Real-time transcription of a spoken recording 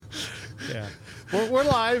Yeah. We're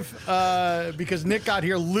live because Nick got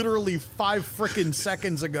here literally 5 frickin'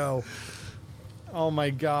 seconds ago. Oh, my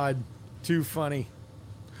God. Too funny.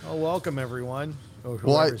 Oh, welcome, everyone. Oh,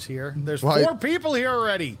 whoever's here. There's 4 people here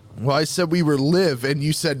already. Well, I said we were live, and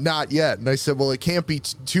you said not yet. And I said, well, it can't be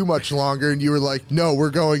too much longer. And you were like, no,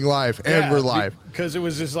 we're going live. And we're live. Because it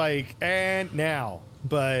was just like, and now.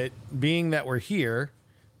 But being that we're here...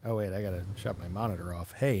 Oh, wait, I got to shut my monitor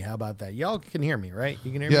off. Hey, how about that? Y'all can hear me, right?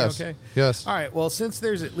 You can hear me okay? Yes. All right, well, since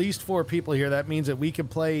there's at least 4 people here, that means that we can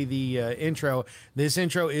play the intro. This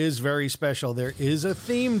intro is very special. There is a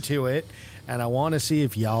theme to it, and I want to see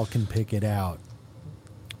if y'all can pick it out.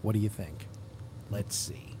 What do you think? Let's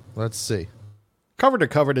see. Let's see. Cover to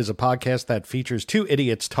Covered is a podcast that features 2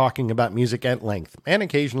 idiots talking about music at length, and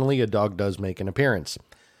occasionally a dog does make an appearance.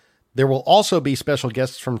 There will also be special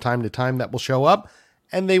guests from time to time that will show up,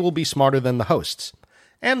 and they will be smarter than the hosts.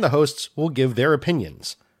 And the hosts will give their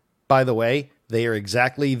opinions. By the way, they are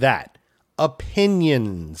exactly that.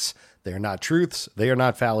 Opinions. They are not truths, they are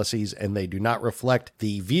not fallacies, and they do not reflect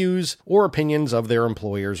the views or opinions of their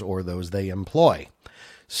employers or those they employ.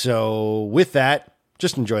 So, with that,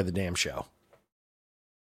 just enjoy the damn show.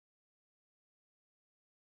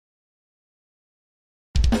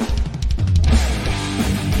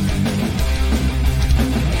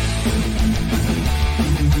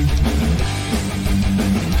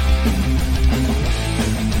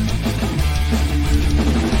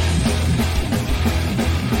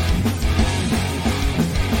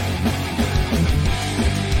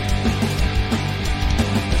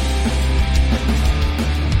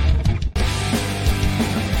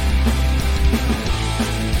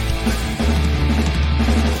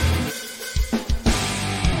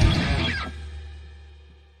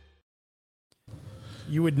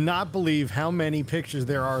 You would not believe how many pictures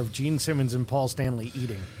there are of Gene Simmons and Paul Stanley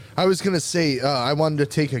eating. I was going to say, I wanted to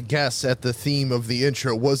take a guess at the theme of the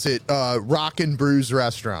intro. Was it Rock and Brews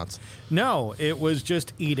restaurants? No, it was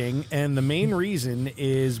just eating. And the main reason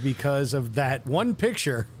is because of that one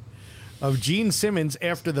picture of Gene Simmons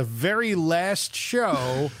after the very last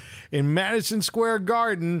show in Madison Square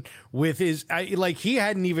Garden with his, he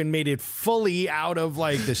hadn't even made it fully out of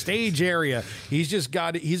like the stage area. He's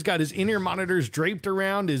got his in-ear monitors draped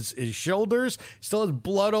around his shoulders, still has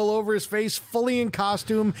blood all over his face, fully in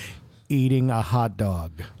costume, eating a hot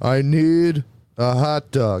dog. I need a hot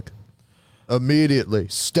dog. Immediately.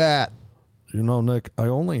 Stat. You know, Nick, I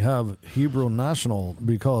only have Hebrew National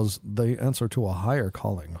because they answer to a higher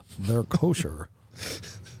calling. They're kosher.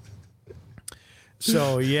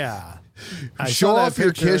 So, yeah. Show off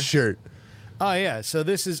your Kiss shirt. Oh, yeah. So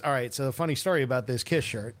this is, all right, so the funny story about this Kiss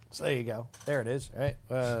shirt. So there you go. There it is. All right.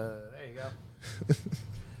 There you go.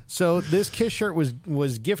 So this Kiss shirt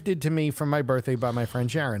was gifted to me for my birthday by my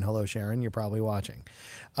friend Sharon. Hello, Sharon. You're probably watching.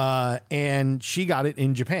 And she got it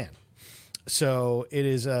in Japan. So it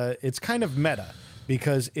is it's kind of meta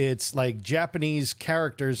because it's like Japanese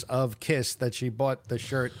characters of Kiss that she bought the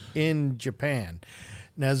shirt in Japan.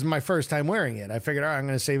 Now, this is my first time wearing it. I figured, all right, I'm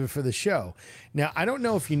going to save it for the show. Now, I don't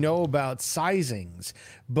know if you know about sizings,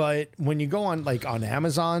 but when you go on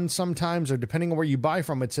Amazon sometimes, or depending on where you buy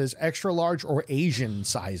from, it says extra large or Asian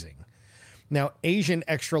sizing. Now, Asian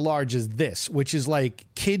extra large is this, which is like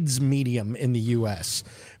kids medium in the U.S.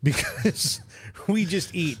 because we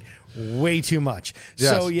just eat way too much. Yes.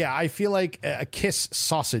 So, yeah, I feel like a Kiss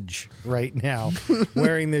sausage right now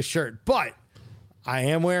wearing this shirt, but I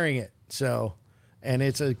am wearing it. So... And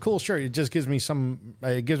it's a cool shirt. It just gives me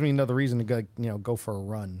another reason to go for a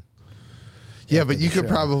run. Yeah, but you could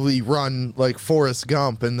probably run like Forrest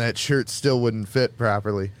Gump and that shirt still wouldn't fit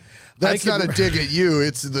properly. That's not a dig at you.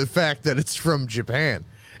 It's the fact that it's from Japan.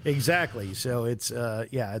 Exactly. So it's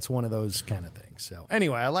it's one of those kind of things. So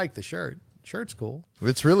anyway, I like the shirt. Shirt's cool.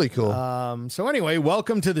 It's really cool. So anyway,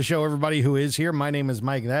 welcome to the show, everybody who is here. My name is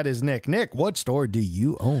Mike. That is Nick. Nick, what store do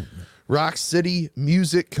you own? Rock City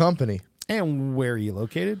Music Company. And where are you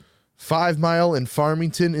located? 5 Mile in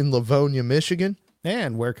Farmington in Livonia, Michigan.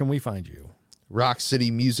 And where can we find you?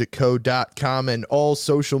 RockCityMusicCo.com and all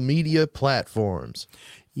social media platforms.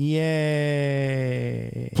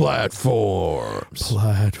 Yay. Platforms.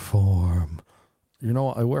 Platform. You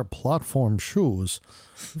know, I wear platform shoes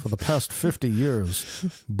for the past 50 years.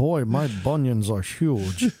 Boy, my bunions are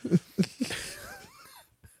huge.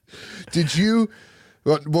 Did you...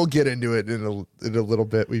 Well, we'll get into it in a little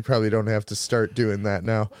bit. We probably don't have to start doing that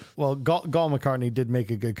now. Well, Gall McCartney did make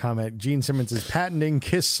a good comment. Gene Simmons is patenting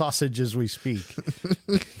Kiss sausage as we speak.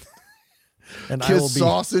 And Kiss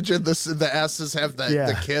sausage and the S's have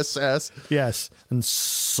the Kiss S. Yes, and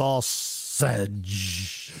sausage.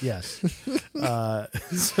 Yes.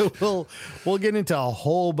 So we'll get into a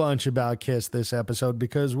whole bunch about Kiss this episode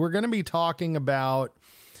because we're going to be talking about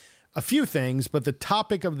a few things, but the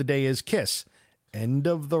topic of the day is Kiss. End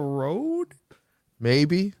of the road?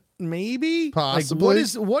 Maybe. Possibly.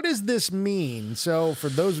 Like, what does this mean? So for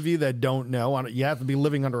those of you that don't know, you have to be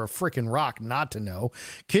living under a freaking rock not to know.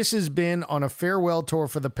 Kiss has been on a farewell tour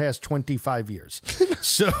for the past 25 years.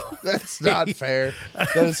 So that's not fair.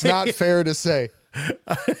 That's not fair to say.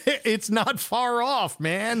 It's not far off,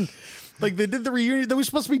 man. Like they did the reunion that was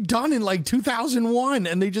supposed to be done in like 2001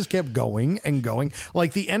 and they just kept going and going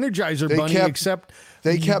like the Energizer Bunny, except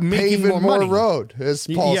they kept paving more road, as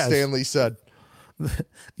Paul Stanley said.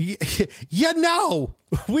 You know,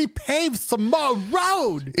 we paved some more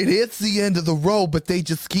road. It hits the end of the road, but they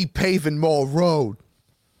just keep paving more road.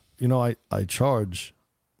 You know, I charge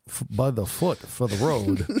by the foot for the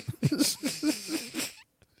road.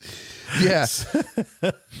 Yes.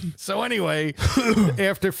 So anyway,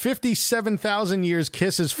 after 57,000 years,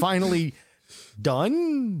 Kiss is finally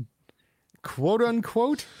done, quote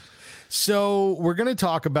unquote. So we're going to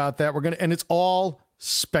talk about that. And it's all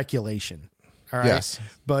speculation. All right. Yes.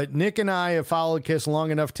 But Nick and I have followed Kiss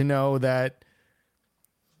long enough to know that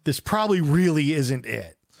this probably really isn't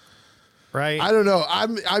it. Right. I don't know.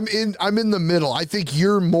 I'm in the middle. I think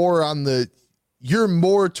you're more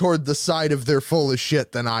toward the side of they're full of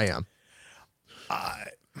shit than I am.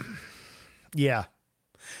 Yeah.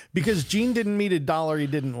 Because Gene didn't meet a dollar he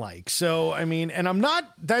didn't like. So, I mean, and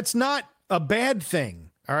that's not a bad thing.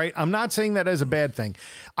 All right. I'm not saying that as a bad thing.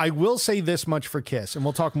 I will say this much for Kiss, and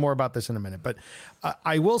we'll talk more about this in a minute, but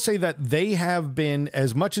I will say that they have been,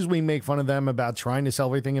 as much as we make fun of them about trying to sell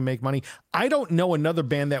everything and make money, I don't know another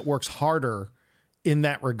band that works harder in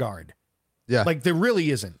that regard. Yeah. Like there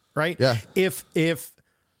really isn't, right? Yeah. If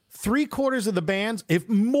three-quarters of the bands, if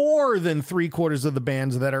more than three-quarters of the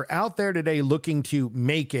bands that are out there today looking to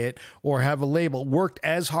make it or have a label worked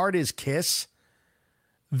as hard as Kiss,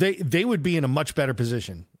 they would be in a much better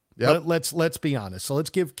position. Yep. Let's be honest. So let's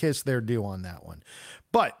give Kiss their due on that one.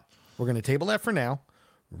 But we're going to table that for now.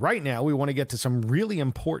 Right now, we want to get to some really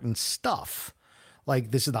important stuff.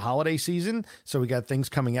 Like this is the holiday season, so we got things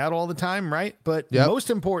coming out all the time, right? But most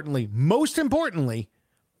importantly,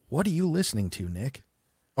 what are you listening to, Nick?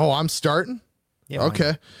 Oh, I'm starting? Yeah,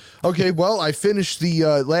 Okay. Well, I finished the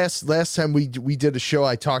last time we did a show.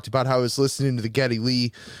 I talked about how I was listening to the Geddy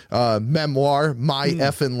Lee memoir, My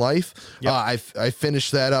Effin' Life. Yep. I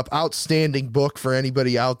finished that up. Outstanding book for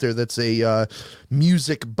anybody out there that's a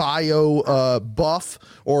music bio buff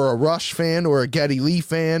or a Rush fan or a Geddy Lee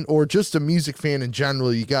fan or just a music fan in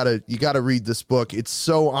general. You gotta read this book. It's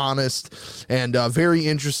so honest and very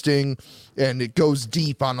interesting. And it goes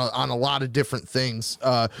deep on a lot of different things.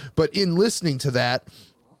 But in listening to that,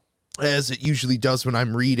 as it usually does when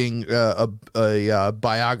I'm reading a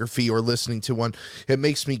biography or listening to one, it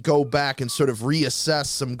makes me go back and sort of reassess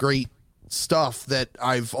some great stuff that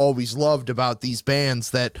I've always loved about these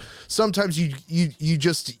bands that sometimes you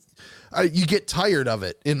just you get tired of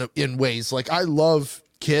it in ways. Like I love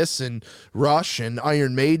Kiss and Rush and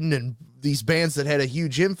Iron Maiden and these bands that had a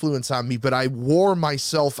huge influence on me, but I wore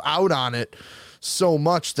myself out on it so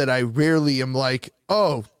much that I rarely am like,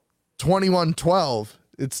 oh, 2112.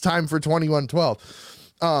 It's time for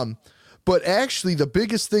 2112. But actually the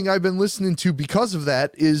biggest thing I've been listening to because of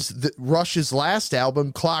that is Rush's last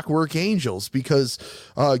album, Clockwork Angels, because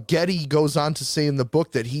Geddy goes on to say in the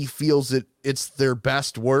book that he feels it's their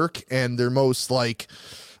best work and their most like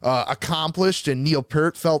accomplished, and Neil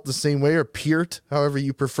Peart felt the same way, or Peart, however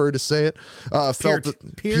you prefer to say it. Peart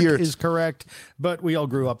is correct, but we all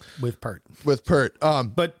grew up with Peart. But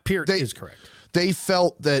Peart is correct. They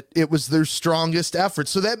felt that it was their strongest effort.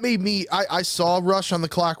 So that made me, I saw Rush on the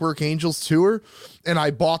Clockwork Angels tour, and I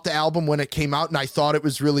bought the album when it came out, and I thought it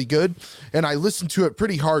was really good. And I listened to it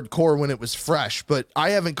pretty hardcore when it was fresh, but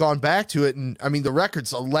I haven't gone back to it. And I mean, the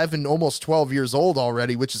record's 11, almost 12 years old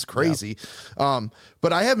already, which is crazy. Yeah.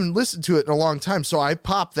 But I haven't listened to it in a long time. So I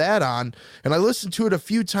popped that on and I listened to it a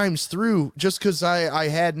few times through just because I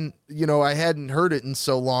hadn't heard it in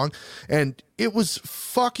so long. And it was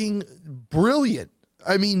fucking brilliant.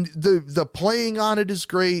 I mean, the playing on it is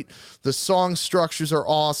great. The song structures are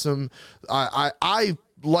awesome. I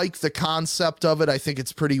like the concept of it. I think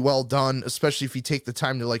it's pretty well done, especially if you take the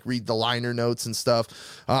time to like read the liner notes and stuff.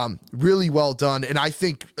 Really well done. And I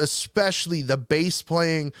think especially the bass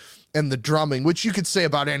playing and the drumming, which you could say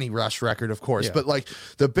about any Rush record, of course, but like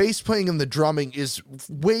the bass playing and the drumming is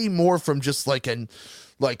way more from just like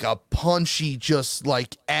a punchy, just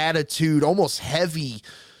like attitude, almost heavy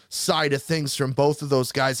side of things from both of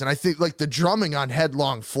those guys. And I think like the drumming on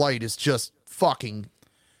Headlong Flight is just fucking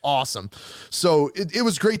awesome. So it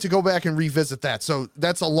was great to go back and revisit that. So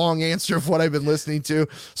that's a long answer of what I've been listening to.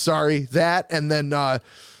 Sorry, that. And then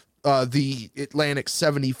the Atlantic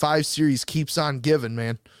 75 series keeps on giving,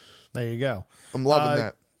 man. There you go. I'm loving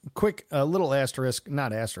that. Quick, little asterisk,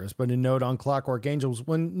 not asterisk, but a note on Clockwork Angels.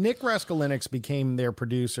 When Nick Raskolinix became their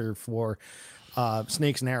producer for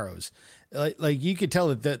Snakes and Arrows, like you could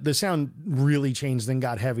tell that the sound really changed and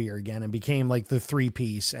got heavier again and became like the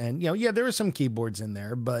 3-piece. And, there were some keyboards in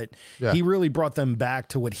there, but he really brought them back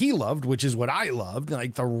to what he loved, which is what I loved,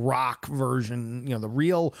 like the rock version, the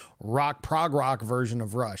real rock, prog rock version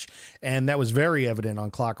of Rush. And that was very evident on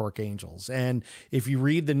Clockwork Angels. And if you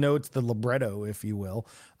read the notes, the libretto, if you will,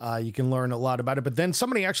 you can learn a lot about it. But then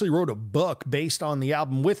somebody actually wrote a book based on the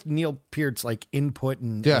album with Neil Peart's like input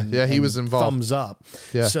and he was involved. Thumbs up.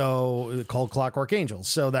 Yeah. So called Clockwork Angels.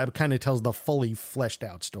 So that kind of tells the fully fleshed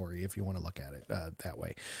out story if you want to look at it that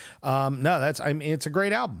way. It's a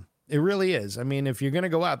great album. It really is. I mean, if you're going to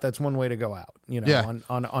go out, that's one way to go out,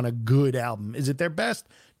 on a good album. Is it their best?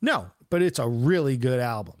 No, but it's a really good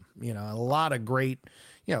album. A lot of great,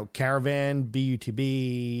 Caravan,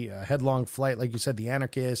 BUTB, Headlong Flight, like you said, The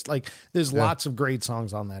Anarchist. Like, there's lots of great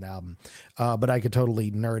songs on that album. But I could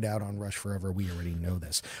totally nerd out on Rush forever. We already know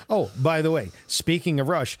this. Oh, by the way, speaking of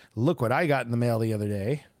Rush, look what I got in the mail the other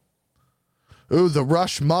day. Ooh, the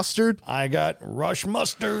Rush mustard. I got Rush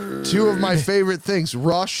mustard. Two of my favorite things,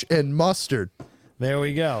 Rush and mustard. There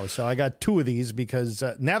we go. So I got 2 of these because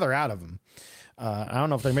now they're out of them. I don't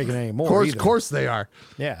know if they're making any more. Of course they are.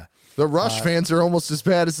 Yeah. The Rush fans are almost as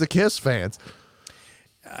bad as the Kiss fans.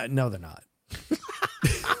 No, they're not.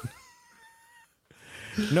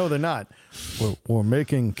 No, they're not. We're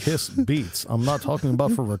making Kiss beats. I'm not talking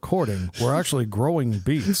about for recording. We're actually growing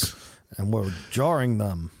beats, and we're jarring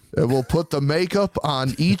them. And we'll put the makeup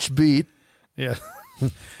on each beat. Yeah.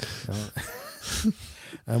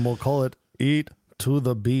 And we'll call it Eat to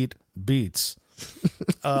the Beat Beats.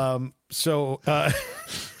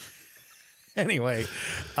 Anyway,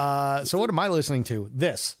 so what am I listening to?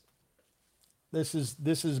 This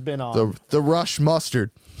has been on the Rush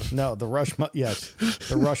mustard. No, the Rush. Yes,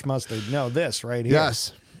 the Rush mustard. No, this right here.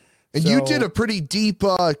 Yes. And you did a pretty deep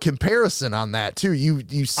comparison on that too.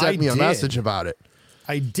 You sent me a message about it.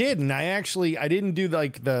 I did, and I didn't do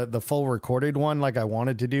like the full recorded one like I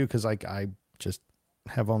wanted to do because like I just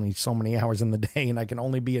have only so many hours in the day and I can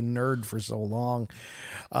only be a nerd for so long.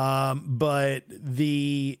 But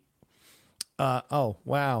the oh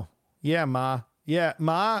wow, yeah, Ma,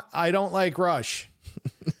 I don't like Rush.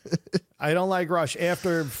 I don't like Rush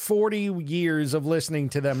after 40 years of listening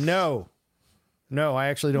to them. No, I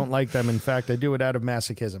actually don't like them. In fact, I do it out of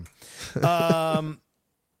masochism.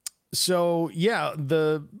 So yeah,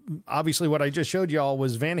 obviously what I just showed y'all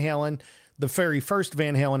was Van Halen, the very first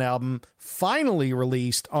Van Halen album, finally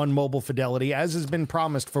released on Mobile Fidelity, as has been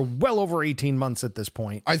promised for well over 18 months at this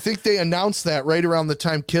point. I think they announced that right around the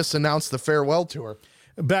time Kiss announced the farewell tour.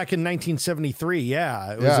 Back in 1973,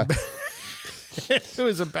 yeah. It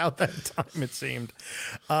was about that time, it seemed.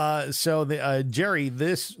 So Jerry,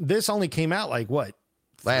 this only came out like what?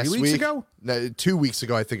 Last 3 weeks ago? No, 2 weeks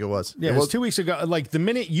ago, I think it was. Yeah, it was 2 weeks ago. Like the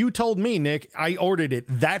minute you told me, Nick, I ordered it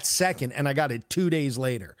that second and I got it 2 days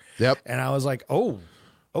later. Yep. And I was like, oh,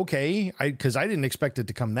 okay. Because I didn't expect it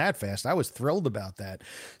to come that fast. I was thrilled about that.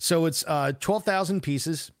 So it's 12,000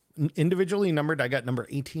 pieces, individually numbered. I got number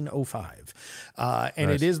 1805. And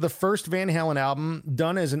Nice. It is the first Van Halen album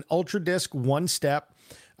done as an Ultra Disc 1-step.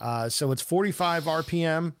 So it's 45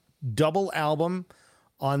 RPM, double album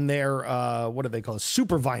on their, what do they call it?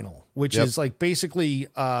 Super vinyl, which is like basically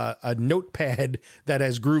a notepad that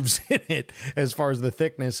has grooves in it as far as the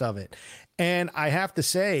thickness of it. And I have to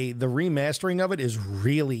say, the remastering of it is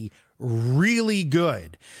really, really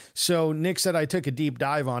good. So Nick said I took a deep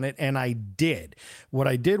dive on it, and I did. What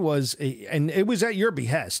I did was, and it was at your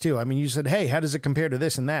behest too. I mean, you said, hey, how does it compare to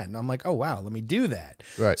this and that? And I'm like, oh, wow, let me do that.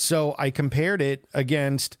 Right. So I compared it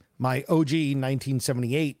against my OG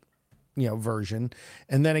 1978 version.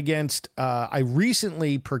 And then against, I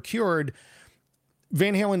recently procured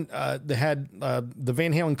Van Halen, had the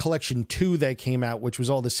Van Halen Collection 2 that came out, which was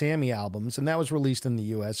all the Sammy albums, and that was released in the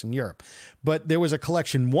US and Europe. But there was a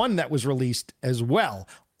Collection 1 that was released as well,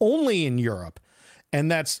 only in Europe.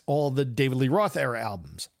 And that's all the David Lee Roth era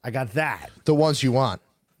albums. I got that. The ones you want.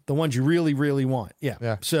 The ones you really, really want.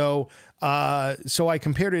 Yeah. So I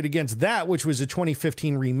compared it against that, which was a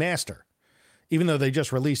 2015 remaster. Even though they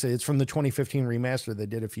just released it, it's from the 2015 remaster they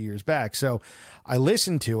did a few years back. So I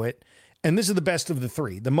listened to it, and this is the best of the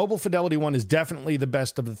three. The Mobile Fidelity one is definitely the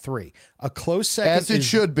best of the three. A close second. As it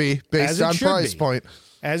should be, based on price point.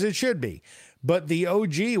 As it should be. But the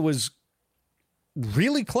OG was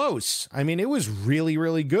really close. I mean, it was really,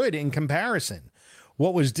 really good in comparison.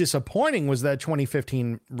 What was disappointing was that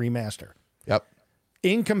 2015 remaster. Yep.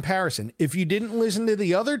 In comparison, if you didn't listen to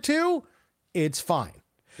the other two, it's fine.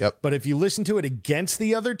 Yep. But if you listen to it against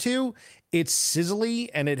the other two, it's sizzly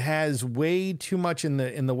and it has way too much in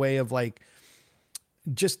the way of like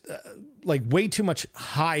way too much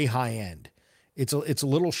high end. It's a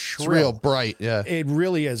little shrill. It's real bright, yeah. It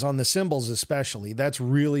really is, on the cymbals especially. That's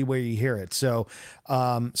really where you hear it. So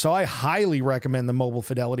I highly recommend the mobile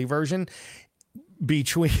fidelity version.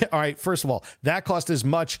 All right, first of all, that cost as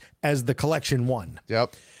much as the collection one.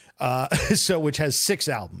 Yep. Which has 6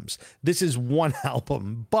 albums. This is 1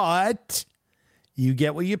 album, but you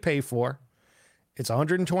get what you pay for. It's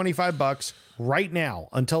 $125 right now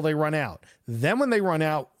until they run out. Then when they run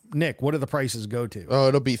out, Nick, what do the prices go to? Oh,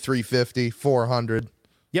 it'll be $350, $400.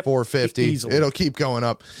 Yep. $450. Easily. It'll keep going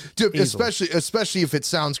up. Dude, especially if it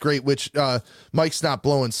sounds great, which Mike's not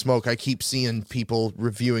blowing smoke. I keep seeing people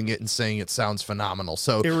reviewing it and saying it sounds phenomenal.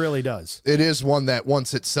 So it really does. It is one that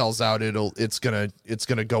once it sells out, it's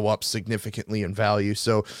gonna go up significantly in value.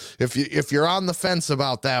 So if you're on the fence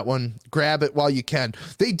about that one, grab it while you can.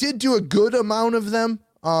 They did do a good amount of them.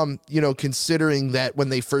 Considering that when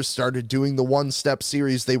they first started doing the One Step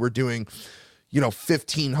series, they were doing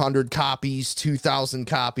 1,500 copies, 2,000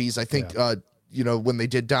 copies. I think, when they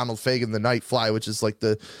did Donald Fagen, The Nightfly, which is like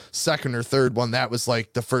the second or third one, that was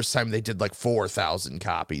like the first time they did like 4,000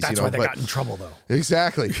 copies. That's why they got in trouble, though.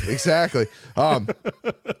 Exactly.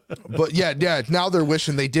 But yeah, now they're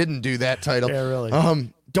wishing they didn't do that title. Yeah, really.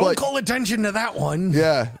 Don't call attention to that one.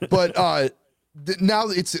 Yeah, but now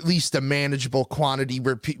it's at least a manageable quantity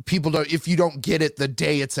where people don't, if you don't get it the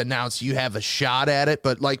day it's announced, you have a shot at it.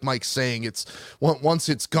 But like Mike's saying, it's once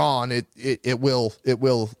it's gone, it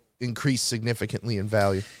will increase significantly in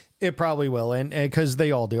value. It probably will, and because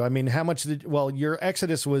they all do. I mean, how much your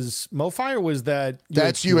Exodus was MoFi, or was that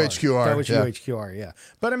that's UHQR? That was UHQR, yeah.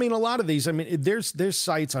 But I mean, a lot of these, I mean, there's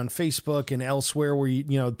sites on Facebook and elsewhere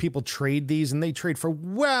where people trade these, and they trade for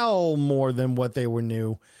well more than what they were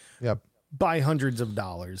new. Yep. By hundreds of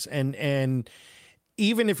dollars. And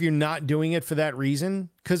even if you're not doing it for that reason,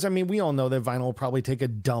 because I mean, we all know that vinyl will probably take a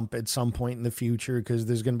dump at some point in the future because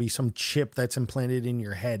there's going to be some chip that's implanted in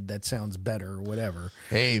your head that sounds better or whatever.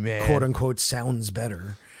 Hey, man. Quote unquote sounds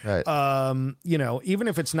better. Right. Even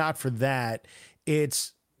if it's not for that,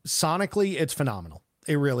 it's sonically, it's phenomenal.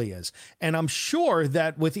 It really is. And I'm sure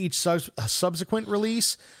that with each subsequent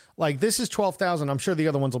release, like this is 12,000, I'm sure the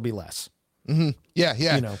other ones will be less. Mm-hmm.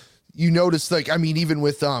 Yeah. You notice, even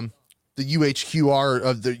with the UHQR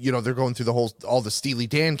of they're going through all the Steely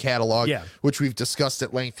Dan catalog, which we've discussed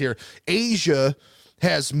at length here. Asia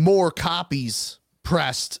has more copies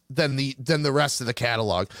pressed than the rest of the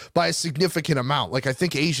catalog by a significant amount. Like I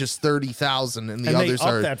think Asia's 30,000 and the others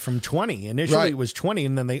are that from 20. Initially it was 20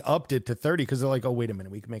 and then they upped it to 30 because they're like, oh, wait a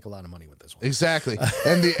minute, we can make a lot of money with this one. Exactly.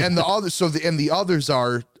 and the others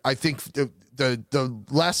are, I think the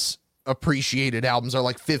less appreciated albums are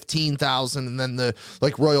like 15,000, and then the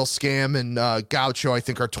like Royal Scam and Gaucho I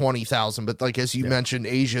think are 20,000, but like as you mentioned,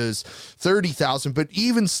 Asia's 30,000. But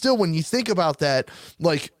even still, when you think about that,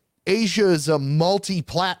 like Asia is a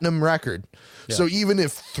multi-platinum record. So even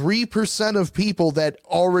if 3% of people that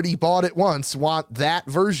already bought it once want that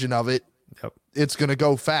version of it, it's going to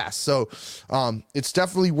go fast. So it's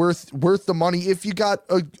definitely worth the money if you got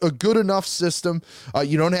a good enough system.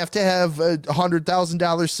 You don't have to have a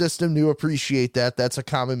 $100,000 system to appreciate that. That's a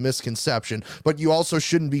common misconception. But you also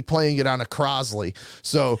shouldn't be playing it on a Crosley.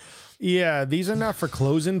 So yeah, these are not for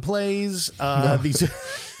closing plays. These,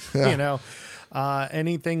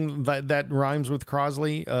 anything that rhymes with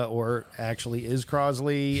Crosley or actually is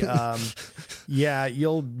Crosley,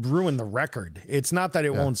 you'll ruin the record. It's not that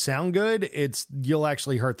it won't sound good; you'll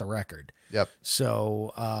actually hurt the record. Yep.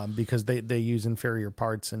 So because they use inferior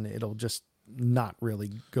parts and it'll just not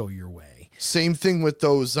really go your way. Same thing with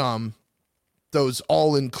those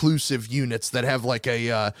all-inclusive units that have like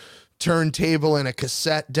a turntable and a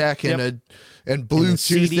cassette deck and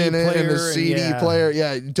Bluetooth in it and a CD player.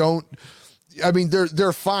 Yeah,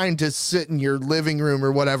 they're fine to sit in your living room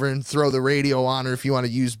or whatever and throw the radio on, or if you want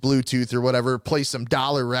to use Bluetooth or whatever, play some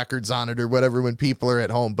dollar records on it or whatever when people are at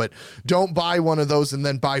home. But don't buy one of those and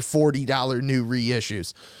then buy $40 new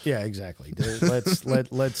reissues. Yeah, exactly.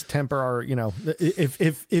 Let's temper our,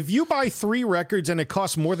 if you buy 3 records and it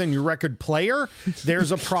costs more than your record player,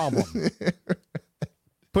 there's a problem.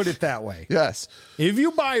 Put it that way. Yes. If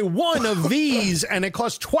you buy one of these and it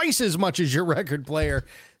costs twice as much as your record player,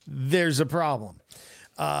 there's a problem.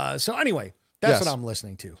 So anyway, that's what I'm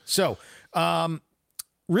listening to. So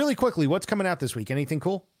really quickly, what's coming out this week? Anything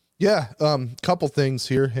cool? Yeah, couple things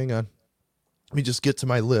here. Hang on. Let me just get to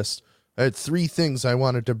my list. I had 3 things I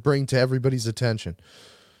wanted to bring to everybody's attention.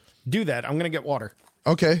 Do that. I'm gonna get water.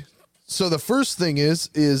 Okay. So the first thing is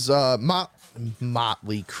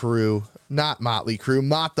Motley Crue, not Motley Crue,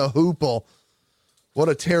 Mott the Hoople. What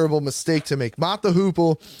a terrible mistake to make. Mott the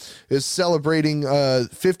Hoople is celebrating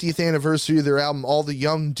 50th anniversary of their album All the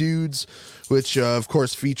Young Dudes, which of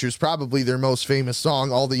course features probably their most famous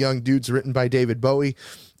song, All the Young Dudes, written by David Bowie.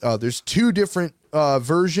 There's 2 different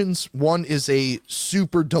versions. One is a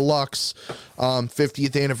super deluxe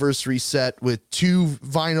 50th anniversary set with 2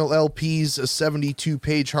 vinyl LPs, a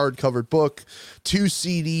 72-page hardcover book, 2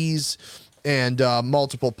 CDs, and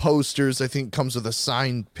multiple posters. I think it comes with a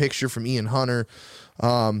signed picture from Ian Hunter.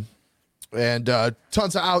 And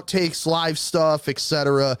tons of outtakes, live stuff,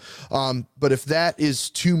 etc. But if that is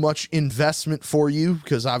too much investment for you,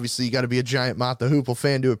 because obviously you got to be a giant Mott the Hoople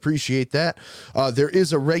fan to appreciate that, there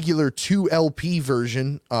is a regular 2 LP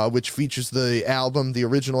version, which features the album, the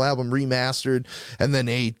original album remastered, and then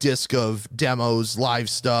a disc of demos, live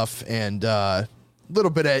stuff, and little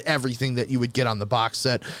bit of everything that you would get on the box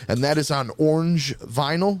set. And that is on orange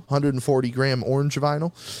vinyl, 140 gram orange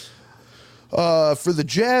vinyl. For the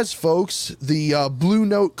jazz folks, the Blue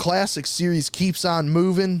Note Classic series keeps on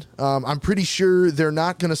moving. I'm pretty sure they're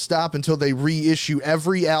not going to stop until they reissue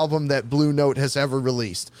every album that Blue Note has ever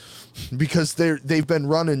released, because they've been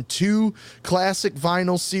running 2 classic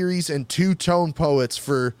vinyl series and 2 tone poets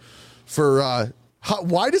for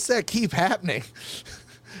why does that keep happening?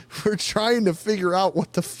 We're trying to figure out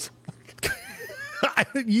what the fuck.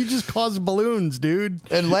 You just caused balloons, dude.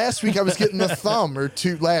 And last week I was getting the thumb, or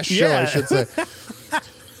last show, I should say.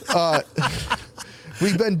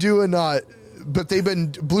 We've been doing, but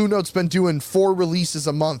Blue Note's been doing 4 releases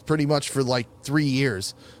a month pretty much for like 3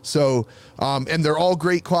 years. So, and they're all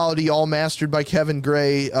great quality, all mastered by Kevin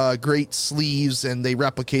Gray, great sleeves, and they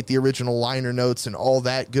replicate the original liner notes and all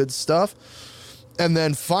that good stuff. And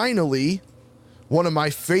then finally, one of my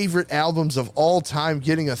favorite albums of all time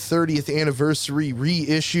getting a 30th anniversary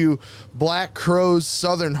reissue, Black Crowes,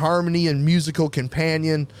 Southern Harmony and Musical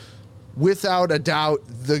Companion. Without a doubt,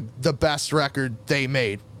 the best record they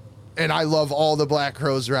made. And I love all the Black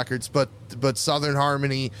Crowes records, but Southern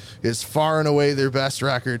Harmony is far and away their best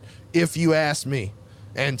record, if you ask me.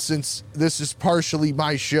 And since this is partially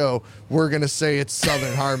my show, we're going to say it's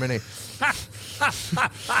Southern Harmony.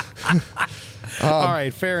 All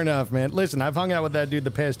right, fair enough, man. Listen, I've hung out with that dude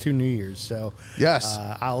the past 2 New Years, so yes,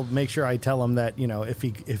 I'll make sure I tell him that,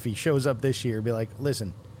 if he shows up this year, be like,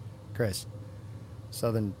 listen, Chris,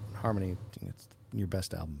 Southern Harmony, it's your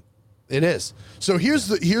best album. It is. So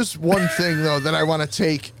here's one thing though that I want to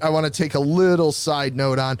take a little side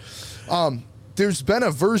note on. There's been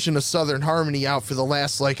a version of Southern Harmony out for the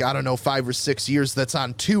last 5 or 6 years that's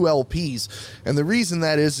on 2 LPs, and the reason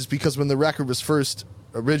that is because when the record was first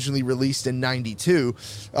originally released in 92,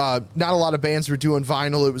 not a lot of bands were doing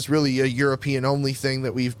vinyl. It was really a European only thing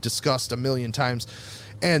that we've discussed a million times,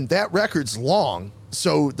 and that record's long.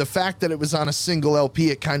 So the fact that it was on a single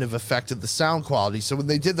LP, it kind of affected the sound quality. So when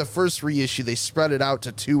they did the first reissue, they spread it out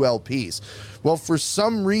to 2 LPs. Well, for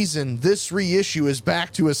some reason, this reissue is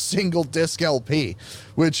back to a single disc LP,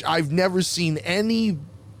 which I've never seen any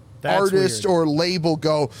artist or label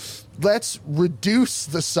go, let's reduce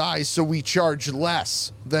the size so we charge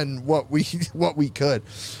less than what we could.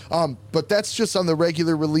 But that's just on the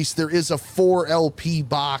regular release. There is a 4 LP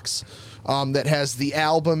box that has the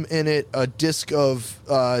album in it, a disc of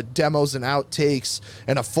demos and outtakes,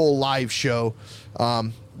 and a full live show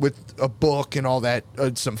with a book and all that,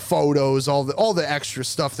 some photos, all the extra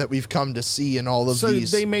stuff that we've come to see in all of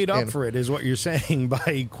these. So they made up for it, is what you're saying,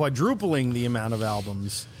 by quadrupling the amount of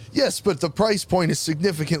albums. Yes, but the price point is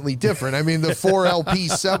significantly different. I mean, the 4 LP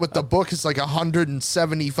set with the book is like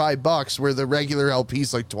 $175, where the regular LP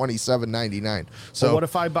is like $27.99. So well, what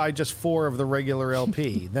if I buy just 4 of the regular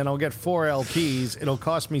LP? Then I'll get 4 LPs. It'll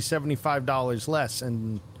cost me $75 less,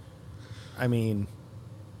 and I mean,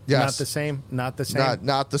 yes, not the same. Not the same.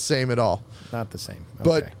 Not the same at all. Not the same. Okay.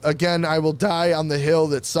 But again, I will die on the hill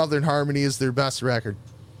that Southern Harmony is their best record.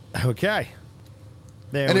 Okay.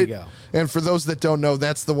 There we go. And for those that don't know,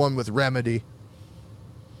 that's the one with Remedy.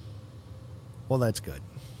 Well, that's good.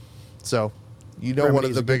 So, one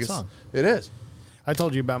of the biggest. Song. It is. I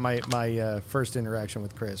told you about my first interaction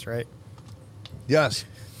with Chris, right? Yes.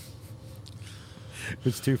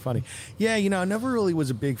 It's too funny. Yeah, I never really was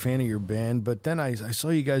a big fan of your band, but then I saw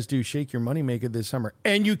you guys do Shake Your Money Maker this summer,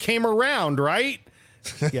 and you came around, right?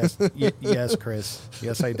 Yes. Yes, Chris.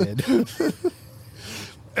 Yes, I did.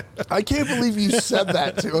 I can't believe you said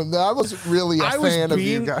that to him. I wasn't really a fan of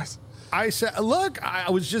you guys. I said, look,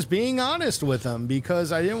 I was just being honest with them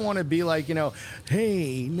because I didn't want to be like,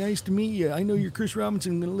 hey, nice to meet you. I know you're Chris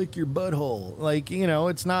Robinson. I'm going to lick your butthole. Like,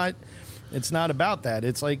 it's not about that.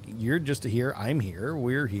 It's like, you're just here. I'm here.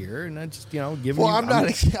 We're here. And I just, giving Well,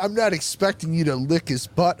 you. I'm not expecting you to lick his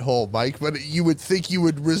butthole, Mike, but you would think you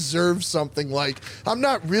would reserve something like, I'm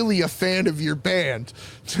not really a fan of your band.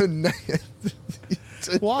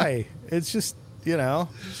 Why? It's just,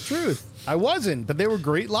 it's truth. I wasn't, but they were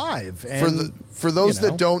great live. And, for those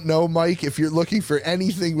that don't know, Mike, if you're looking for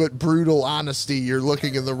anything but brutal honesty, you're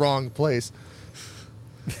looking in the wrong place.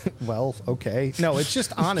 Well, okay. No, it's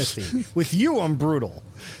just honesty. With you, I'm brutal.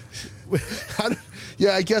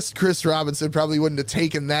 Yeah, I guess Chris Robinson probably wouldn't have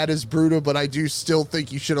taken that as brutal, but I do still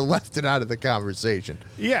think you should have left it out of the conversation.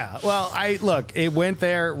 Yeah. Well, it went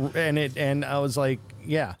there and I was like,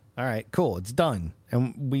 yeah, all right, cool. It's done.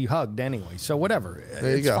 And we hugged anyway. So whatever.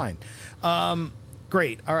 There you go. Fine.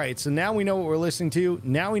 Great. All right. So now we know what we're listening to.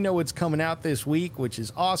 Now we know what's coming out this week, which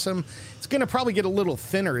is awesome. It's going to probably get a little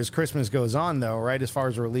thinner as Christmas goes on, though, right? As far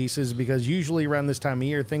as releases, because usually around this time of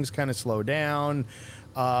year, things kind of slow down.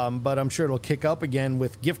 But I'm sure it'll kick up again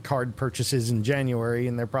with gift card purchases in January,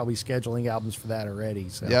 and they're probably scheduling albums for that already.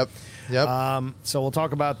 So. Yep. So we'll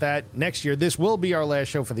talk about that next year. This will be our last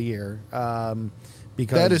show for the year.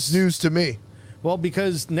 Because that is news to me. Well,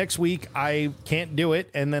 because next week I can't do it,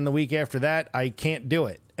 and then the week after that I can't do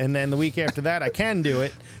it, and then the week after that I can do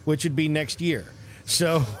it, which would be next year.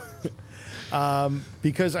 So,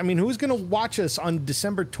 because who's going to watch us on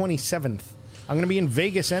December 27th? I'm going to be in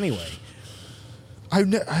Vegas anyway. I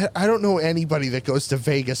don't know anybody that goes to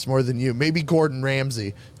Vegas more than you. Maybe Gordon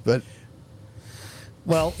Ramsay, but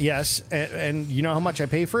well, yes, and you know how much I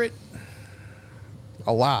pay for it?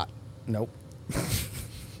 A lot. Nope.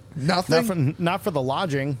 Nothing. Not for the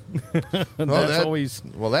lodging.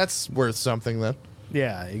 Well, that's worth something then.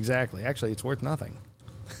 Yeah, exactly. Actually, it's worth nothing.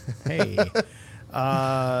 Hey,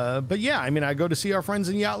 but yeah, I go to see our friends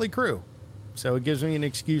in Yachtly Crew, so it gives me an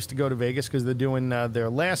excuse to go to Vegas because they're doing their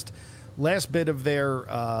last bit of their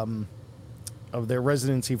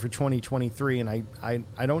residency for 2023, and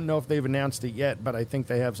I don't know if they've announced it yet, but I think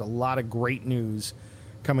they have a lot of great news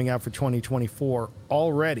coming out for 2024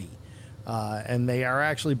 already. And they are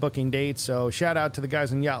actually booking dates. So shout out to the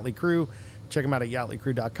guys in Yachtly Crew. Check them out at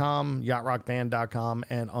yachtlycrew.com, yachtrockband.com,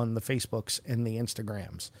 and on the Facebooks and the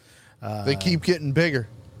Instagrams. They keep getting bigger.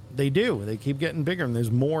 They do. They keep getting bigger, and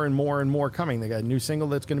there's more and more and more coming. They got a new single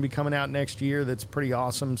that's going to be coming out next year that's pretty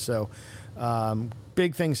awesome. So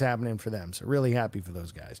big things happening for them. So really happy for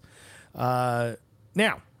those guys.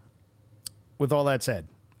 Now, with all that said,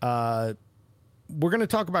 we're going to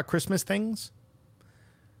talk about Christmas things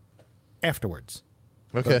afterwards.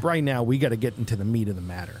 Okay. But right now, we got to get into the meat of the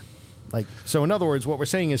matter. So in other words, what we're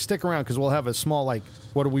saying is stick around because we'll have a small,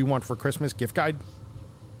 what do we want for Christmas gift guide?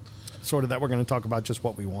 Sort of that we're going to talk about just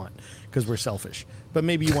what we want because we're selfish. But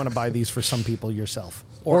maybe you want to buy these for some people yourself.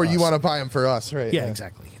 Or you want to buy them for us, right? Yeah,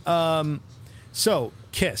 exactly. So,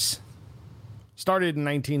 Kiss started in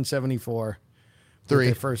 1974.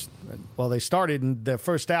 They started in their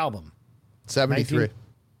first album. 73.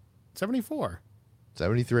 74.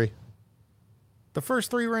 73. The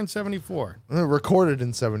first three were in 74. Recorded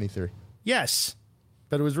in 73. Yes,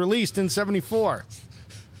 but it was released in 74.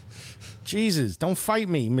 Jesus, don't fight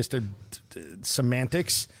me, Mr.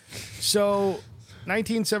 Semantics. So,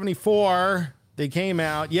 1974, they came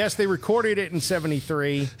out. Yes, they recorded it in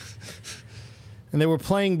 73. And they were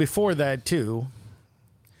playing before that, too.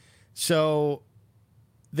 So,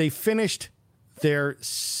 they finished their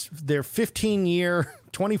 15-year,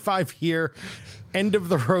 25-year end of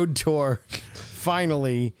the road tour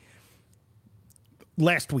finally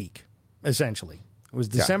last week, essentially. It was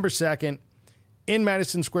December 2nd in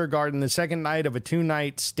Madison Square Garden, the second night of a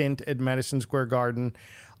 2-night stint at Madison Square Garden.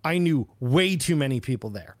 I knew way too many people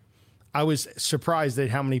there. I was surprised at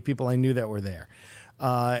how many people I knew that were there.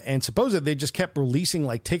 And supposedly they just kept releasing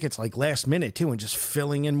tickets last minute too, and just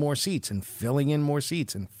filling in more seats and filling in more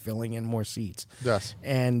seats and filling in more seats. Yes.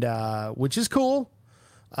 And which is cool.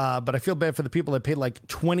 But I feel bad for the people that paid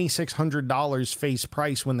 $2,600 face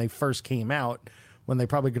price when they first came out, when they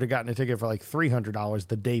probably could have gotten a ticket for $300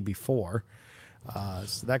 the day before.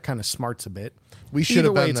 So that kind of smarts a bit. We should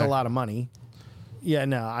have been It's there. a lot of money. Yeah,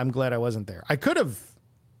 no, I'm glad I wasn't there. I could have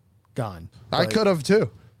gone. I could have too.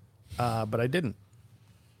 But I didn't.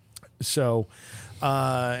 So,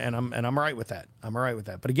 and I'm all right with that. I'm all right with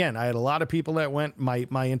that. But again, I had a lot of people that went.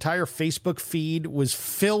 My entire Facebook feed was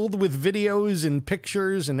filled with videos and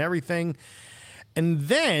pictures and everything. And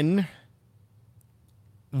then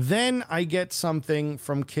I get something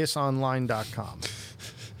from kissonline.com.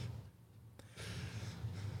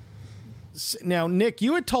 Now, Nick,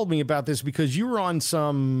 you had told me about this because you were on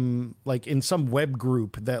some, like in some web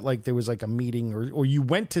group that like there was like a meeting or you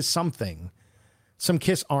went to something, some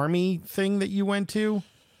Kiss Army thing that you went to.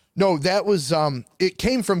 No, that was, it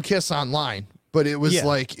came from Kiss Online, but it was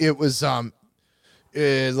like a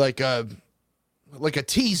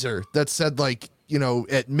teaser that said like, you know,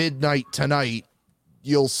 at midnight tonight,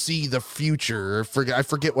 you'll see the future. I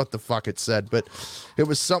forget what the fuck it said, but it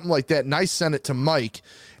was something like that. And I sent it to Mike.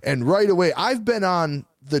 And right away, I've been on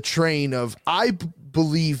the train of,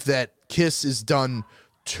 believe that Kiss is done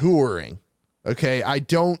touring. Okay. I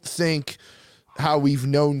don't think how we've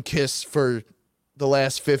known Kiss for the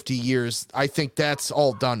last 50 years, I think that's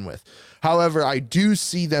all done with. However, I do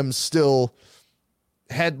see them still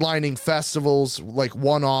headlining festivals, like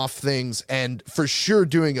one-off things, and for sure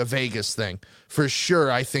doing a Vegas thing. For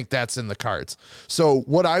sure, I think that's in the cards. So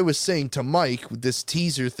what I was saying to Mike with this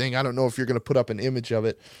teaser thing, I don't know if you're going to put up an image of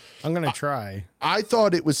it. I'm going to try. I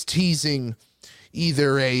thought it was teasing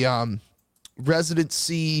either a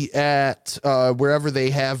residency at wherever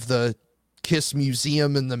they have the Kiss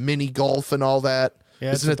Museum and the mini golf and all that.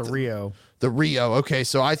 Yeah, it's at the Rio. The Rio. Okay,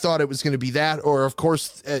 so I thought it was going to be that, or of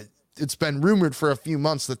course, it's been rumored for a few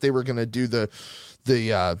months that they were going to do the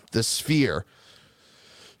Sphere.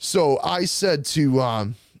 So I said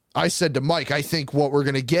to Mike, I think what we're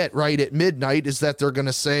going to get right at midnight is that they're going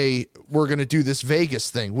to say we're going to do this Vegas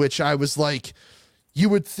thing, which I was like, you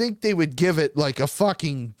would think they would give it like a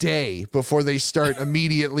fucking day before they start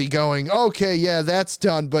immediately going, okay, yeah, that's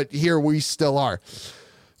done, but here we still are.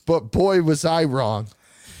 But boy, was I wrong.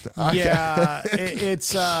 Yeah,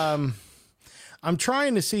 it's I'm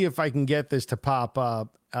trying to see if I can get this to pop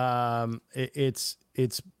up. It's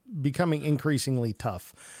becoming increasingly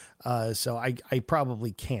tough. So I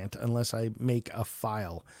probably can't unless I make a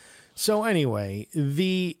file. So anyway,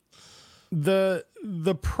 the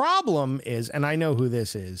problem is, and I know who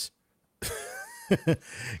this is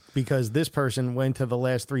because this person went to the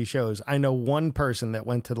last 3 shows. I know one person that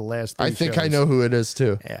went to the last 3 shows. I think I know who it is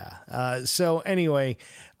too. Yeah. So anyway,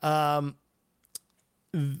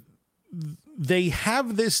 they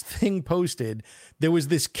have this thing posted. There was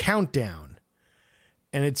this countdown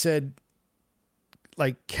and it said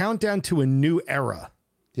like countdown to a new era.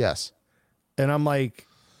 Yes. And I'm like,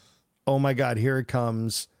 oh my God, here it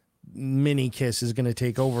comes. Mini Kiss is going to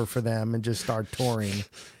take over for them and just start touring.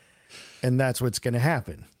 And that's what's going to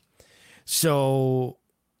happen. So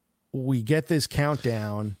we get this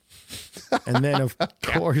countdown. And then, of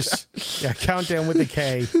course, yeah, countdown with a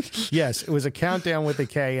K. Yes, it was a countdown with a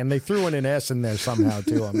K. And they threw in an S in there somehow,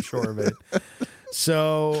 too. I'm sure of it.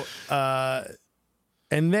 So,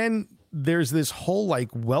 and then there's this whole like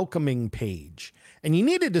welcoming page. And you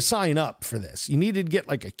needed to sign up for this. You needed to get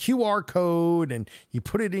like a QR code and you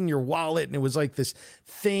put it in your wallet. And it was like this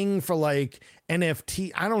thing for like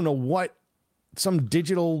NFT. I don't know what, some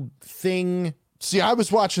digital thing. See, I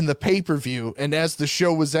was watching the pay-per-view, and as the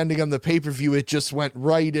show was ending on the pay-per-view, it just went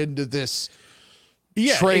right into this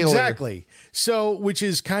trailer. Exactly. So, which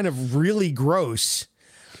is kind of really gross.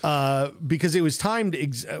 Because it was timed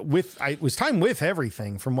with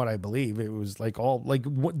everything from what I believe. It was like all like,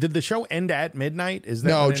 did the show end at midnight? Is that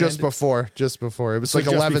no, just before, It was so like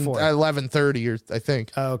 11:30 or I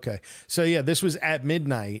think. Okay. So yeah, this was at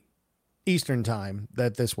midnight Eastern time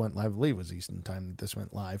that this went live. I believe it was Eastern time that this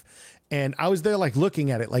went live. And I was there like looking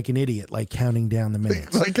at it like an idiot, like counting down the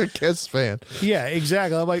minutes. Like a Kiss fan. Yeah,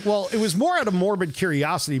 exactly. I'm like, well, it was more out of morbid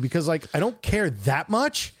curiosity because like, I don't care that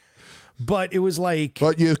much. But it was like...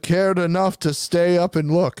 But you cared enough to stay up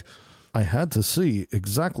and look. I had to see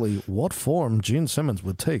exactly what form Gene Simmons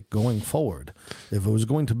would take going forward. If it was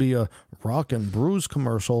going to be a Rock and Brews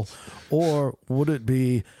commercial, or would it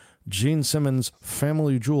be Gene Simmons'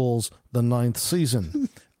 Family Jewels, the 9th season?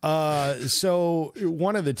 So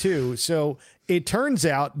one of the two. So it turns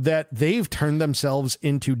out that they've turned themselves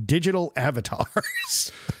into digital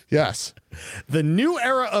avatars. Yes. The new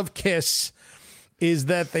era of Kiss is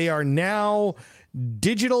that they are now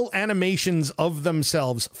digital animations of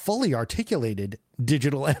themselves, fully articulated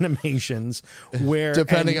digital animations where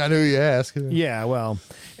depending on who you ask. Yeah, well,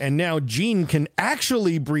 and now Gene can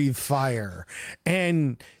actually breathe fire,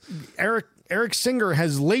 and Eric Singer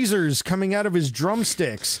has lasers coming out of his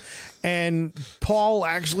drumsticks, and Paul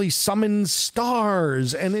actually summons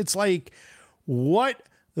stars, and it's like, what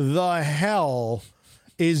the hell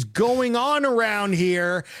is going on around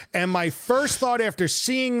here? And my first thought after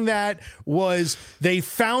seeing that was they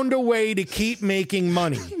found a way to keep making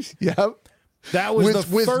money. Yep. That was the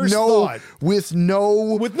first thought. With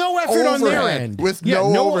no effort on their end. With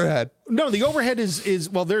no overhead. No, the overhead is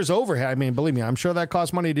well, there's overhead. I mean, believe me, I'm sure that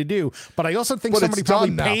costs money to do. But I also think somebody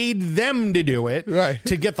probably paid them to do it, right,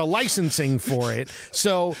 to get the licensing for it.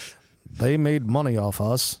 So they made money off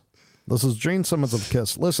us. This is Gene Simmons of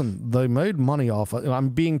Kiss. Listen, they made money off it. I'm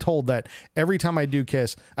being told that every time I do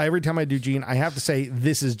Kiss, every time I do Gene, I have to say,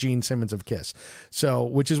 this is Gene Simmons of Kiss. So,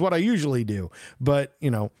 which is what I usually do. But,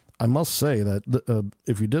 you know, I must say that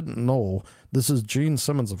if you didn't know, this is Gene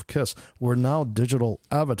Simmons of Kiss. We're now digital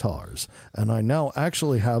avatars, and I now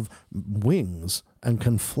actually have wings and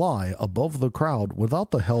can fly above the crowd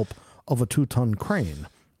without the help of a 2-ton crane.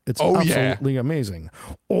 It's absolutely amazing.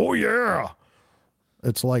 Oh, yeah.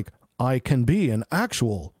 It's like I can be an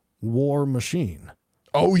actual war machine.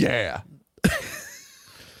 Oh, yeah.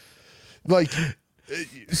 Like,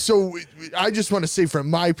 so I just want to say from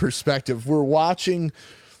my perspective, we're watching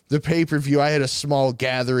the pay-per-view. I had a small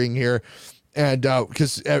gathering here, and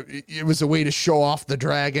because it was a way to show off the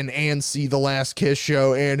Dragon and see the last Kiss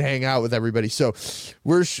show and hang out with everybody. So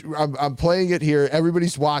I'm playing it here.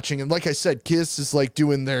 Everybody's watching, and like I said, Kiss is like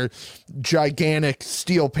doing their gigantic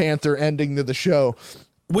Steel Panther ending to the show.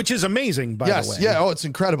 Which is amazing, by the way. Yeah, oh, it's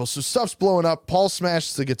incredible. So stuff's blowing up. Paul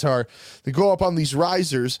smashes the guitar. They go up on these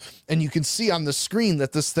risers, and you can see on the screen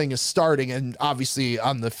that this thing is starting. And obviously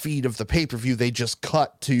on the feed of the pay-per-view, they just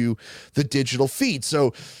cut to the digital feed.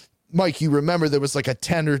 So, Mike, you remember there was like a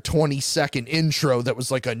 10 or 20-second intro that was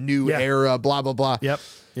like a new era, blah, blah, blah. Yep.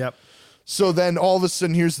 So then all of a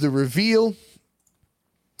sudden, here's the reveal.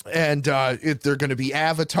 And they're going to be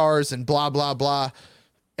avatars and blah, blah, blah.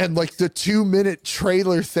 And like the 2-minute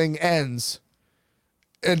trailer thing ends,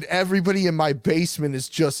 and everybody in my basement is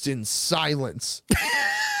just in silence.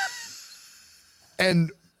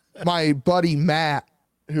 And my buddy Matt,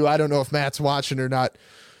 who I don't know if Matt's watching or not,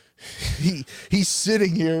 he's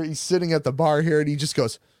sitting here, he's sitting at the bar here, and he just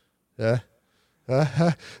goes, and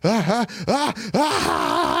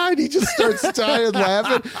he just starts dying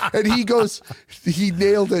laughing, and he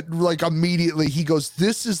nailed it like immediately. He goes,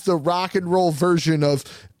 this is the rock and roll version of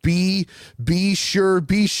be sure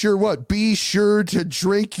what? Be sure to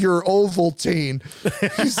drink your Ovaltine.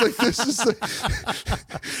 He's like, this is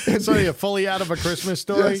so you're fully out of A Christmas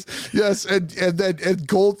Story? Yes. And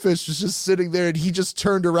Goldfish was just sitting there, and he just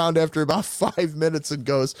turned around after about 5 minutes and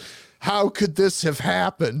goes, how could this have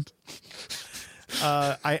happened?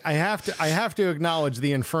 I have to acknowledge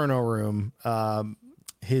the Inferno Room.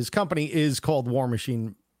 His company is called War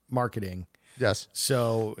Machine Marketing. Yes.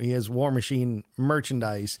 So he has War Machine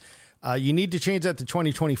merchandise. You need to change that to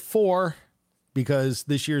 2024 because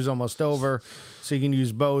this year's almost over. So you can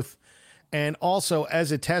use both. And also,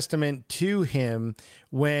 as a testament to him,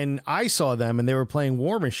 when I saw them and they were playing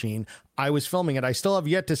War Machine, I was filming it. I still have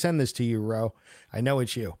yet to send this to you, Ro. I know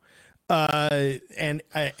it's you. And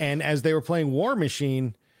as they were playing War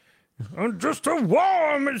Machine, I'm just a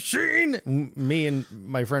war machine. Me and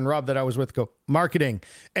my friend Rob that I was with go marketing.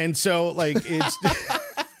 And so like it's,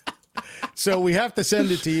 so we have to send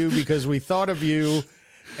it to you because we thought of you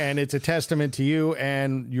and it's a testament to you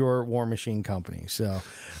and your War Machine company. So,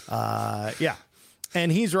 yeah.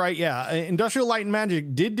 And he's right. Yeah. Industrial Light and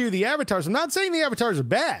Magic did do the avatars. I'm not saying the avatars are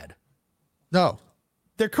bad. No,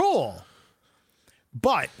 they're cool,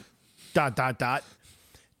 but ...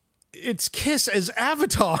 it's Kiss as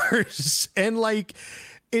avatars. And like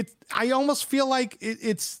I almost feel like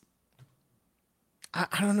it's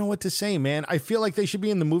I don't know what to say, man. I feel like they should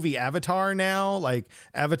be in the movie Avatar now, like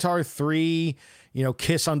Avatar 3, you know,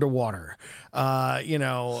 Kiss underwater, you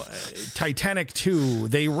know, Titanic 2,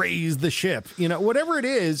 they raise the ship, you know, whatever it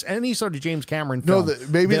is, any sort of James Cameron film. No,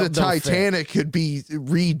 maybe the Titanic could be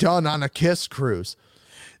redone on a Kiss cruise.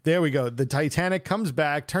 There we go. The Titanic comes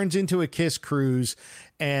back, turns into a Kiss cruise,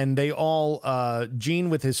 and they all, Gene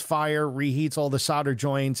with his fire reheats all the solder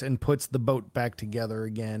joints and puts the boat back together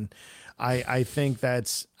again. I think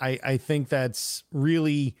that's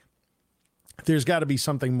really, there's got to be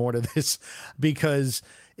something more to this, because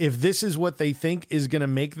if this is what they think is going to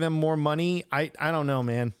make them more money, I don't know,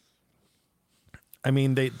 man. I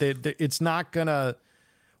mean, they it's not gonna,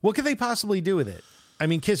 what could they possibly do with it? I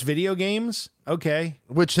mean, Kiss video games, okay.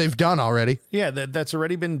 Which they've done already. Yeah, that's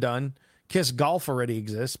already been done. Kiss golf already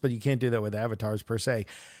exists, but you can't do that with avatars per se.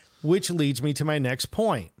 Which leads me to my next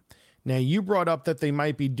point. Now, you brought up that they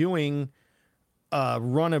might be doing a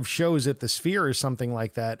run of shows at the Sphere or something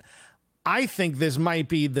like that. I think this might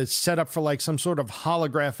be the setup for like some sort of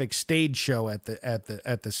holographic stage show at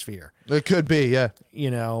the Sphere. It could be, yeah.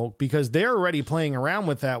 You know, because they're already playing around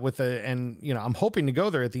with that and you know, I'm hoping to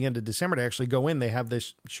go there at the end of December to actually go in. They have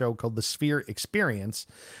this show called the Sphere Experience,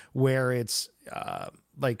 where it's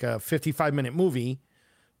like a 55-minute movie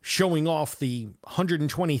showing off the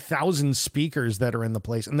 120,000 speakers that are in the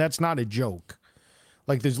place, and that's not a joke.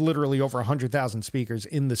 Like, there's literally over 100,000 speakers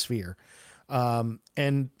in the Sphere.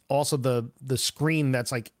 And also the screen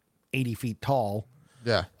that's like 80 feet tall.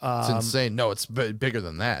 Yeah, it's insane. No, it's bigger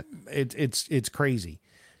than that. It's crazy.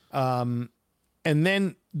 And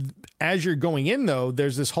then as you're going in, though,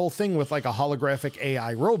 there's this whole thing with like a holographic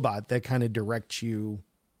AI robot that kind of directs you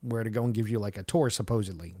where to go and give you like a tour,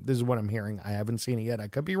 supposedly. This is what I'm hearing. I haven't seen it yet. I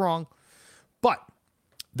could be wrong. But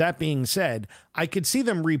that being said, I could see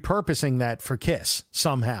them repurposing that for Kiss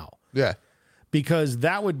somehow. Yeah. Because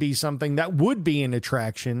that would be something that would be an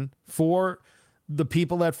attraction for the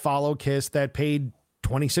people that follow Kiss that paid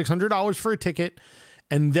 $2,600 for a ticket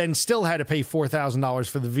and then still had to pay $4,000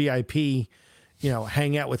 for the VIP, you know,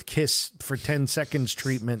 hang out with Kiss for 10 seconds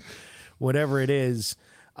treatment, whatever it is.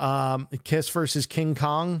 Kiss versus King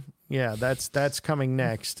Kong. Yeah, that's coming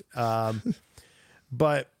next.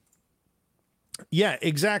 But yeah,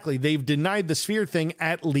 exactly. They've denied the Sphere thing,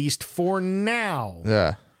 at least for now.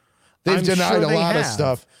 Yeah. They've denied a lot of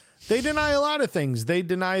stuff. They deny a lot of things. They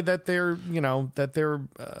deny that they're, you know, that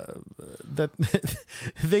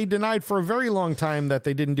they denied for a very long time that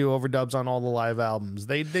they didn't do overdubs on all the live albums.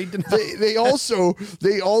 They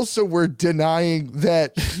also were denying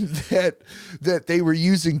that they were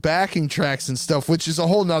using backing tracks and stuff, which is a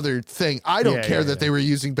whole nother thing. I don't care that they were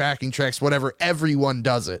using backing tracks, whatever. Everyone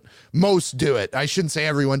does it. Most do it. I shouldn't say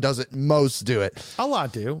everyone does it. Most do it. A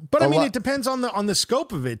lot do. But I mean, it depends on the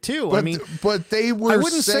scope of it too. But they were, I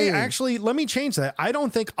wouldn't say, actually, let me change that. I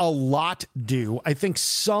don't think a lot do. I think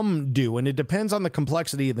some do, and it depends on the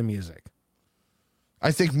complexity of the music.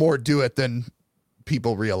 I think more do it than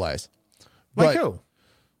people realize. Like who?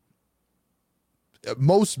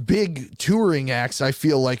 Most big touring acts, I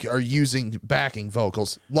feel like, are using backing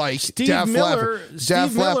vocals, like Def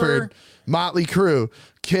Leppard, Motley Crue,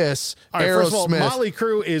 Kiss, right, Aerosmith. First of all, Motley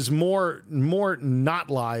Crue is more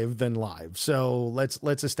not live than live. So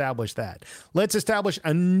let's establish that. Let's establish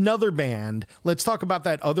another band. Let's talk about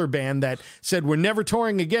that other band that said we're never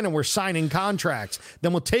touring again and we're signing contracts.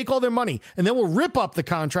 Then we'll take all their money and then we'll rip up the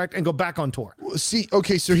contract and go back on tour. See,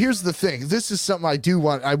 okay, so here's the thing. This is something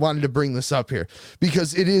I wanted to bring this up here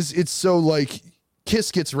because it's so like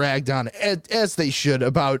Kiss gets ragged on, as they should,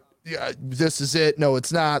 about this is it. No,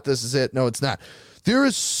 it's not. This is it. No, it's not. There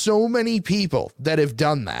is so many people that have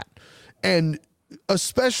done that. And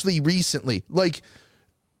especially recently, like,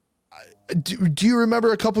 do you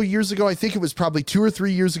remember a couple years ago? I think it was probably 2 or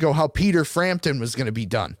 3 years ago, how Peter Frampton was going to be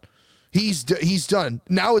done. He's done.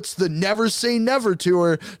 Now it's the Never Say Never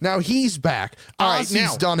tour. Now he's back.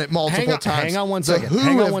 Ozzy's done it multiple times. Hang on one second. The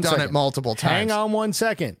Who have done it multiple times. Hang on one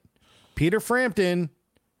second. Peter Frampton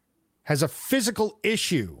has a physical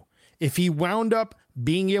issue. If he wound up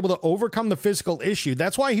being able to overcome the physical issue,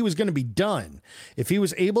 that's why he was going to be done. If he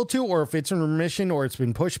was able to, or if it's in remission or it's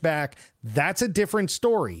been pushed back, that's a different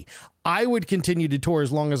story. I would continue to tour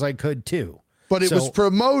as long as I could too. But it was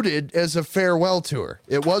promoted as a farewell tour.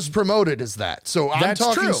 It was promoted as that. So I'm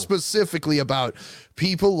talking specifically about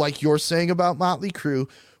people like you're saying about Motley Crue.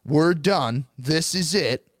 We're done. This is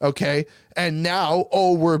it. Okay. And now,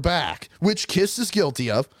 we're back, which Kiss is guilty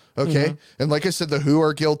of. Okay. Mm-hmm. And like I said, the Who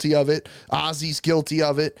are guilty of it. Ozzy's guilty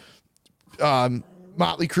of it.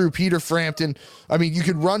 Motley Crue, Peter Frampton. I mean, you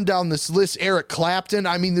could run down this list. Eric Clapton.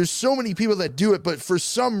 I mean, there's so many people that do it, but for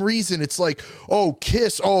some reason it's like,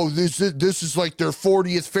 Kiss. This is like their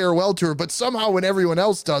 40th farewell tour. But somehow when everyone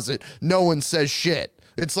else does it, no one says shit.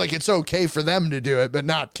 It's like it's okay for them to do it, but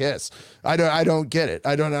not Kiss. I don't get it.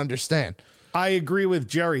 I don't understand. I agree with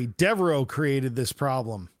Jerry. Devereaux created this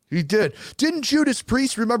problem. He did. Didn't Judas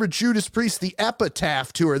Priest, remember Judas Priest, the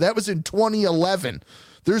Epitaph tour? That was in 2011.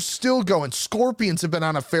 They're still going. Scorpions have been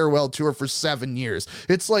on a farewell tour for 7 years.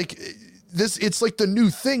 It's like it's like the new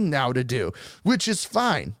thing now to do, which is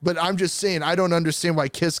fine. But I'm just saying, I don't understand why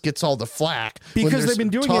Kiss gets all the flack. Because they've been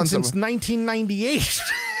doing it since 1998.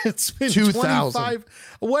 It's been 25,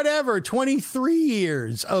 23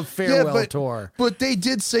 years of farewell tour. But they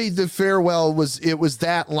did say the farewell was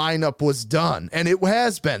that lineup was done. And it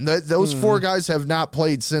has been. Those four guys have not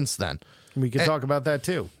played since then. We could talk about that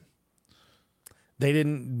too.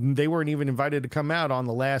 They weren't even invited to come out on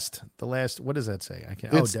the last, what does that say? I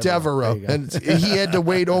can't. It's Devereaux. And he had to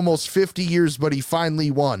wait almost 50 years, but he finally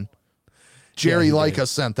won. Jerry Leica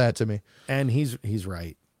sent that to me. And he's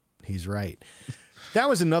right. he's right. That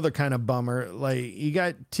was another kind of bummer. Like, you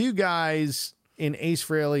got two guys in Ace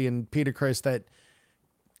Frehley and Peter Criss that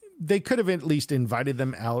they could have at least invited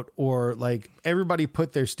them out, or like everybody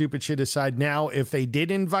put their stupid shit aside. Now, if they did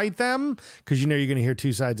invite them, because you're going to hear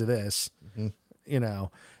two sides of this,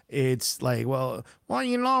 it's like, well,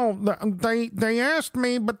 they asked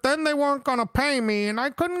me, but then they weren't going to pay me, and I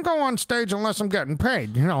couldn't go on stage unless I'm getting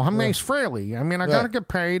paid. I'm Ace Frehley. I mean, I got to get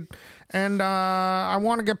paid, and I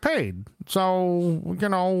want to get paid. So,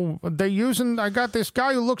 I got this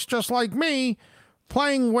guy who looks just like me,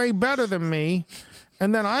 playing way better than me,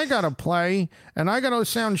 and then I got to play, and I got to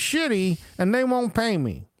sound shitty, and they won't pay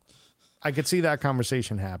me. I could see that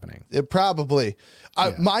conversation happening. It probably.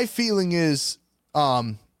 My feeling is,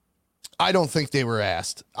 I don't think they were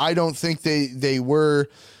asked. I don't think they were,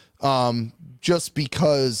 just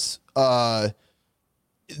because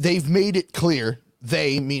they've made it clear.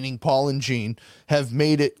 They, meaning Paul and Gene, have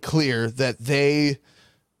made it clear that they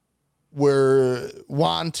were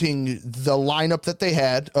wanting the lineup that they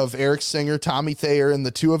had of Eric Singer, Tommy Thayer, and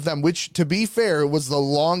the two of them, which, to be fair, was the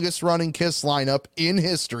longest running Kiss lineup in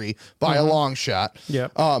history by a long shot.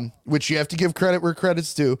 Yep. Which you have to give credit where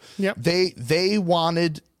credit's due. Yep.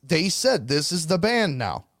 They said, this is the band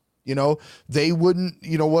now. They wouldn't,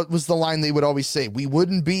 what was the line they would always say? We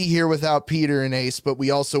wouldn't be here without Peter and Ace, but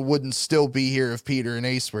we also wouldn't still be here if Peter and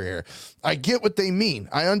Ace were here. I get what they mean.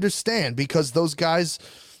 I understand, because those guys,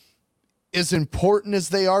 as important as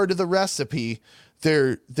they are to the recipe,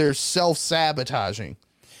 they're self-sabotaging.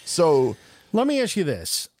 So let me ask you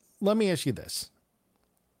this.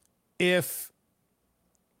 If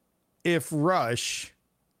Rush,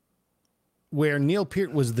 where Neil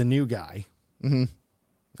Peart was the new guy,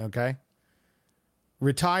 okay,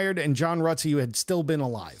 retired, and John Rutsey had still been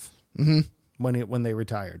alive when they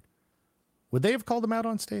retired, would they have called him out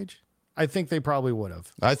on stage? I think they probably would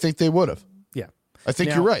have. I think they would have. Yeah. I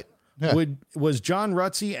think you're right. Yeah. Was John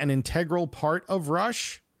Rutsey an integral part of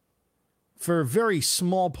Rush? For a very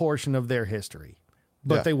small portion of their history,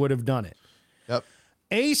 but they would have done it. Yep.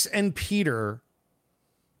 Ace and Peter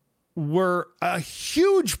were a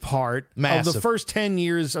huge part of the first 10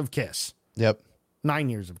 years of Kiss. Yep. 9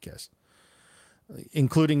 years of Kiss,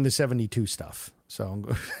 including the 72 stuff. So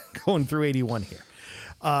I'm going through 81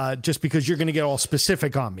 here, just because you're going to get all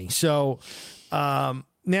specific on me. So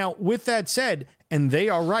now, with that said, and they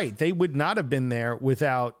are right, they would not have been there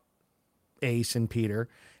without Ace and Peter.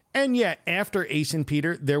 And yet, after Ace and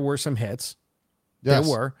Peter, there were some hits. Yes.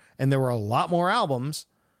 And there were a lot more albums,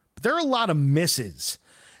 but there are a lot of misses.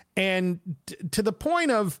 And to the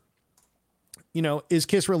point of, is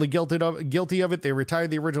Kiss really guilty of it? They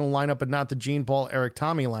retired the original lineup, but not the Gene, Paul, Eric,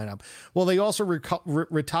 Tommy lineup. Well, they also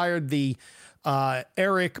retired the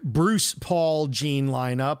Eric, Bruce, Paul, Gene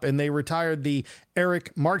lineup, and they retired the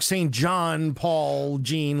Eric, Mark St. John, Paul,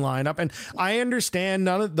 Gene lineup. And I understand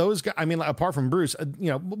none of those guys. I mean, apart from Bruce,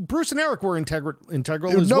 Bruce and Eric were integral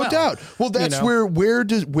as well. No doubt. Well, that's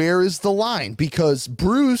where is the line? Because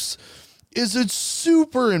Bruce is a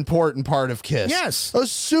super important part of Kiss. Yes. A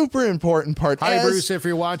super important part. Hi, Bruce, if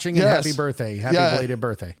you're watching, and happy birthday. Happy belated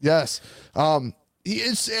birthday. Yes. He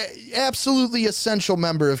is absolutely essential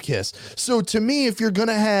member of Kiss. So to me, if you're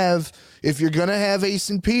gonna have Ace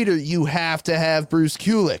and Peter, you have to have Bruce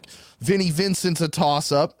Kulick. Vinnie Vincent's a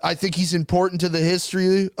toss-up. I think he's important to the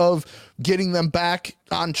history of getting them back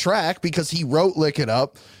on track because he wrote "Lick It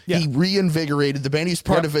Up." Yeah. He reinvigorated the band. He's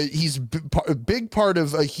part of he's a big part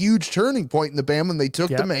of a huge turning point in the band when they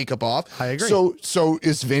took the makeup off. I agree. So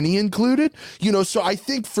is Vinnie included? So I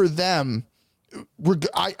think for them,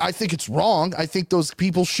 I think it's wrong. I think those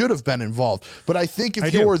people should have been involved. But I think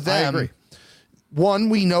if you're them, one,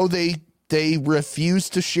 we know they refuse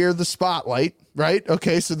to share the spotlight, right?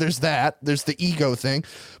 Okay, so there's that. There's the ego thing.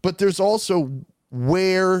 But there's also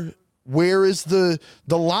where is the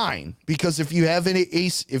line? Because if you have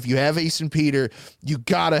Ace and Peter, you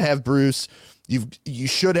gotta have Bruce. You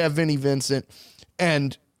should have Vinnie Vincent.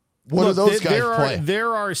 And what do those guys play?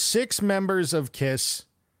 There are 6 members of Kiss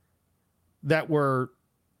that were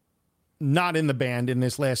not in the band in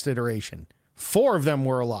this last iteration. 4 of them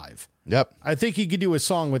were alive. Yep. I think you could do a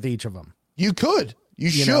song with each of them. You could. You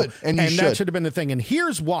should. And that should have been the thing. And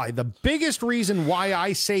here's why. The biggest reason why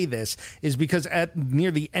I say this is because at near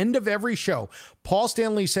the end of every show, Paul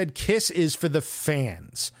Stanley said Kiss is for the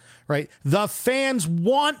fans, right? The fans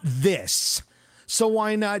want this. So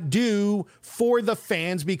why not do for the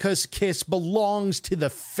fans, because Kiss belongs to the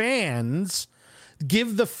fans.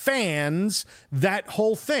 give the fans that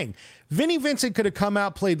whole thing. Vinnie Vincent could have come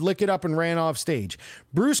out, played Lick It Up, and ran off stage.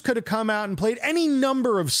 Bruce could have come out and played any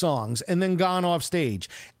number of songs and then gone off stage.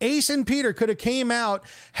 Ace and Peter could have came out,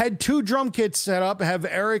 had 2 drum kits set up, have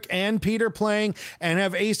Eric and Peter playing, and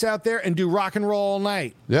have Ace out there and do Rock and Roll All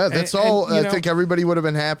Night. Yeah, that's all. I think everybody would have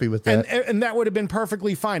been happy with that. And that would have been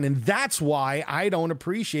perfectly fine. And that's why I don't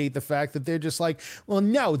appreciate the fact that they're just like, well,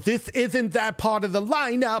 no, this isn't that part of the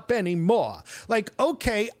lineup anymore. Like,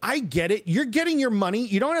 okay, I get it. You're getting your money.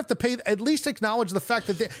 You don't have to pay. At least acknowledge the fact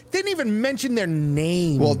that they didn't even mention their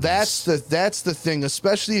name. Well, that's the thing,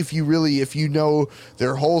 especially if you know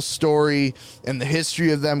their whole story and the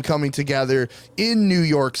history of them coming together in New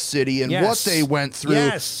York City and what they went through.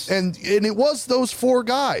 Yes. And it was those 4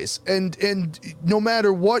 guys. And no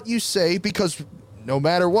matter what you say, because no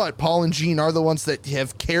matter what, Paul and Gene are the ones that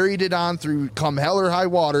have carried it on through come hell or high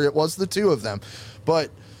water. It was the 2 of them. But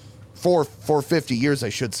for 50 years, I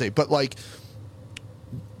should say. But like,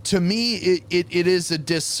 to me, it is a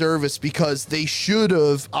disservice because they should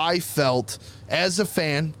have, I felt, as a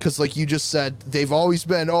fan, because like you just said, they've always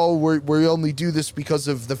been, we only do this because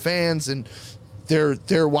of the fans and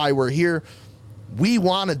they're why we're here. We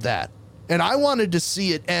wanted that. And I wanted to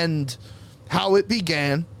see it end how it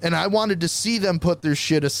began, and I wanted to see them put their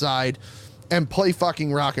shit aside and play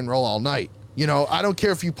fucking Rock and Roll All Night. You know, I don't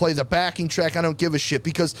care if you play the backing track, I don't give a shit,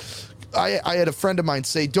 because I had a friend of mine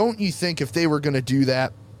say, don't you think if they were going to do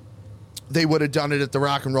that, they would have done it at the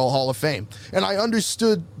Rock and Roll Hall of Fame? And I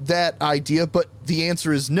understood that idea, but the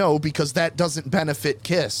answer is no, because that doesn't benefit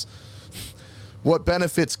Kiss. What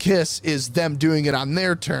benefits Kiss is them doing it on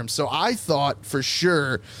their terms. So I thought for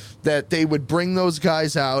sure that they would bring those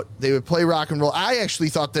guys out, they would play Rock and Roll. I actually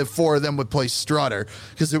thought that 4 of them would play Strutter,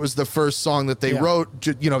 because it was the first song that they wrote,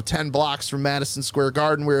 10 blocks from Madison Square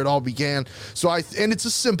Garden where it all began. So and it's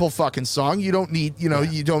a simple fucking song. You don't need,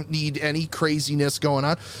 you don't need any craziness going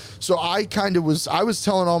on. So I was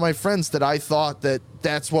telling all my friends that I thought that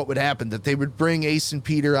that's what would happen, that they would bring Ace and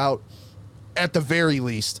Peter out at the very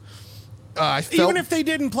least. Even if they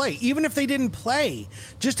didn't play,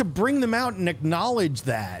 just to bring them out and acknowledge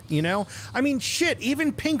that, I mean, shit,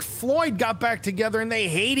 even Pink Floyd got back together and they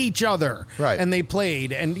hate each other, right? And they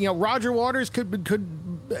played, and Roger Waters could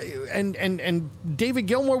and David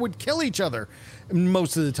Gilmour would kill each other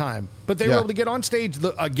most of the time, but they were able to get on stage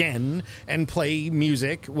again and play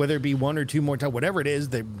music, whether it be 1 or 2 more times, whatever it is.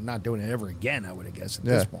 They're not doing it ever again, I would guess at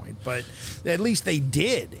this point, but at least they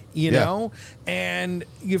did, know. And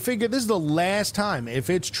you figure this is the last time, if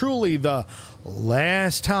it's truly the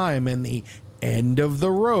last time and the end of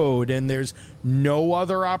the road, and there's no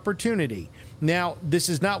other opportunity. Now, this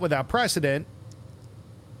is not without precedent,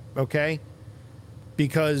 okay,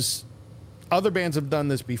 because other bands have done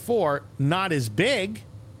this before, not as big.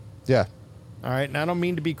 Yeah. All right. And I don't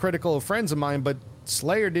mean to be critical of friends of mine, but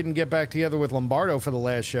Slayer didn't get back together with Lombardo for the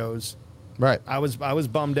last shows. Right. I was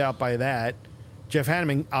bummed out by that. Jeff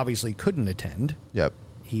Hanneman obviously couldn't attend. Yep.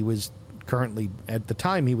 He was currently, at the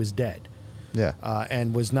time, he was dead. Yeah.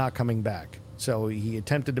 And was not coming back. So he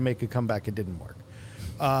attempted to make a comeback. It didn't work.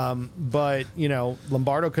 But,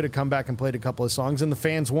 Lombardo could have come back and played a couple of songs, and the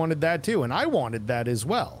fans wanted that too. And I wanted that as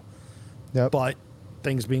well. Yep. But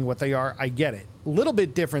things being what they are, I get it. A little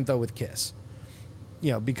bit different, though, with Kiss.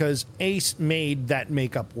 Because Ace made that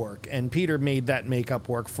makeup work, and Peter made that makeup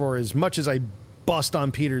work. For as much as I bust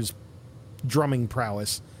on Peter's drumming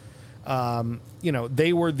prowess,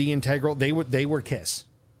 they were the integral. They were Kiss,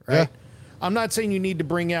 right? Yeah. I'm not saying you need to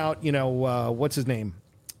bring out, what's his name?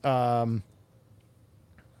 Oh,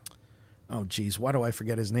 geez, why do I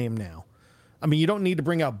forget his name now? I mean, you don't need to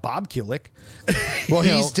bring out Bob Kulick. Well,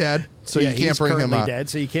 he's dead, so you can't bring him out. He's dead,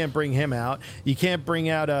 so you can't bring him out. You can't bring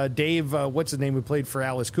out Dave, what's his name, who played for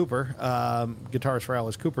Alice Cooper, guitarist for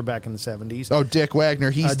Alice Cooper back in the 70s. Oh, Dick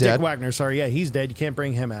Wagner, he's dead. Dick Wagner, sorry, yeah, he's dead. You can't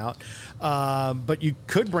bring him out. But you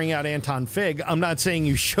could bring out Anton Fig. I'm not saying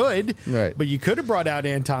you should, right? But you could have brought out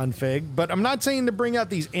Anton Fig. But I'm not saying to bring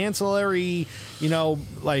out these ancillary,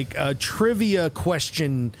 trivia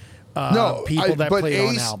question people that played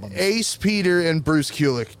on albums. Ace, Peter, and Bruce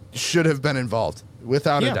Kulick should have been involved,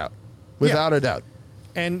 without a doubt. Without a doubt.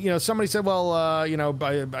 And, somebody said, well,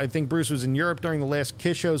 I think Bruce was in Europe during the last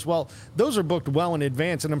Kiss shows. Well, those are booked well in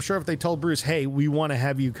advance, and I'm sure if they told Bruce, hey, we want to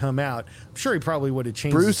have you come out, I'm sure he probably would have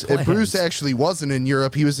changed his plans. Bruce actually wasn't in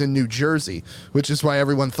Europe. He was in New Jersey, which is why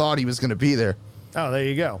everyone thought he was going to be there. Oh, there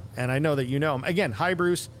you go. And I know that you know him. Again, hi,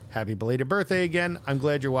 Bruce. Happy belated birthday again. I'm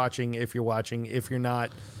glad you're watching. If you're watching, if you're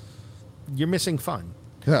not, you're missing fun.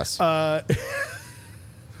 Yes.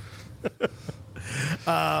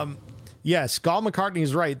 Yes, Paul McCartney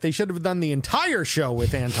is right. They should have done the entire show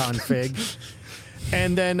with Anton Fig.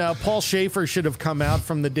 And then Paul Schaefer should have come out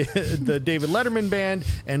from the David Letterman band,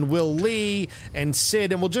 and Will Lee and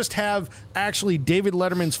Sid, and we'll just have actually David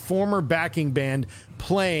Letterman's former backing band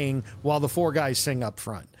playing while the four guys sing up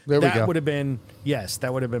front. There we go. That would have been, yes,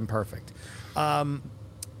 that would have been perfect.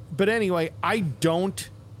 But anyway,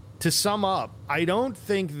 to sum up, I don't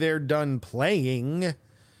think they're done playing.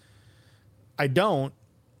 I don't.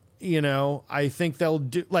 I think they'll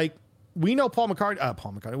do, like, we know Paul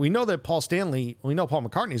McCartney. We know that Paul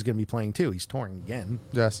McCartney is going to be playing too. He's touring again.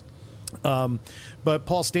 Yes. But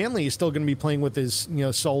Paul Stanley is still going to be playing with his,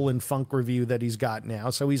 soul and funk review that he's got now.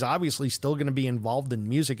 So he's obviously still going to be involved in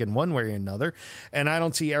music in one way or another. And I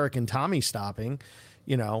don't see Eric and Tommy stopping.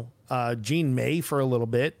 Gene may for a little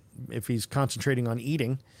bit if he's concentrating on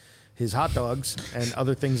eating his hot dogs and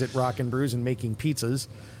other things at Rock and Brews and making pizzas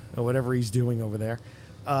or whatever he's doing over there.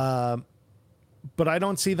 But I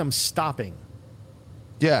don't see them stopping.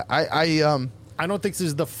 Yeah, I don't think this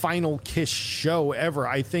is the final Kiss show ever.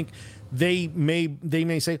 I think they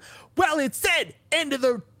may say, well, it said end of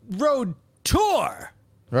the road tour.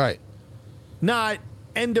 Right. Not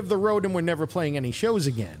end of the road and we're never playing any shows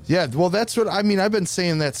again. Yeah, well, that's what I mean. I've been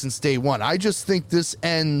saying that since day one. I just think this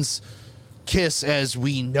ends Kiss as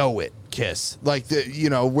we know it, Kiss. Like,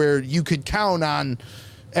 where you could count on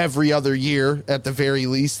every other year at the very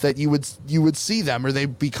least that you would see them, or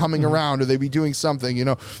they'd be coming around, or they'd be doing something.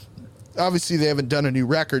 Obviously they haven't done a new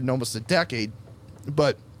record in almost a decade,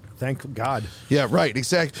 but thank God. Yeah, right,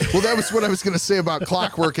 exactly. Well, that was what I was going to say about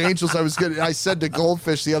Clockwork Angels. I said to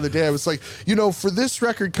Goldfish the other day, I was like, for this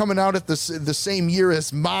record coming out at the same year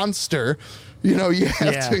as Monster, you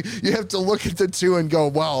have to look at the two and go,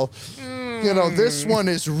 well, this one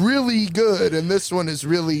is really good and this one is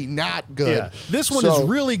really not good. Yeah. This one is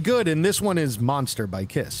really good and this one is Monster by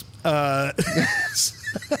Kiss.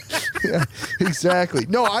 Yeah, exactly.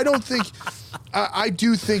 No, I don't think. I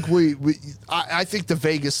do think I think the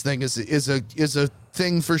Vegas thing is a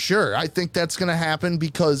thing for sure. I think that's going to happen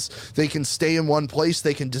because they can stay in one place.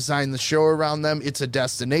 They can design the show around them. It's a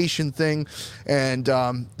destination thing, and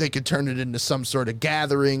they could turn it into some sort of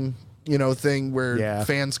gathering, thing where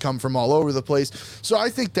fans come from all over the place. So I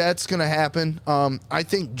think that's going to happen. I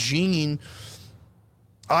think Gene.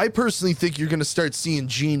 I personally think you're going to start seeing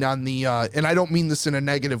Gene on the, and I don't mean this in a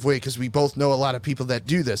negative way because we both know a lot of people that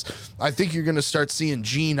do this. I think you're going to start seeing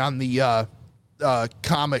Gene on the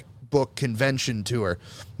comic book convention tour,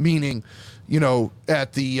 meaning,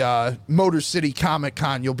 at the Motor City Comic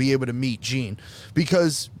Con, you'll be able to meet Gene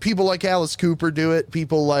because people like Alice Cooper do it.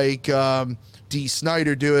 People like Dee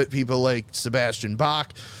Snider do it. People like Sebastian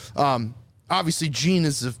Bach. Obviously, Gene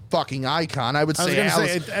is a fucking icon. I would say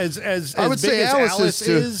Alice. Alice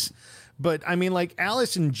is, but I mean, like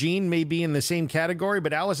Alice and Gene may be in the same category,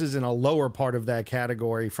 but Alice is in a lower part of that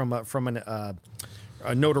category from a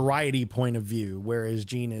notoriety point of view, whereas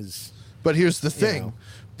Gene is. But here's the thing.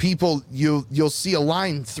 People, you'll see a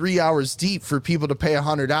line 3 hours deep for people to pay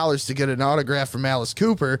 $100 to get an autograph from Alice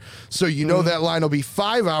Cooper. So that line will be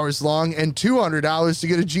 5 hours long and $200 to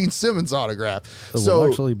get a Gene Simmons autograph. It will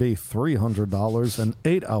actually be $300 and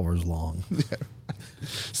 8 hours long.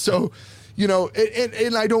 So,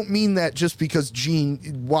 and I don't mean that just because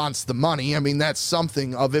Gene wants the money. I mean, that's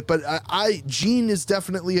something of it. But Gene is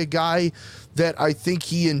definitely a guy that I think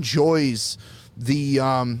he enjoys the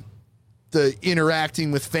interacting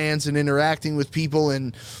with fans and interacting with people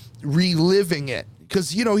and reliving it.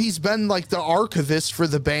 Because, he's been like the archivist for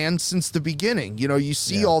the band since the beginning. You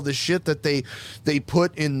see all the shit that they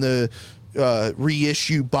put in the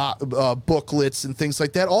reissue booklets and things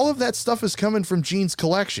like that. All of that stuff is coming from Gene's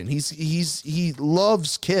collection. He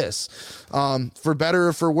loves Kiss, for better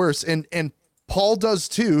or for worse. And Paul does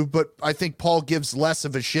too, but I think Paul gives less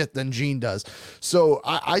of a shit than Gene does. So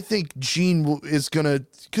I think Gene is going to,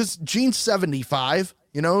 because Gene's 75,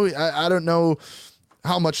 I don't know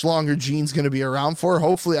how much longer Gene's going to be around for.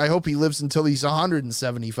 Hopefully, I hope he lives until he's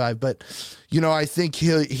 175. But, I think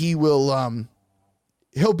he will,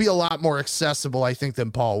 he'll be a lot more accessible, I think,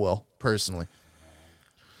 than Paul will, personally.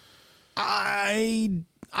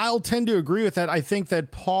 I'll tend to agree with that. I think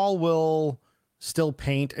that Paul will still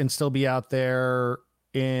paint and still be out there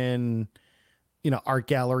in, art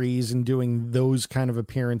galleries and doing those kind of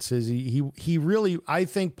appearances. He really, I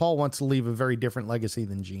think Paul wants to leave a very different legacy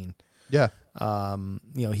than Gene. Yeah.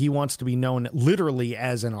 He wants to be known literally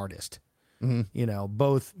as an artist,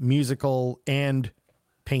 both musical and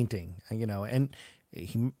painting, and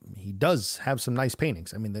he does have some nice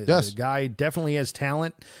paintings. I mean, the guy definitely has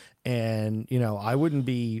talent. And, I wouldn't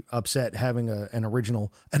be upset having an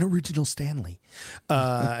original Stanley.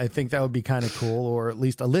 I think that would be kind of cool, or at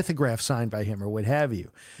least a lithograph signed by him or what have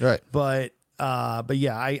you. Right. But But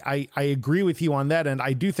yeah, I agree with you on that. And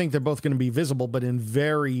I do think they're both going to be visible, but in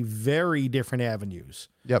very, very different avenues.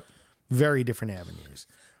 Yep. Very different avenues.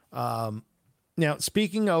 Now,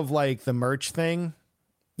 speaking of like the merch thing,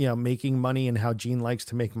 you know, making money and how Gene likes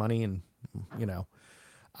to make money. And, you know,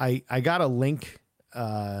 I got a link.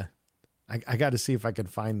 I got to see if I can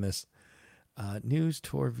find this. News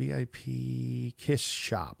Tour VIP Kiss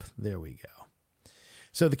shop. There we go.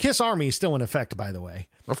 So the Kiss Army is still in effect, by the way.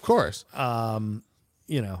 Of course.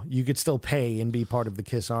 You know, you could still pay and be part of the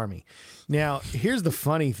Kiss Army. Now, here's the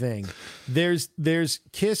funny thing. There's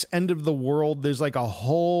Kiss End of the World. There's like a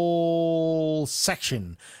whole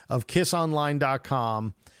section of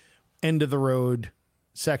kissonline.com end of the road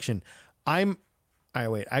section. All right,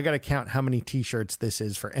 wait, I got to count how many t-shirts this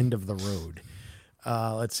is for End of the Road.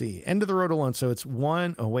 Let's see. End of the Road alone. So it's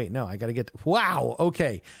one. Oh, wait, no, I got to get. Wow.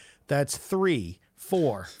 Okay. That's 3,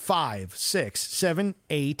 4, 5, 6, 7,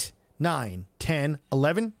 8, 9, 10,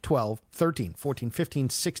 11, 12, 13, 14, 15,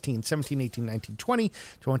 16, 17, 18, 19, 20,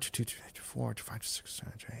 21, 22, 23, 24, 25, 26,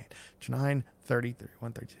 27, 28, 29, 30,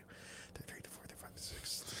 31, 32, 33, 34, 35,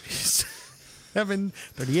 36, 37,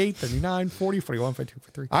 38, 39, 40, 41, 42,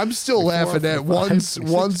 43. I'm still laughing at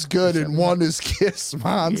one's good and one is Kiss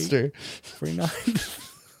Monster. 49,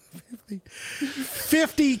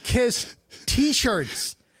 50 Kiss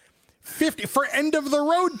t-shirts. 50 for End of the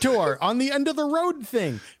Road tour on the End of the Road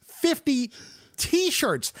thing. 50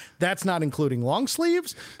 t-shirts. That's not including long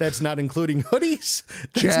sleeves. That's not including hoodies.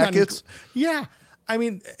 That's Jackets. Yeah. I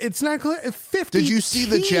mean, it's not 50. Did you see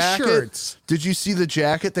the jacket? Did you see the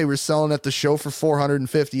jacket they were selling at the show for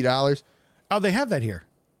 $450? Oh, they have that here.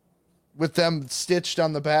 With them stitched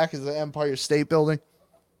on the back of the Empire State Building?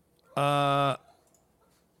 Oh,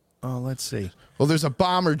 let's see. Well, there's a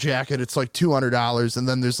bomber jacket. It's like $200, and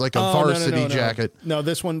then there's like a varsity jacket. No,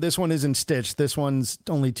 this one isn't stitched. This one's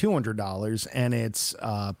only $200, and it's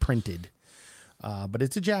printed. But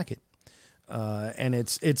it's a jacket, and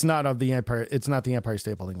it's not of the Empire. It's not the Empire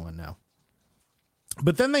State Building one now.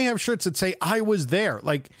 But then they have shirts that say "I was there."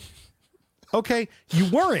 Like, okay, you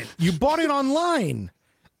weren't. You bought it online.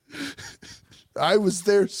 I was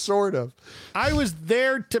there, sort of. I was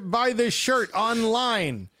there to buy this shirt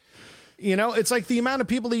online. You know, it's like the amount of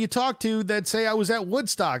people that you talk to that say I was at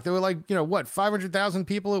Woodstock. There were like, you know, what, 500,000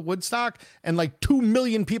 people at Woodstock, and like 2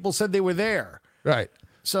 million people said they were there. Right.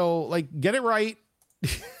 So, like, get it right.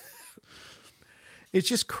 It's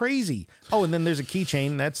just crazy. Oh, and then there's a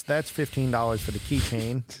keychain. That's $15 for the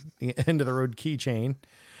keychain, the End of the Road keychain.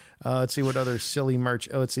 Let's see what other silly merch.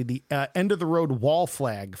 Oh, let's see the End of the Road wall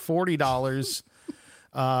flag, $40.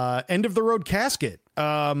 End of the Road casket.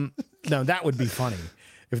 No, that would be funny.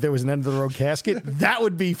 If there was an End of the Road casket, that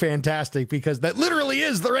would be fantastic because that literally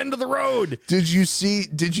is the end of the road. Did you see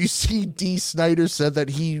Dee Snider said that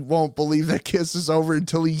he won't believe that Kiss is over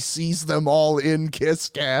until he sees them all in Kiss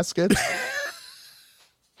caskets?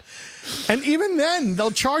 And even then,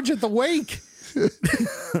 they'll charge at the wake.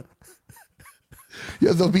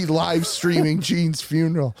 Yeah, they'll be live streaming Gene's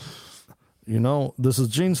funeral. You know, this is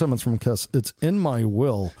Gene Simmons from Kiss. It's in my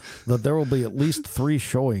will that there will be at least 3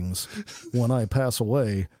 showings when I pass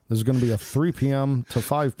away. There's going to be a 3 p.m. to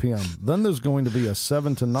 5 p.m. Then there's going to be a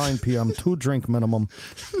 7 to 9 p.m. 2-drink minimum.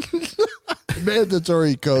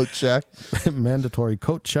 Mandatory coat check. Mandatory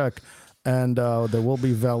coat check. And there will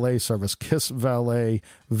be valet service. Kiss Valet.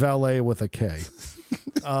 Valet with a K.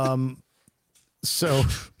 So...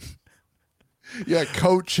 Yeah,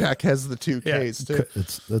 coat check has the 2 Ks too.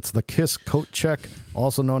 It's the Kiss coat check,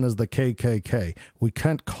 also known as the KKK. We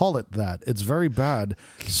can't call it that. It's very bad.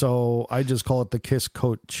 So I just call it the Kiss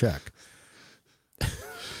coat check.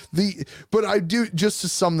 But I do, just to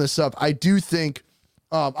sum this up, I do think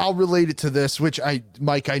I'll relate it to this, which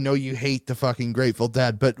Mike, I know you hate the fucking Grateful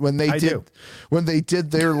Dead, but when they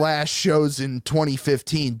did their last shows in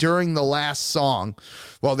 2015, during the last song,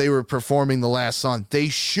 while they were performing the last song, they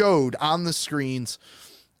showed on the screens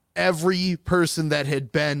every person that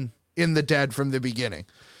had been in the Dead from the beginning.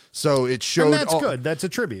 So it showed. And that's good. That's a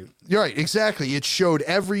tribute. You're right. Exactly. It showed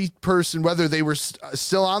every person, whether they were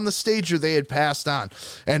still on the stage or they had passed on.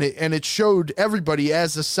 And it showed everybody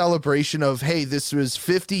as a celebration of, hey, this was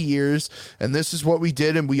 50 years and this is what we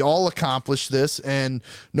did. And we all accomplished this. And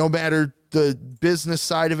no matter the business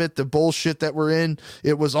side of it, the bullshit that we're in,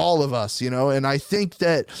 it was all of us, you know? And I think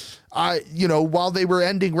that while they were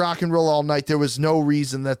ending Rock and Roll All Night, there was no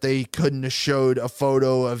reason that they couldn't have showed a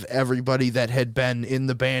photo of everybody that had been in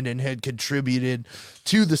the band and had contributed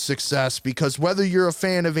to the success, because whether you're a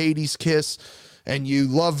fan of 80s Kiss and you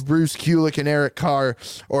love Bruce Kulick and Eric Carr,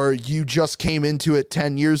 or you just came into it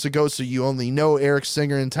 10 years ago, so you only know Eric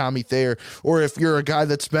Singer and Tommy Thayer, or if you're a guy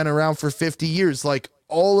that's been around for 50 years, like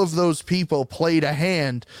all of those people played a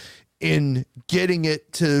hand in getting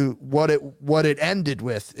it to what it ended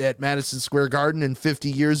with at Madison Square Garden and 50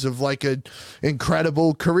 years of like an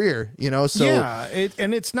incredible career, you know? So yeah,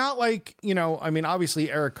 and it's not like, you know, I mean,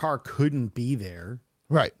 obviously Eric Carr couldn't be there.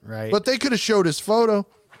 Right. Right. But they could have showed his photo.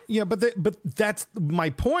 Yeah, but that's my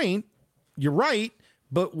point. You're right.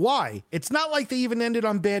 But why? It's not like they even ended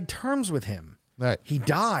on bad terms with him. Right. He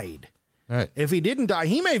died. Right. If he didn't die,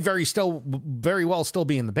 he may very well still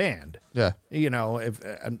be in the band. Yeah. You know,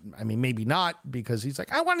 I mean, maybe not, because he's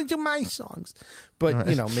like, I want to do my songs, but Right.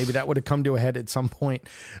 you know, maybe that would have come to a head at some point.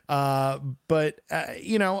 But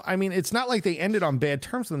you know, I mean, it's not like they ended on bad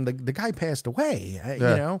terms with him. The guy passed away, you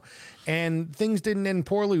know, and things didn't end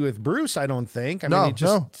poorly with Bruce. I don't think. I mean, he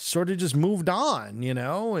just sort of just moved on, you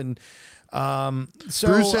know, and. So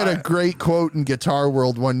Bruce had a great quote in Guitar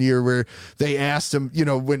World one year where they asked him, you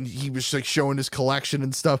know, when he was like showing his collection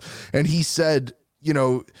and stuff, and he said, you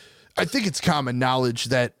know, I think it's common knowledge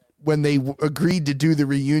that when they agreed to do the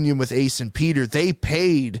reunion with Ace and Peter, they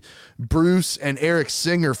paid Bruce and Eric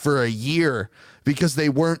Singer for a year because they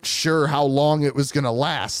weren't sure how long it was going to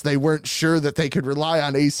last. They weren't sure that they could rely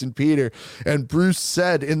on Ace and Peter. And Bruce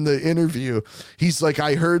said in the interview, he's like,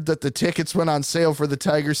 I heard that the tickets went on sale for the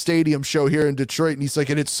Tiger Stadium show here in Detroit. And he's like,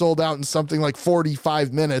 and it sold out in something like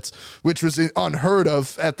 45 minutes, which was unheard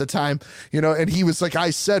of at the time, you know? And he was like, I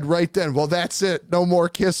said right then, well, that's it. No more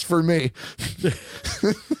Kiss for me.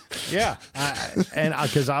 Yeah. And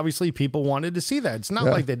because obviously people wanted to see that. It's not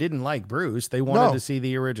like they didn't like Bruce. They wanted to see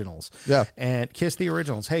the originals. Yeah. And Kiss the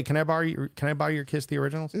Originals. Hey, can I borrow your Kiss the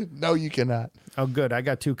Originals? No, you cannot. Oh, good. I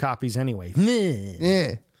got 2 copies anyway.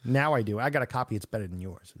 Yeah. Now I do. I got a copy. It's better than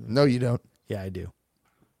yours. No, you don't. Yeah, I do.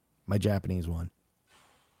 My Japanese one.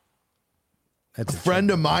 That's A friend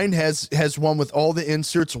of mine has one with all the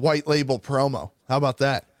inserts, white label promo. How about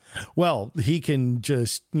that? Well, he can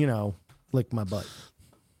just, you know, lick my butt.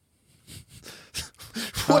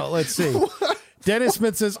 Let's see. Dennis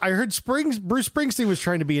Smith says, I heard Bruce Springsteen was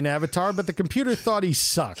trying to be an avatar, but the computer thought he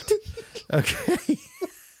sucked. Okay.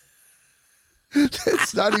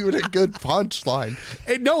 It's not even a good punchline.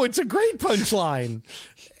 No, it's a great punchline.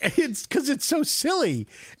 It's because it's so silly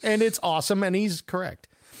and it's awesome, and he's correct.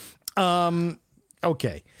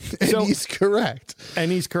 Okay. And he's correct.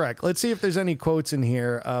 And he's correct. Let's see if there's any quotes in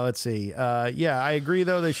here. Let's see. Yeah, I agree,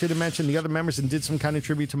 though. They should have mentioned the other members and did some kind of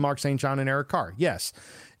tribute to Mark St. John and Eric Carr. Yes.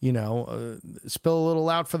 You know, spill a little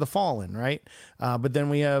out for the fallen, right? But then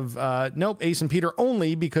we have, nope, Ace and Peter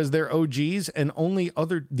only because they're OGs and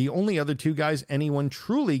the only other 2 guys anyone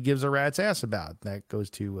truly gives a rat's ass about. That goes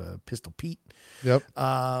to Pistol Pete. Yep.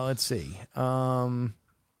 Let's see.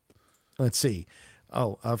 Let's see.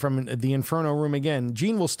 Oh, from the Inferno Room again.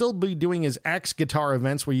 Gene will still be doing his Axe guitar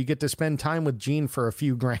events where you get to spend time with Gene for a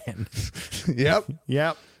few grand. Yep.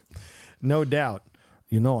 Yep. No doubt.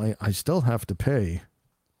 You know, I still have to pay,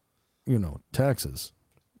 you know, taxes.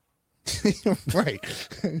 Right.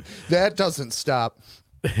 That doesn't stop.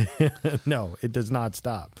 No, it does not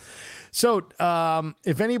stop. So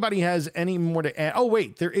if anybody has any more to add. Oh,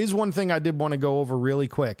 wait, there is one thing I did want to go over really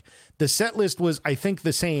quick. The set list was, I think,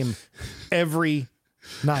 the same every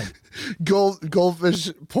night. Goldfish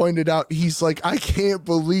pointed out, he's like, I can't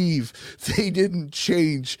believe they didn't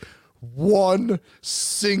change one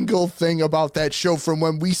single thing about that show from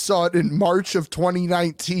when we saw it in March of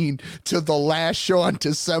 2019 to the last show on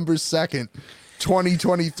December 2nd,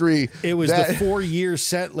 2023. It was the 4-year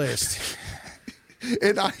set list.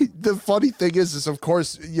 And the funny thing is of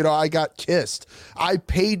course, you know, I got kissed. I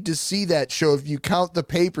paid to see that show. If you count the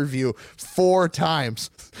pay-per-view 4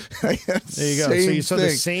 times. There you go. So you saw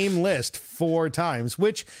the same list 4 times,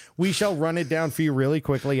 which we shall run it down for you really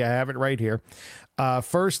quickly. I have it right here.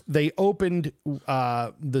 First, they opened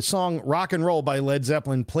the song Rock and Roll by Led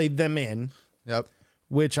Zeppelin, played them in. Yep.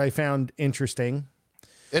 Which I found interesting.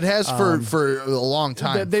 It has for a long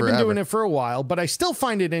time. They've been doing it for a while, but I still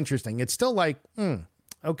find it interesting. It's still like,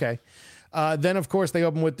 okay. Then, of course, they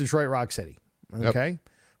open with Detroit Rock City. Okay. Yep.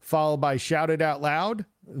 Followed by Shout It Out Loud,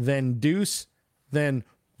 then Deuce, then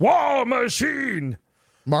War Machine.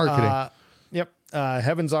 Marketing. Yep.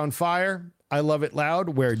 Heaven's on Fire, I Love It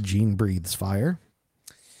Loud, where Gene breathes fire.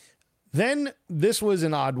 Then, this was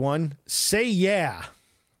an odd one, Say Yeah.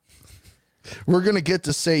 We're going to get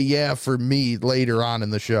to Say Yeah for me later on in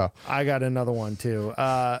the show. I got another one, too.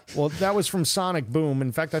 Well, that was from Sonic Boom.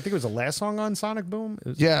 In fact, I think it was the last song on Sonic Boom.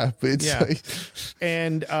 Yeah. Like...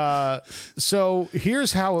 And so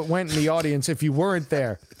here's how it went in the audience if you weren't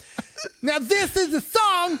there. Now this is a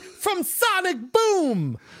song from Sonic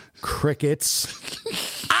Boom. Crickets.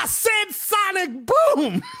 I said Sonic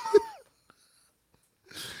Boom.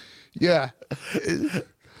 Yeah.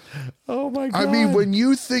 Oh my God. I mean, when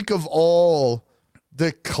you think of all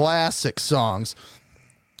the classic songs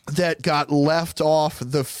that got left off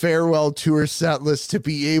the farewell tour set list to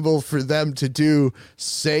be able for them to do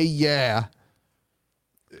Say Yeah,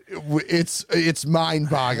 it's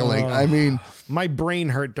mind-boggling. I mean, my brain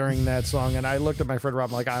hurt during that song, and I looked at my friend Rob,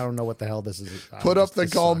 I'm like, I don't know what the hell this is. put up the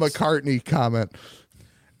This Paul sucks. McCartney comment.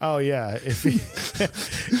 Oh yeah, if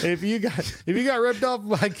you got ripped off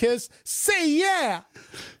by Kiss, say yeah.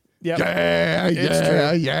 Yep. Yeah, It's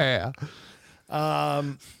yeah, true.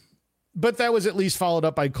 yeah. But that was at least followed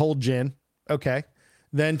up by Cold Gin. Okay.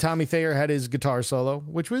 Then Tommy Thayer had his guitar solo,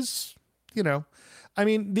 which was, I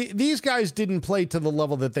mean, these guys didn't play to the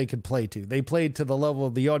level that they could play to. They played to the level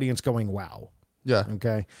of the audience going, wow. Yeah.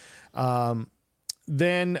 Okay.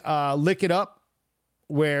 Then Lick It Up,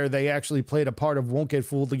 where they actually played a part of Won't Get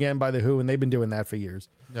Fooled Again by The Who, and they've been doing that for years.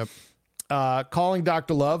 Yep. Calling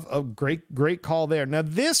Dr. Love, a great call there. Now,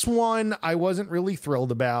 this one I wasn't really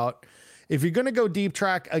thrilled about. If you're going to go deep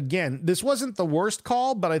track, again, this wasn't the worst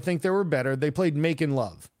call, but I think they were better. They played Making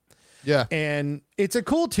Love. Yeah. And it's a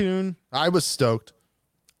cool tune. I was stoked.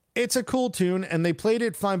 It's a cool tune, and they played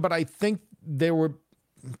it fine, but I think there were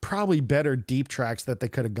probably better deep tracks that they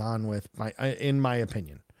could have gone with, in my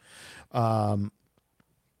opinion. But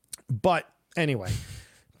anyway,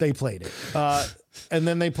 they played it. And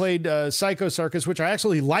then they played Psycho Circus, which I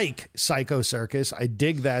actually like. Psycho Circus. I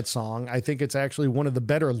dig that song. I think it's actually one of the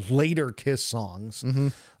better later Kiss songs.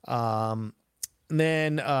 And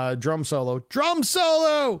then drum solo.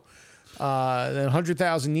 Then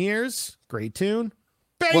 100,000 Years. Great tune.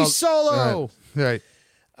 Bass solo. Right.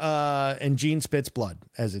 And Gene Spits Blood,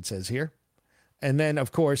 as it says here. And then,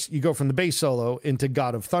 of course, you go from the bass solo into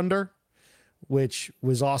God of Thunder, which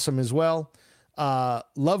was awesome as well.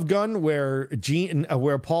 Love Gun, where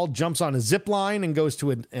Paul jumps on a zip line and goes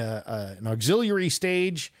to an auxiliary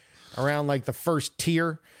stage around like the first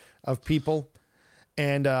tier of people.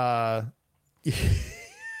 And the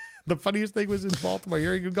funniest thing was in Baltimore,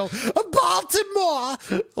 hearing him go, Baltimore,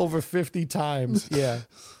 over 50 times. Yeah.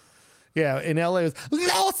 Yeah. In LA, it was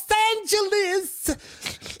Los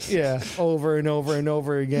Angeles. Yeah. Over and over and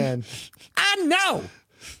over again. I know.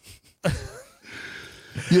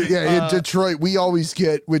 Yeah, in Detroit, we always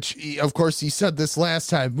get, which, of course, he said this last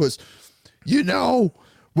time, was,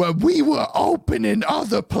 when we were opening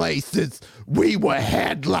other places, we were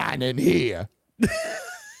headlining here.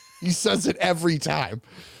 He says it every time.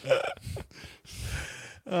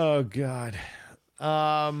 Oh, God.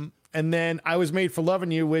 And then I Was Made for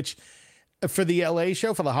Loving You, which for the LA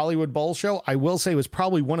show, for the Hollywood Bowl show, I will say was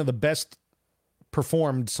probably one of the best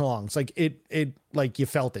performed songs. Like like you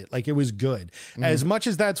felt it, like it was good. As much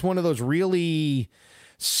as that's one of those really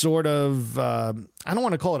sort of, I don't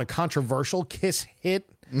want to call it a controversial Kiss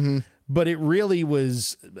hit, but it really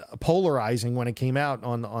was polarizing when it came out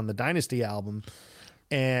on the Dynasty album.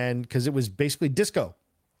 And cause it was basically disco,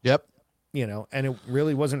 Yep. and it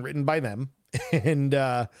really wasn't written by them. And,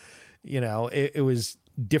 it was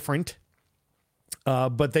different.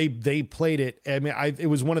 But they played it. I mean, it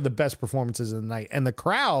was one of the best performances of the night, and the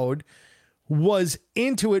crowd was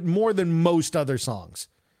into it more than most other songs,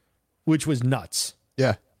 which was nuts.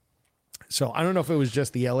 Yeah. So I don't know if it was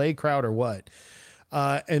just the LA crowd or what.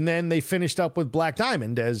 And then they finished up with Black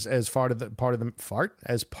Diamond as part of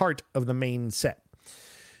the main set.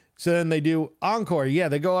 So then they do encore. Yeah,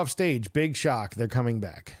 they go off stage. Big shock. They're coming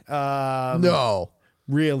back. No.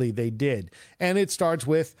 Really, they did. And it starts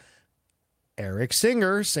with Eric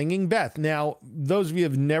Singer singing Beth. Now, those of you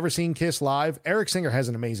who have never seen Kiss live, Eric Singer has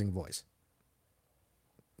an amazing voice.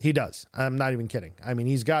 He does. I'm not even kidding. I mean,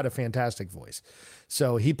 he's got a fantastic voice.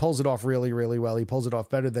 So he pulls it off really, really well. He pulls it off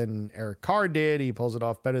better than Eric Carr did. He pulls it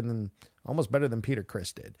off almost better than Peter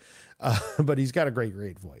Criss did. But he's got a great,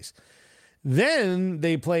 great voice. Then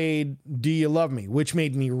they played Do You Love Me, which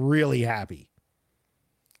made me really happy.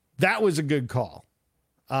 That was a good call.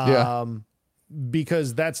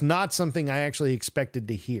 Because that's not something I actually expected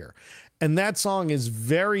to hear. And that song is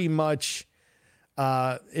very much,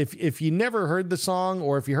 if you never heard the song,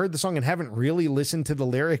 or if you heard the song and haven't really listened to the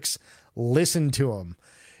lyrics, listen to them.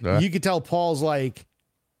 Yeah. You could tell Paul's like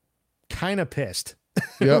kind of pissed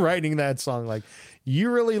writing that song. Like,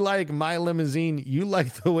 you really like my limousine. You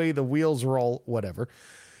like the way the wheels roll, whatever.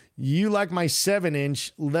 You like my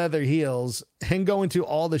 7-inch leather heels and go into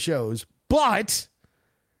all the shows, but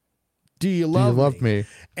Do you love me?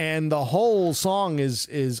 And the whole song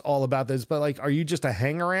is all about this. But like, are you just a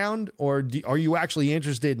hang around, or are you actually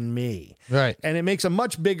interested in me? Right. And it makes a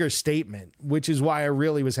much bigger statement, which is why I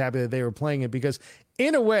really was happy that they were playing it, because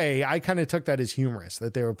in a way, I kind of took that as humorous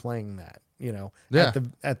that they were playing that,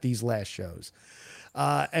 at these last shows.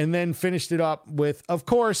 And then finished it up with, of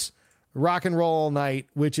course, Rock and Roll All Night,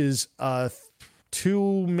 which is a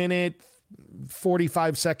 2-minute,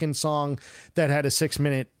 45-second song that had a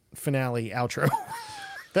 6-minute finale outro.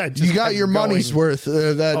 That just you got your money's worth,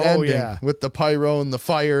 that ending with the pyro and the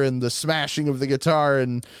fire and the smashing of the guitar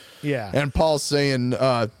and Paul saying,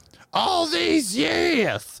 all these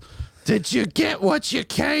years, did you get what you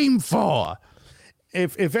came for?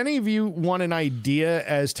 If any of you want an idea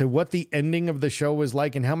as to what the ending of the show was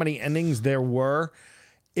like and how many endings there were,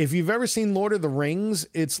 if you've ever seen Lord of the Rings,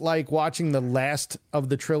 it's like watching the last of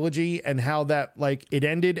the trilogy and how that, like, it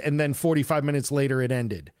ended and then 45 minutes later it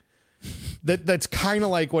ended. That's kind of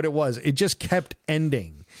like what it was. It just kept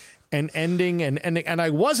ending and ending and ending. And I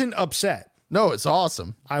wasn't upset. No, it's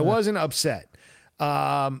awesome. I wasn't upset.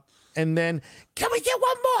 And then, can we get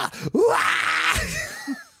one more?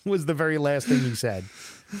 Was the very last thing he said.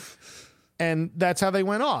 And that's how they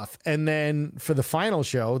went off. And then for the final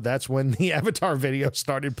show, that's when the Avatar video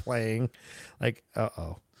started playing. Like,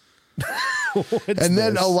 uh-oh. And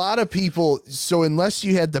then a lot of people, so unless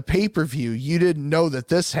you had the pay-per-view, you didn't know that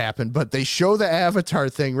this happened, but they show the Avatar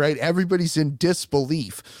thing, right? Everybody's in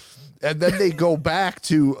disbelief. And then they go back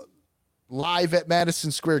to live at Madison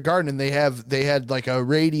Square Garden, and they had like a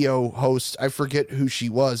radio host. I forget who she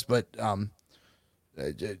was, but I'm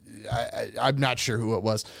not sure who it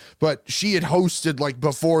was, but she had hosted like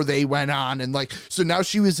before they went on, and like, so now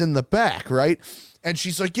she was in the back, right? And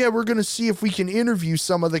she's like, yeah, we're going to see if we can interview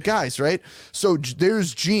some of the guys, right? So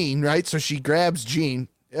there's Gene, right? So she grabs Gene.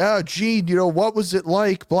 Yeah, Gene, what was it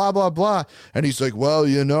like? Blah, blah, blah. And he's like, well,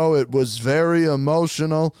 it was very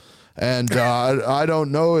emotional. And I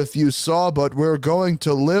don't know if you saw, but we're going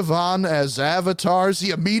to live on as avatars.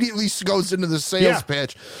 He immediately goes into the sales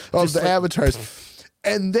pitch of the avatars.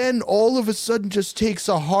 And then all of a sudden just takes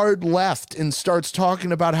a hard left and starts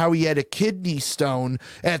talking about how he had a kidney stone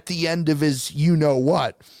at the end of his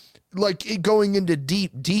what. Like going into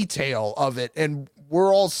deep detail of it. And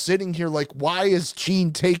we're all sitting here like, why is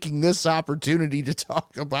Gene taking this opportunity to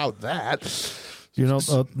talk about that?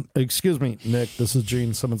 Excuse me, Nick, this is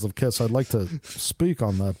Gene Simmons of KISS. I'd like to speak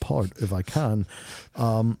on that part if I can.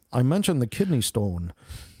 I mentioned the kidney stone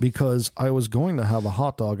because I was going to have a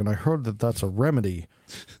hot dog and I heard that that's a remedy.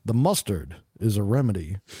 The mustard is a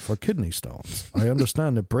remedy for kidney stones. I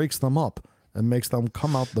understand it breaks them up and makes them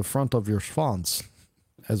come out the front of your schwanz,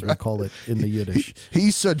 as we call it in the Yiddish.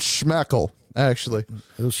 He said schmeckle. Actually,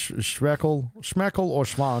 schmeckle or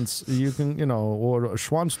schwanz. You can, or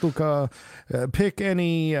schwanzduka. Pick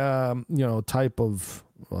any, type of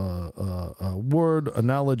word,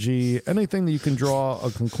 analogy, anything that you can draw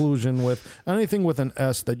a conclusion with, anything with an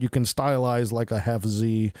S that you can stylize like a half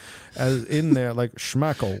Z as in there, like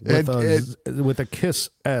schmeckle with a kiss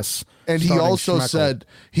S. And he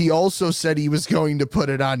also said he was going to put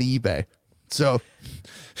it on eBay. So.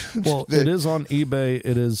 Well, it is on eBay.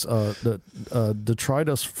 It is the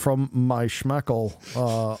detritus from my schmeckle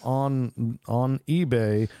on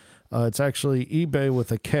eBay. It's actually eBay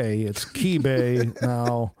with a K. It's Keybay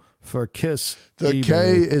now for KISS. The eBay.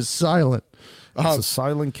 K is silent. It's a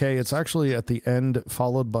silent K. It's actually at the end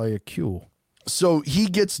followed by a Q. So he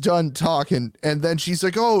gets done talking, and then she's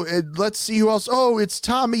like, oh, let's see who else. Oh, it's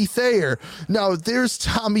Tommy Thayer. Now, there's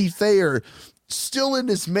Tommy Thayer still in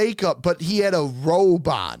his makeup, but he had a robe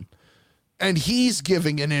on. And he's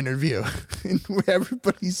giving an interview. And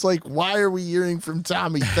everybody's like, why are we hearing from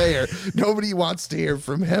Tommy Thayer? Nobody wants to hear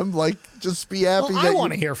from him. Like, just be happy that I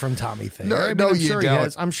want to hear from Tommy Thayer. No, you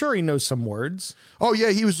don't. I'm sure he knows some words. Oh, yeah.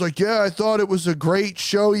 He was like, yeah, I thought it was a great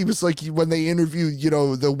show. He was like, when they interviewed,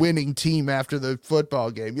 the winning team after the football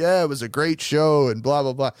game. Yeah, it was a great show and blah,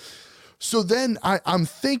 blah, blah. So then I'm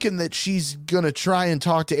thinking that she's going to try and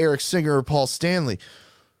talk to Eric Singer or Paul Stanley.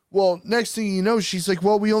 Well, next thing you know, she's like,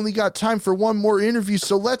 well, we only got time for one more interview,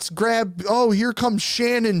 so let's grab, here comes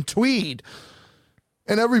Shannon Tweed.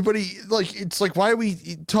 And everybody, it's like, why are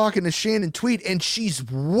we talking to Shannon Tweed? And she's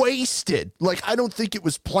wasted. Like, I don't think it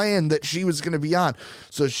was planned that she was going to be on.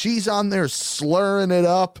 So she's on there slurring it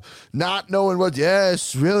up, not knowing what,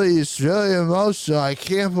 it's really emotional. I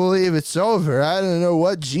can't believe it's over. I don't know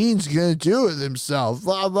what Gene's going to do with himself.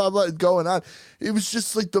 Blah, blah, blah, going on. It was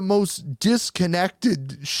just like the most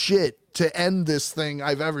disconnected shit to end this thing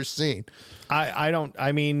I've ever seen.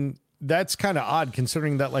 I mean, that's kind of odd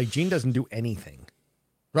considering that, like, Gene doesn't do anything.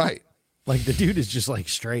 Right. Like the dude is just like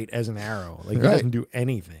straight as an arrow. Like he Right. doesn't do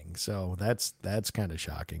anything. So that's kind of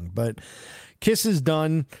shocking. But Kiss is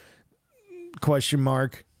done. Question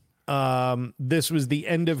mark. This was the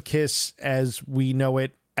end of Kiss as we know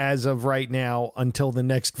it as of right now until the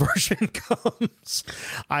next version comes.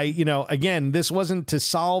 Again, this wasn't to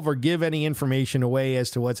solve or give any information away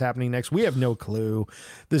as to what's happening next. We have no clue.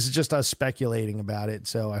 This is just us speculating about it.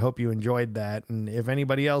 So I hope you enjoyed that. And if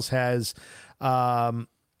anybody else has, any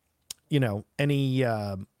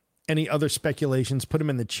other speculations, put them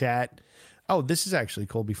in the chat. Oh, this is actually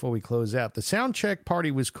cool before we close out. The sound check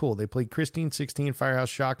party was cool. They played Christine 16, Firehouse,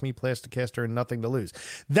 Shock Me, Plasticaster, and Nothing to Lose.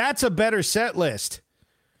 That's a better set list.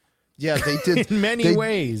 Yeah, they did. In many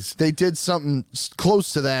ways. They did something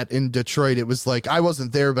close to that in Detroit. It was like, I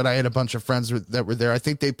wasn't there, but I had a bunch of friends that were there. I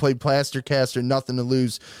think they played Plasticaster, Nothing to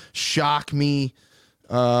Lose, Shock Me.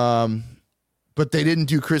 But they didn't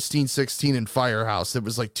do Christine 16 and Firehouse. It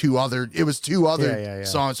was like two other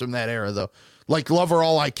songs from that era, though. Like Love Her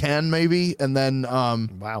All I Can, maybe, and then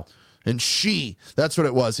Wow. and She. That's what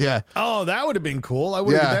it was. Yeah. Oh, that would have been cool.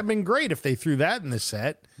 That'd been great if they threw that in the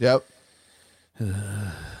set. Yep.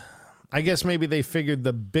 I guess maybe they figured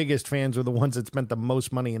the biggest fans were the ones that spent the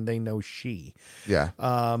most money and they know She. Yeah.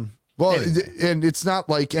 Well, and it's not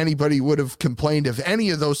like anybody would have complained if any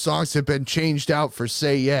of those songs had been changed out for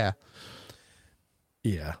Say Yeah.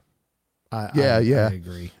 Yeah.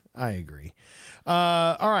 I agree.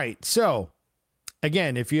 All right. So,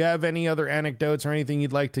 again, if you have any other anecdotes or anything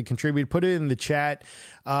you'd like to contribute, put it in the chat.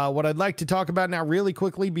 What I'd like to talk about now really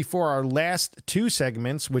quickly before our last two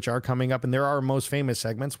segments, which are coming up, and there are our most famous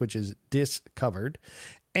segments, which is Discovered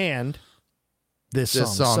and This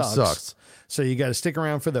Song Sucks. So you got to stick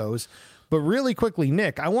around for those. But really quickly,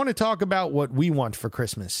 Nick, I want to talk about what we want for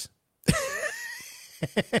Christmas.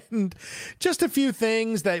 And just a few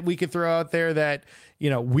things that we could throw out there that,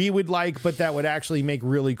 we would like, but that would actually make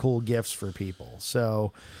really cool gifts for people.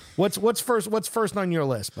 So what's first on your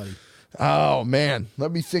list, buddy? Oh, man.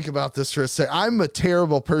 Let me think about this for a sec. I'm a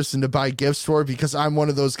terrible person to buy gifts for because I'm one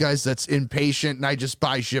of those guys that's impatient and I just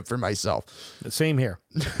buy shit for myself. Same here.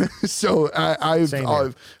 So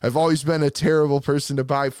I've always been a terrible person to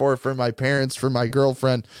buy for my parents, for my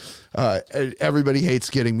girlfriend. Everybody hates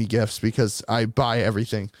getting me gifts because I buy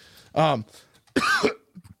everything.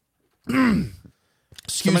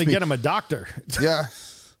 Somebody get him a doctor. Yeah.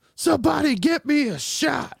 Somebody get me a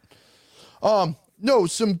shot. No,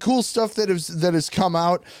 some cool stuff that has come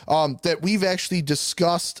out that we've actually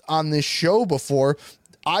discussed on this show before.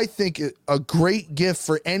 I think a great gift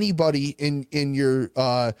for anybody in your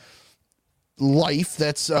life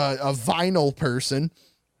that's a vinyl person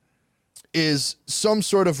is some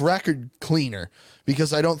sort of record cleaner,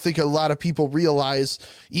 because I don't think a lot of people realize,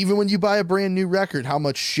 even when you buy a brand new record, how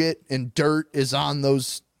much shit and dirt is on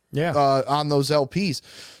those on those LPs.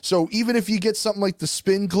 So even if you get something like the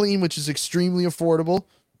Spin Clean, which is extremely affordable,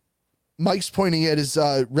 Mike's pointing at his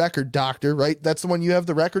Record Doctor, right? That's the one you have,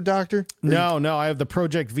 the Record Doctor? No, I have the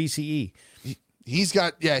Project VCE. He's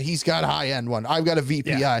got a high-end one. I've got a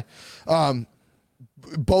VPI. Yeah.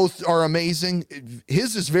 Both are amazing.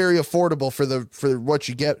 His is very affordable for what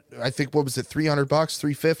you get. I think, what was it, $300,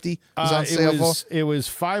 $350 was on sale. It was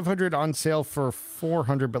 $500 on sale for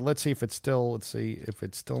 $400. But let's see if it's still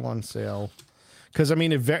on sale, because I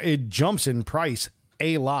mean it jumps in price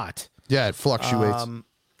a lot. Yeah, it fluctuates.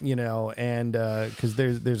 And because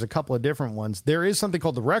there's a couple of different ones. There is something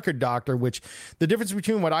called the Record Doctor, which the difference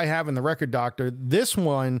between what I have and the Record Doctor, this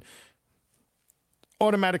one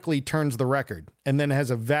automatically turns the record and then has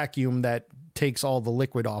a vacuum that takes all the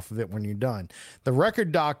liquid off of it when you're done. The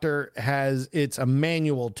Record Doctor it's a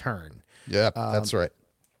manual turn. Yeah, that's right.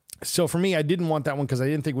 So for me, I didn't want that one because I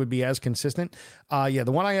didn't think it would be as consistent. The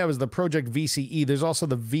one I have is the Project VCE. There's also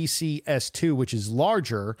the VCS2, which is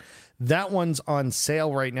larger. That one's on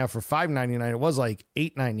sale right now for $5.99. It was like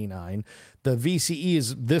 $8.99. The VCE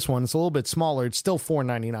is this one. It's a little bit smaller. It's still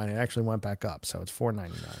 $4.99. It actually went back up, so it's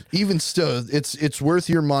 $4.99. Even still, it's worth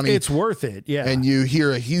your money. It's worth it, yeah. And you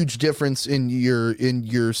hear a huge difference in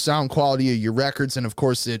your sound quality of your records, and of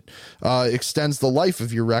course, it extends the life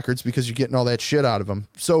of your records because you're getting all that shit out of them.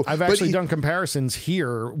 So I've actually done comparisons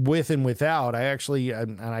here with and without. I actually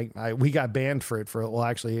we got banned for it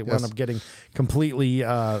it wound up getting completely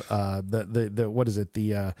the what is it?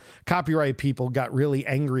 The copyright people got really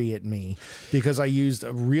angry at me because I used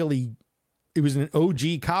it was an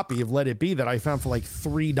OG copy of Let It Be that I found for like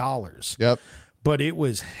 $3. Yep. But it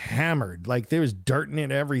was hammered. Like there was dirt in it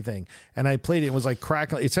and everything. And I played it. It was like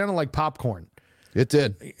crackling. It sounded like popcorn. It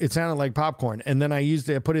did. It sounded like popcorn. And then I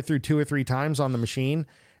put it through 2 or 3 times on the machine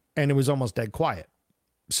and it was almost dead quiet.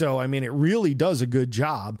 So, I mean, it really does a good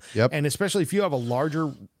job. Yep. And especially if you have a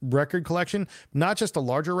larger record collection, not just a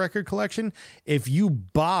larger record collection, if you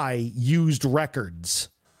buy used records,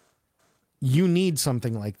 you need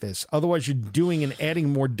something like this. Otherwise, you're doing and adding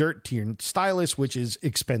more dirt to your stylus, which is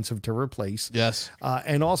expensive to replace. Yes.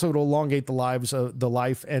 And also to elongate the life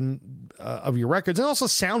of your records, and also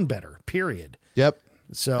sound better, period. Yep.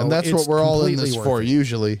 So, and that's what we're all in this for it.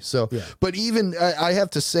 usually. So, Yeah. but even I have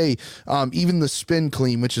to say, even the spin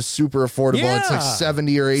clean, which is super affordable, it's like Yeah.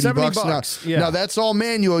 70 or 80 70 bucks now. bucks, yeah. Now that's all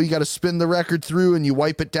manual. You got to spin the record through and you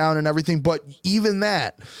wipe it down and everything. But even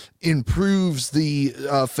that improves the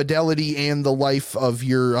fidelity and the life of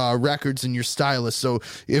your records and your stylus. So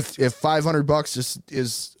if 500 bucks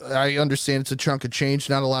is, I understand it's a chunk of change.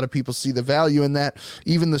 Not a lot of people see the value in that.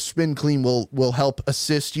 Even the spin clean will help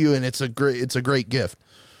assist you, and it's a great gift.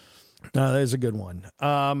 That is a good one.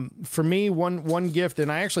 For me, one gift,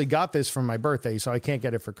 and I actually got this for my birthday, so I can't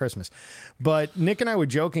get it for Christmas. But Nick and I were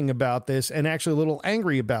joking about this and actually a little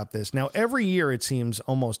angry about this. Now, every year, it seems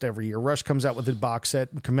almost every year, Rush comes out with a box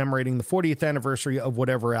set commemorating the 40th anniversary of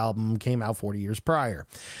whatever album came out 40 years prior.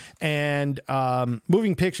 And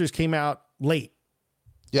Moving Pictures came out late.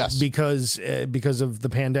 Yes. Because of the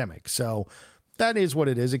pandemic. So that is what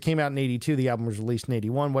it is. It came out in 82. The album was released in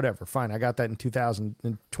 81. Whatever. Fine. I got that in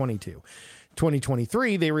 2022.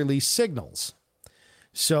 2023, they released Signals.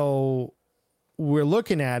 So we're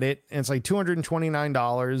looking at it, and it's like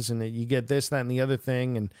 $229, and you get this, that, and the other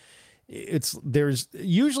thing. And there's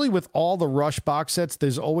usually with all the Rush box sets,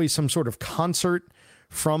 there's always some sort of concert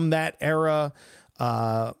from that era.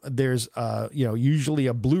 There's usually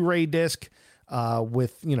a Blu-ray disc.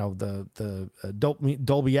 With the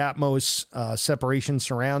Dolby Atmos separation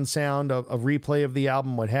surround sound, a replay of the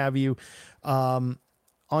album, what have you. On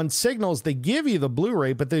Signals, they give you the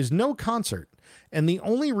Blu-ray, but there's no concert, and the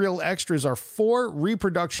only real extras are 4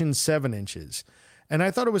 reproduction 7-inches. And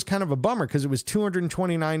I thought it was kind of a bummer because it was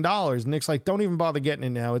 $229. Nick's like, "Don't even bother getting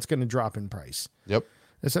it now; it's going to drop in price." Yep.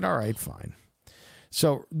 I said, "All right, fine."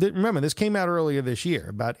 So remember, this came out earlier this year,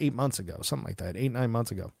 about 8 months ago, something like that, 8-9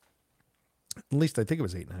 months ago. At least I think it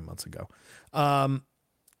was 8-9 months ago.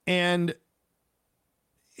 And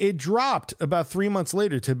it dropped about 3 months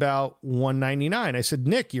later to about $199. I said,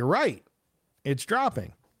 "Nick, you're right. It's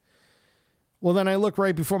dropping." Well, then I look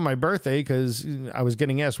right before my birthday because I was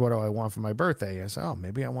getting asked, what do I want for my birthday? I said, "Oh,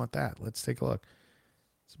 maybe I want that. Let's take a look."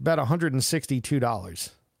 It's about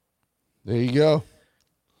 $162. There you go.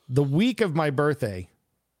 The week of my birthday,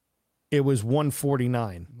 it was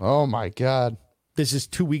 $149. Oh, my God. This is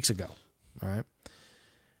 2 weeks ago. All right.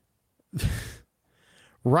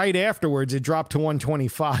 Right afterwards, it dropped to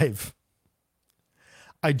 $125.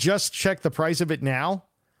 I just checked the price of it now,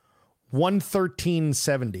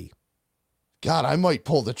 $113.70. God, I might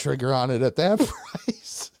pull the trigger on it at that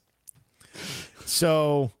price.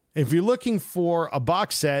 So if you're looking for a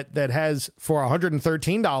box set that has, for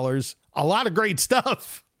 $113, a lot of great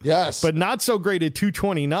stuff. Yes. But not so great at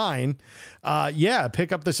 $229.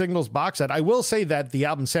 Pick up the Signals box set. I will say that the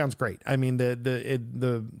album sounds great. I mean,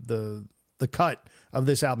 the cut of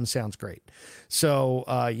this album sounds great. So,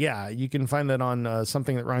 you can find that on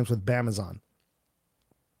something that rhymes with Bamazon.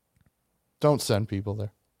 Don't send people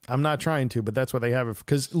there. I'm not trying to, but that's what they have it,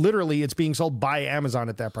 because literally it's being sold by Amazon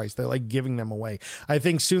at that price. They're like giving them away. I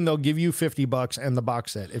think soon they'll give you $50 and the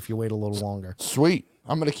box set if you wait a little longer. Sweet.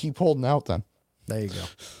 I'm going to keep holding out then. There you go.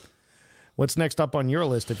 What's next up on your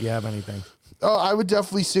list if you have anything? Oh, I would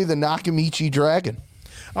definitely say the Nakamichi Dragon.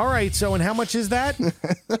 All right. So, and how much is that?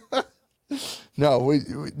 No,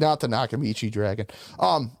 not the Nakamichi Dragon.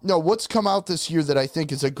 No, what's come out this year that I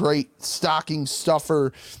think is a great stocking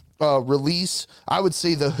stuffer release? I would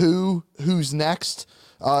say the Who's Next.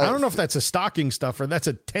 I don't know if that's a stocking stuffer. That's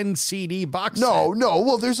a 10 CD box set. No.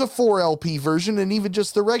 Well, there's a 4 LP version and even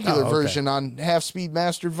just the regular okay. version on half-speed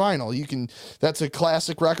mastered vinyl. That's a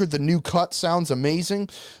classic record. The new cut sounds amazing.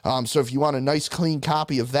 So if you want a nice clean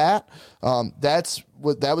copy of that, that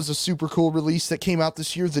was a super cool release that came out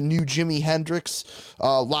this year. The new Jimi Hendrix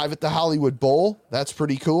live at the Hollywood Bowl. That's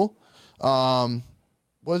pretty cool.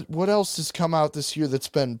 What else has come out this year that's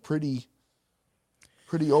been pretty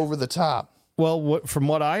over the top? Well, from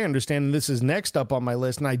what I understand, this is next up on my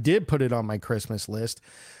list, and I did put it on my Christmas list.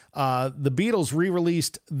 The Beatles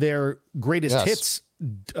re-released their greatest hits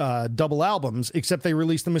double albums, except they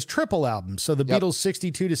released them as triple albums. So the Beatles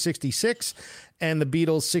 62 to 66 and the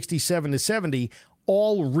Beatles 67 to 70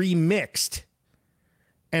 all remixed.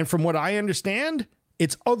 And from what I understand,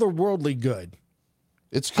 it's otherworldly good.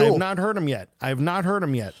 It's cool. I have not heard them yet.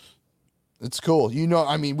 It's cool.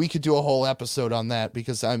 We could do a whole episode on that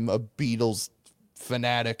because I'm a Beatles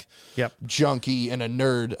fanatic, Yep. junkie, and a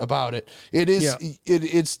nerd about it. It is Yeah.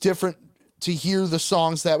 it's different to hear the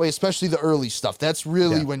songs that way, especially the early stuff. That's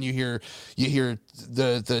really when you hear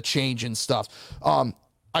the change in stuff.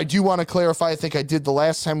 I do want to clarify, I think I did the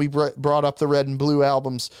last time we brought up the Red and Blue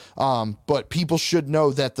albums, but people should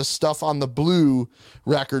know that the stuff on the Blue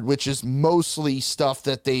record, which is mostly stuff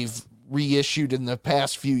that they've reissued in the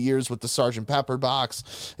past few years with the Sgt. Pepper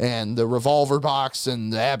box and the Revolver box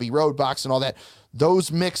and the Abbey Road box and all that,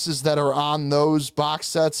 those mixes that are on those box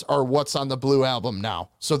sets are what's on the Blue album now.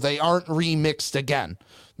 So they aren't remixed again.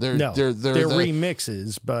 They're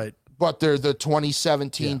remixes, but they're the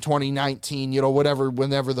 2017, 2019,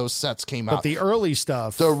 whenever those sets came out. But the early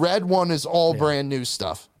stuff, the red one is all brand new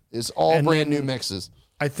stuff. Is all brand new mixes.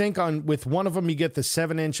 I think with one of them you get the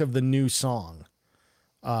 7-inch of the new song.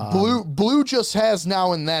 Blue just has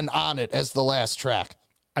Now and Then on it as the last track.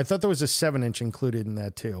 I thought there was a 7-inch included in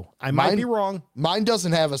that too. I might be wrong. Mine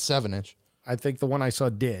doesn't have a 7-inch. I think the one I saw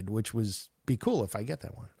did, which was be cool if I get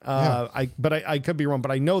that one. I could be wrong,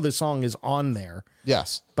 but I know the song is on there.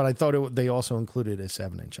 Yes, but I thought they also included a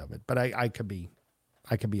 7-inch of it. But I could be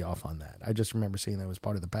off on that. I just remember seeing that was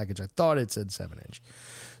part of the package. I thought it said 7-inch.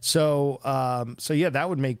 So yeah, that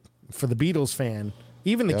would make for the Beatles fan,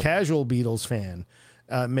 even the casual Beatles fan,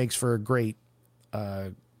 makes for a great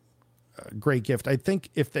gift. I think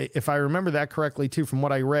if I remember that correctly too, from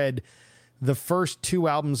what I read, the first 2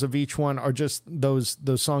 albums of each one are just those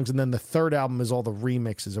songs, and then the third album is all the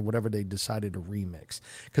remixes or whatever they decided to remix.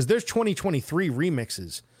 Because there's 2023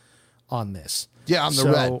 remixes on this. Yeah, on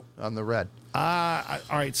the red. All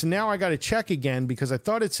right, so now I got to check again because I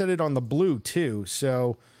thought it said it on the Blue too.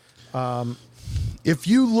 So if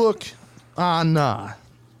you look on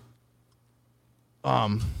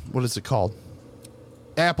what is it called?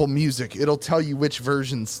 Apple Music, it'll tell you which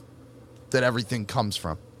versions that everything comes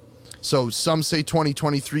from. So some say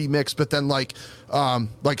 2023 mix, but then like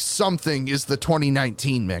Something is the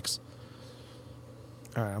 2019 mix.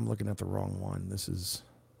 All right, I'm looking at the wrong one. This is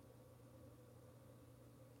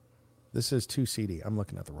 2 CD. I'm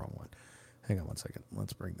looking at the wrong one. Hang on one second.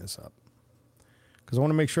 Let's bring this up. Because I want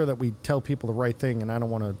to make sure that we tell people the right thing, and I don't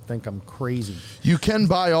want to think I'm crazy. You can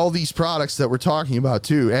buy all these products that we're talking about,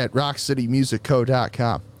 too, at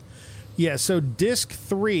rockcitymusicco.com. Yeah, so disc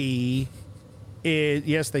 3 is,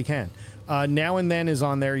 yes, they can. Now and Then is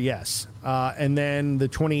on there, yes. And then the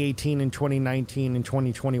 2018 and 2019 and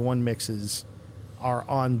 2021 mixes are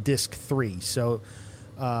on disc 3. So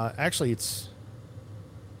actually,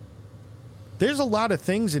 there's a lot of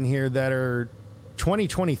things in here that are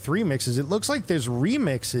 2023 mixes. It looks like there's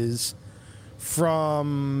remixes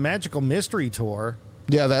from Magical Mystery Tour.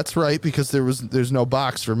 Yeah, that's right, because there's no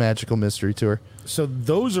box for Magical Mystery Tour. So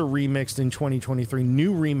those are remixed in 2023.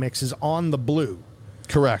 New remixes on the Blue.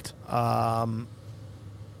 Correct. And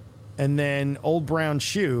then Old Brown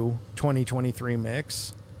Shoe 2023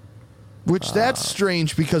 mix. Which that's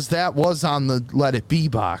strange because that was on the Let It Be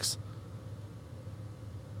box.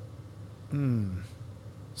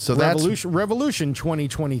 So Revolution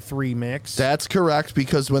 2023 mix. That's correct,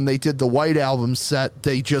 because when they did the White Album set,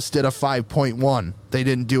 they just did a 5.1. They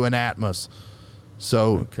didn't do an Atmos.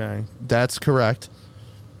 So okay, that's correct.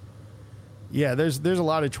 Yeah, there's a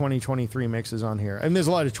lot of 2023 mixes on here, and there's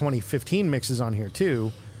a lot of 2015 mixes on here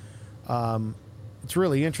too. It's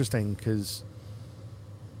really interesting because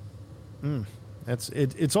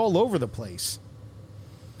it's all over the place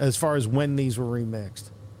as far as when these were remixed.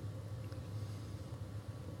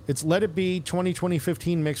 It's Let It Be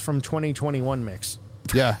 2015 mix from 2021 mix.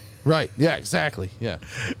 Yeah, right. Yeah, exactly. Yeah.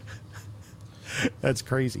 That's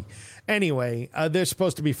crazy. Anyway, they're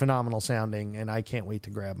supposed to be phenomenal sounding, and I can't wait to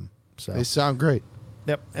grab them. So they sound great.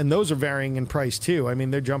 Yep, and those are varying in price too. I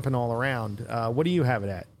mean, they're jumping all around. What do you have it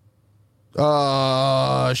at?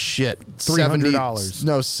 Shit, $300.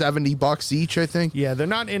 No, $70 each, I think. Yeah, they're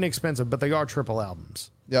not inexpensive, but they are triple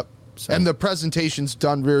albums. Yep. So. And the presentation's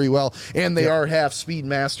done very well, and they are half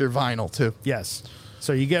Speedmaster vinyl too. Yes.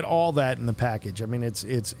 So you get all that in the package. I mean,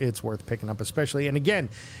 it's worth picking up, especially if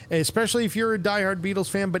you're a diehard Beatles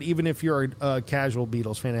fan, but even if you're a casual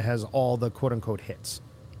Beatles fan, it has all the quote unquote hits.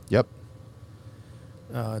 Yep.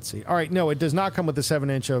 Let's see. All right, no, it does not come with the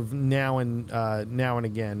 7-inch of Now and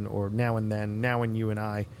Again, or Now and Then, Now and You and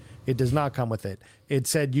I. It does not come with it. It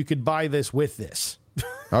said you could buy this with this.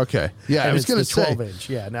 Okay. Yeah, I was going to say 12-inch.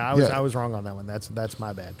 Yeah, no, I was wrong on that one. That's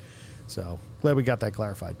my bad. So glad we got that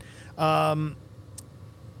clarified. And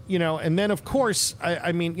then of course,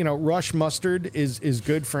 I mean, Rush Mustard is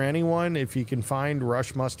good for anyone. If you can find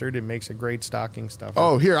Rush Mustard, it makes a great stocking stuffer.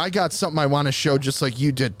 Oh, here, I got something I want to show just like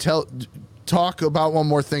you did. Talk about one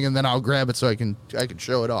more thing and then I'll grab it so I can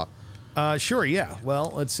show it off. Sure, yeah.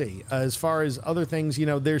 Well, let's see. As far as other things,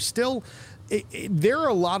 there's still there are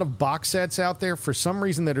a lot of box sets out there for some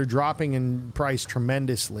reason that are dropping in price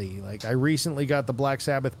tremendously. Like I recently got the Black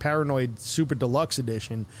Sabbath Paranoid Super Deluxe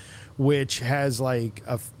Edition, which has like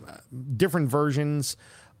different versions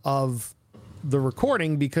of the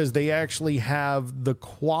recording because they actually have the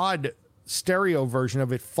quad stereo version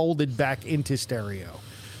of it folded back into stereo.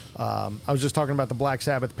 I was just talking about the Black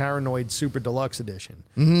Sabbath Paranoid Super Deluxe Edition,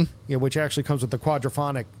 which actually comes with the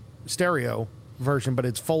quadraphonic stereo version, but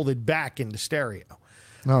it's folded back into stereo.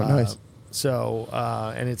 Oh, nice.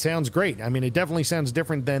 And it sounds great. I mean, it definitely sounds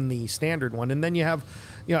different than the standard one. And then you have,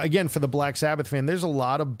 again, for the Black Sabbath fan, there's a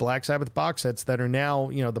lot of Black Sabbath box sets that are now,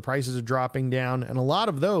 the prices are dropping down, and a lot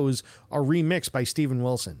of those are remixed by Steven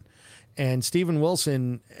Wilson. And Steven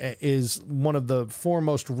Wilson is one of the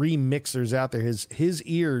foremost remixers out there. His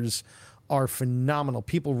ears are phenomenal.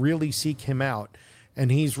 People really seek him out. And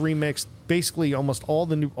he's remixed basically almost all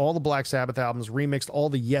the Black Sabbath albums, remixed all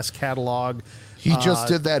the Yes catalog. He just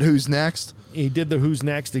did that Who's Next? He did the Who's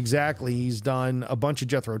Next, exactly. He's done a bunch of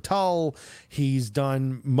Jethro Tull. He's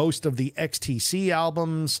done most of the XTC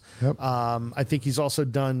albums. Yep. I think he's also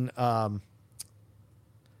done, I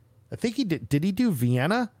think he did he do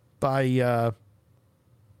Vienna by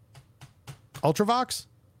Ultravox?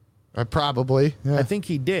 Probably. Yeah. I think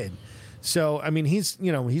he did. So, I mean, he's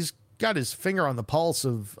got his finger on the pulse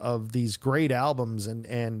of these great albums,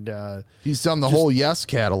 and he's done the whole Yes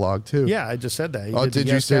catalog too. Yeah, I just said that. He did the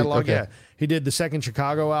you Yes say? catalog? Okay. Yeah, he did the second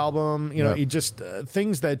Chicago album. He just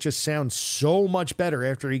things that just sound so much better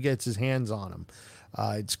after he gets his hands on them.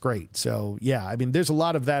 It's great. So yeah, I mean, there's a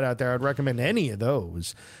lot of that out there. I'd recommend any of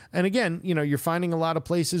those. And again, you're finding a lot of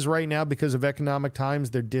places right now because of economic times,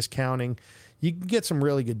 they're discounting. You can get some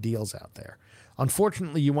really good deals out there.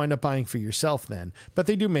 Unfortunately, you wind up buying for yourself then, but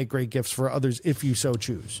they do make great gifts for others if you so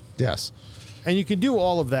choose. Yes. And you can do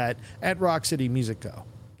all of that at Rock City Music Co.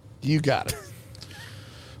 You got it.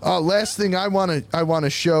 Last thing I want to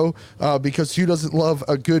show, because who doesn't love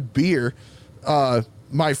a good beer?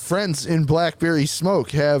 My friends in Blackberry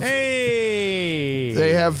Smoke have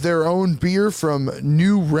they have their own beer from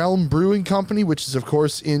New Realm Brewing Company, which is of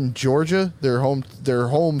course in Georgia, their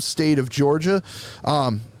home state of Georgia.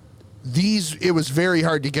 It was very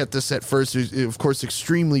hard to get this at first. It was, of course,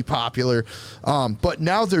 extremely popular, but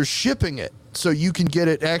now they're shipping it, so you can get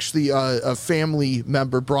it. Actually, a family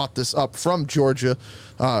member brought this up from Georgia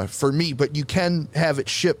for me, but you can have it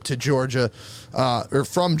shipped to Georgia or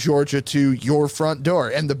from Georgia to your front door.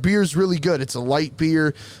 And the beer's really good. It's a light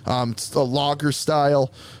beer. It's a lager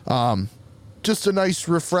style. Just a nice,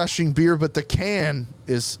 refreshing beer, but the can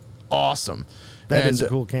is awesome. That is a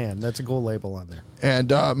cool can. That's a cool label on there. And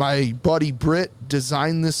my buddy Britt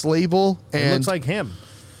designed this label. And it looks like him.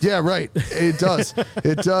 Yeah, right. It does.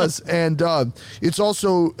 It does. And it's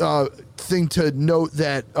also a thing to note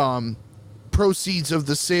that proceeds of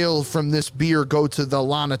the sale from this beer go to the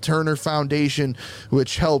Lana Turner Foundation,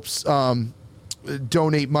 which helps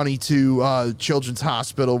donate money to Children's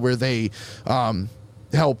Hospital, where they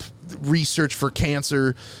help research for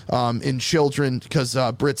cancer in children, because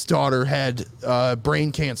Britt's daughter had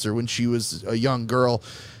brain cancer when she was a young girl,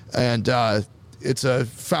 and it's a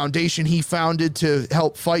foundation he founded to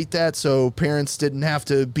help fight that, so parents didn't have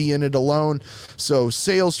to be in it alone. So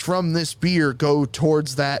sales from this beer go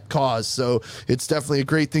towards that cause, so it's definitely a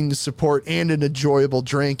great thing to support and an enjoyable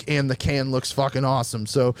drink, and the can looks fucking awesome.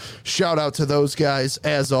 So shout out to those guys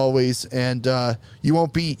as always, and you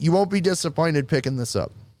won't be disappointed picking this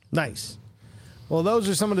up. Nice. Well, those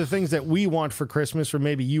are some of the things that we want for Christmas, or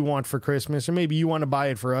maybe you want for Christmas, or maybe you want to buy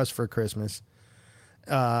it for us for Christmas.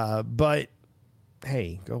 But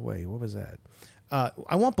hey, go away. What was that?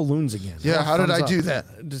 I want balloons again. Yeah, how did I do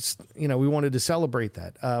that? Just, we wanted to celebrate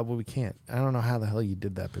that. Well, we can't. I don't know how the hell you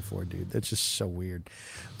did that before, dude. That's just so weird.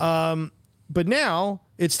 But now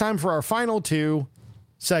it's time for our final two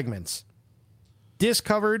segments.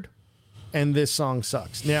 Discovered and This Song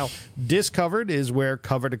Sucks. Now, Discovered is where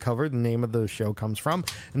Cover to Cover, the name of the show, comes from.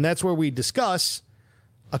 And that's where we discuss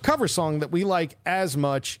a cover song that we like as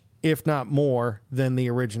much, if not more, than the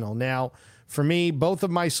original. Now, for me, both of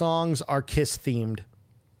my songs are Kiss themed.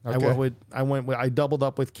 Okay. I doubled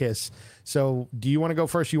up with Kiss. So do you want to go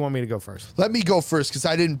first? Or you want me to go first? Let me go first, because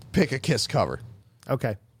I didn't pick a Kiss cover.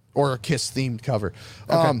 Okay. Or a Kiss themed cover.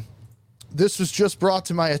 Okay. This was just brought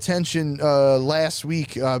to my attention last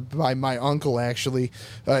week by my uncle, actually.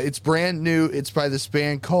 It's brand new. It's by this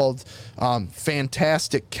band called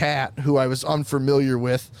Fantastic Cat, who I was unfamiliar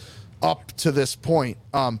with up to this point.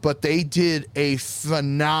 But they did a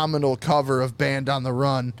phenomenal cover of Band on the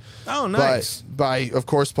Run. Oh, nice. By of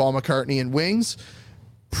course, Paul McCartney and Wings.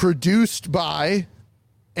 produced by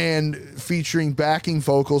and featuring backing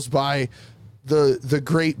vocals by the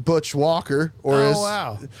great Butch Walker, or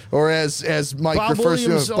as Mike Bob refers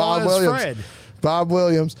Williams, to him, Bob as Williams. Fred. Bob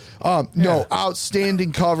Williams. No,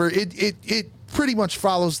 outstanding cover. It pretty much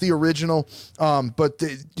follows the original, but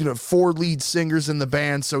the, 4 lead singers in the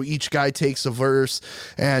band, so each guy takes a verse,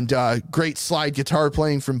 and great slide guitar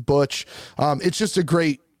playing from Butch. It's just a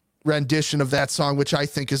great rendition of that song, which I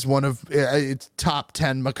think is one of its top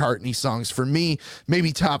 10 McCartney songs for me,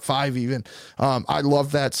 maybe top 5 even. I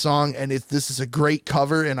love that song, and this is a great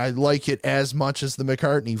cover, and I like it as much as the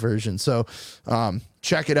McCartney version. So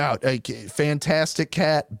check it out. A fantastic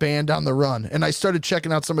cat band on the run. And I started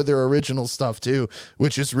checking out some of their original stuff too,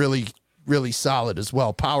 which is really, really solid as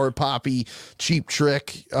well. Power Poppy, Cheap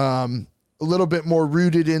Trick, a little bit more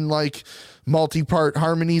rooted in like multi-part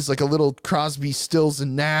harmonies, like a little Crosby, Stills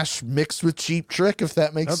and Nash mixed with Cheap Trick, if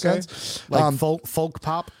that makes sense. Like folk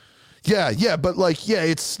pop. Yeah, but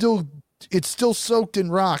it's still soaked in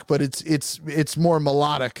rock, but it's more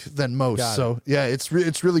melodic than most.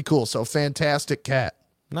 It's really cool. So fantastic cat.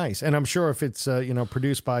 Nice. And I'm sure if it's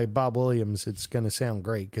produced by Bob Williams, it's going to sound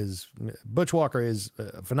great, because Butch Walker is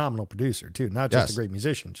a phenomenal producer too, not just a great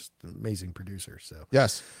musician, just an amazing producer. So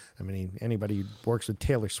yes, I mean, anybody who works with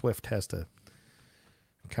Taylor Swift has to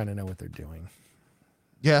kind of know what they're doing.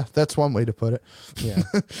 Yeah, that's one way to put it. Yeah.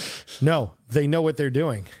 No, they know what they're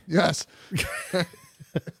doing. Yes.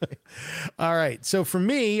 All right. So for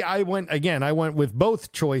me, I went with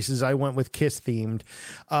both choices. I went with Kiss themed.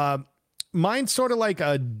 Mine's sort of like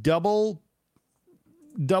a double.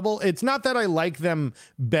 It's not that I like them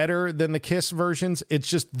better than the Kiss versions. It's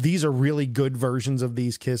just these are really good versions of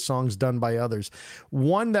these Kiss songs done by others.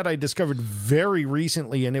 One that I discovered very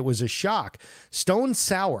recently, and it was a shock. Stone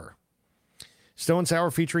Sour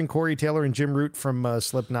featuring Corey Taylor and Jim Root from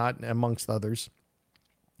Slipknot, amongst others.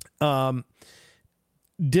 Did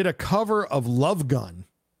a cover of Love Gun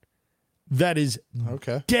that is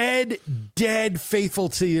dead faithful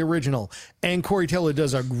to the original. And Corey Taylor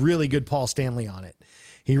does a really good Paul Stanley on it.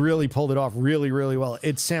 He really pulled it off really, really well.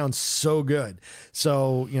 It sounds so good.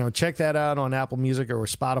 So, check that out on Apple Music or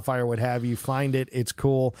Spotify or what have you. Find it. It's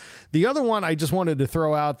cool. The other one I just wanted to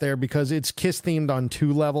throw out there because it's Kiss themed on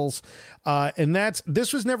 2 levels. And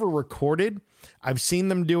this was never recorded. I've seen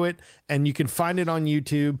them do it, and you can find it on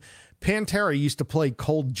YouTube. Pantera used to play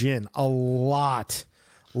Cold Gin a lot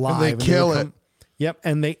live. And they kill it. Yep,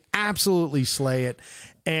 and they absolutely slay it.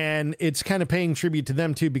 And it's kind of paying tribute to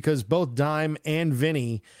them, too, because both Dime and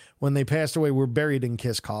Vinny, when they passed away, were buried in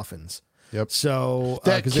Kiss coffins. Yep. So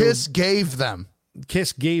that Kiss gave them.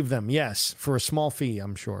 Kiss gave them, yes, for a small fee,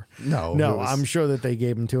 I'm sure. No, I'm sure that they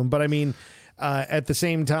gave them to him. But I mean, at the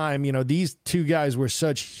same time, these 2 guys were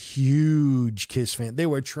such huge Kiss fans. They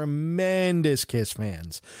were tremendous Kiss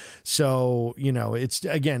fans. So, it's,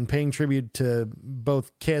 again, paying tribute to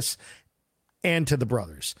both Kiss and to the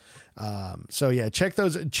brothers.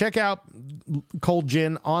 Check out Cold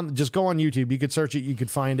Gin just go on YouTube. You could search it, you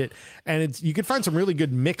could find it, and you could find some really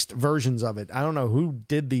good mixed versions of it. I don't know who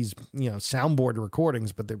did these, soundboard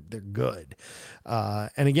recordings, but they're good.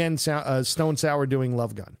 And again, Stone Sour doing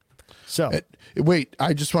Love Gun. So wait,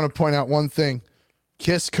 I just want to point out one thing.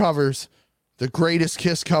 Kiss covers, the greatest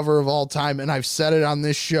Kiss cover of all time, and I've said it on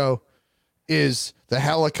this show, is the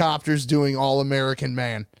Helicopters doing All American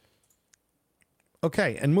Man.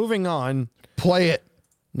 Okay, and moving on. Play it.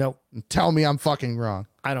 Nope. Tell me I'm fucking wrong.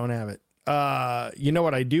 I don't have it. You know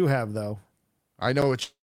what I do have, though? I know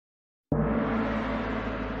what.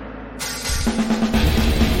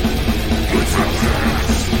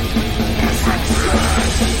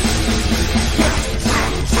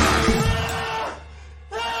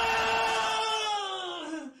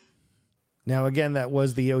 Now, again, that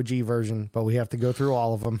was the OG version, but we have to go through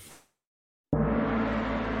all of them.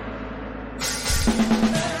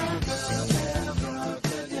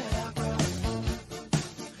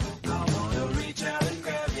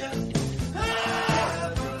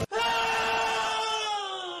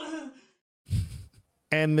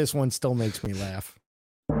 And this one still makes me laugh.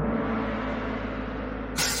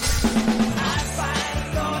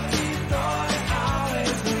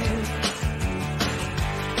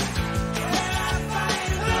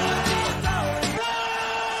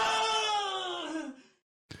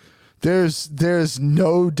 There's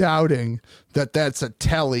no doubting that that's a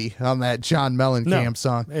telly on that John Mellencamp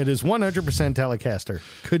song. It is 100% Telecaster.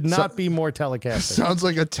 Could not be more Telecaster. Sounds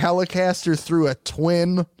like a Telecaster through a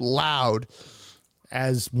twin loud.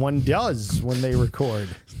 As one does when they record.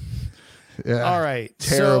 Yeah. All right.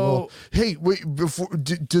 Terrible. So, hey, wait, before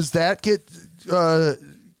does that get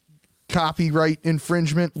copyright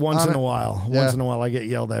infringement? Once on in it? a while. Yeah. Once in a while I get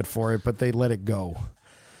yelled at for it, but they let it go.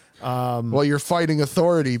 Well, you're fighting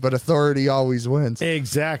authority, but authority always wins.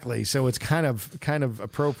 Exactly. So it's kind of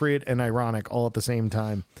appropriate and ironic all at the same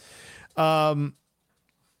time. So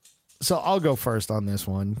I'll go first on this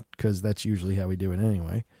one because that's usually how we do it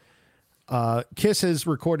anyway. Kiss has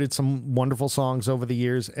recorded some wonderful songs over the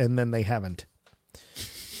years, and then they haven't.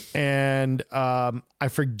 And I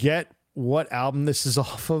forget what album this is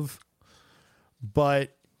off of,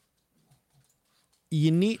 but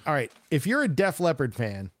all right, if you're a Def Leppard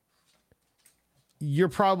fan, you're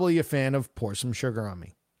probably a fan of Pour Some Sugar on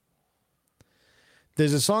Me.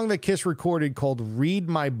 There's a song that Kiss recorded called Read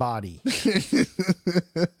My Body.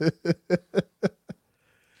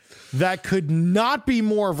 That could not be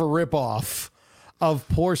more of a ripoff of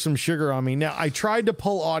Pour Some Sugar on Me. Now, I tried to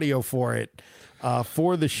pull audio for it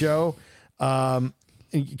for the show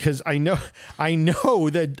because I know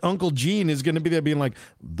that Uncle Gene is going to be there being like,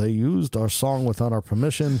 they used our song without our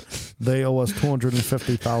permission. They owe us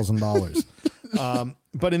 $250,000.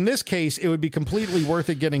 But in this case, it would be completely worth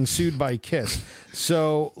it getting sued by Kiss.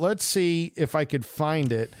 So let's see if I could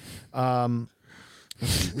find it. Let's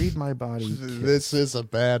see, Read My Body. Kiss. This is a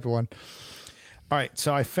bad one. All right,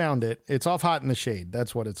 so I found it. It's off Hot in the Shade.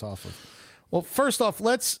 That's what it's off of. Well, first off,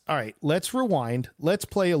 let's rewind. Let's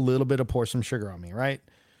play a little bit of Pour Some Sugar on Me, right?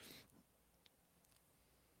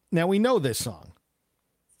 Now we know this song.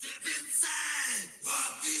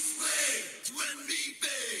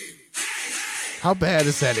 How bad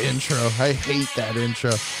is that intro? I hate that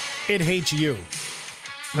intro. It hates you.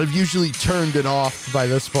 I've usually turned it off by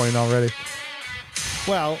this point already.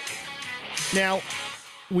 Well, now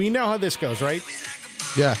we know how this goes, right?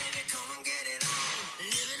 Yeah.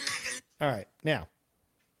 All right, now.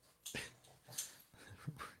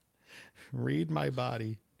 Read My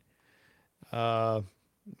Body.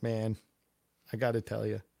 Man, I got to tell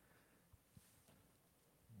you.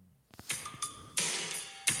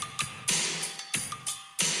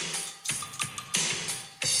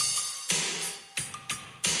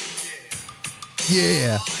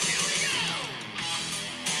 Yeah.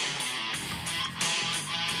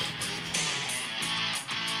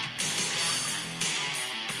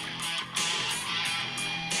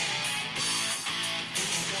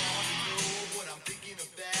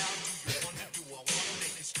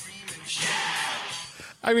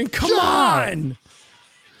 I mean, come on.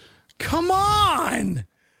 Come on.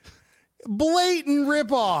 Blatant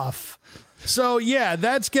ripoff. So, yeah,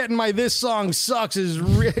 that's getting my This Song Sucks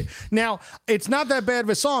now, it's not that bad of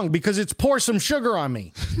a song because it's Pour Some Sugar on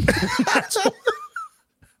Me.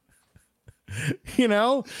 You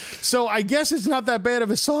know? So I guess it's not that bad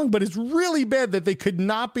of a song, but it's really bad that they could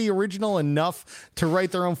not be original enough to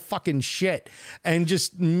write their own fucking shit and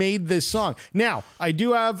just made this song. Now, I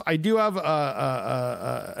do have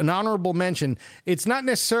an honorable mention. It's not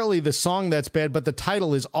necessarily the song that's bad, but the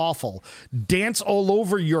title is awful. Dance All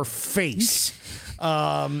Over Your Face,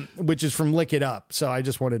 which is from Lick It Up. So I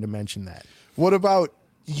just wanted to mention that. What about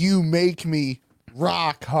You Make Me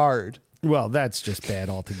Rock Hard? Well, that's just bad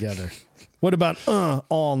altogether. What about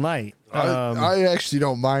All Night? I actually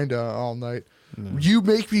don't mind All Night. No. You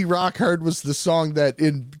Make Me Rock Hard was the song that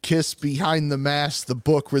in Kiss Behind the Mask, the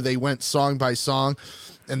book where they went song by song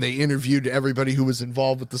and they interviewed everybody who was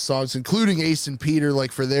involved with the songs, including Ace and Peter,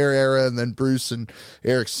 like for their era, and then Bruce and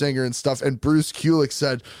Eric Singer and stuff. And Bruce Kulick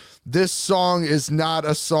said, this song is not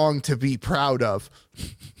a song to be proud of.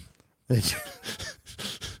 And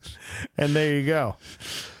there you go.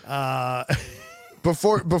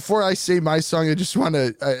 Before I say my song, I just want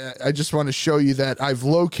to show you that I've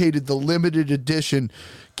located the limited edition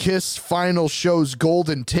Kiss Final Show's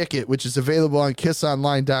golden ticket, which is available on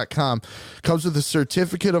kissonline.com. Comes with a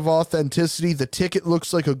certificate of authenticity. The ticket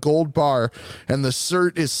looks like a gold bar, and the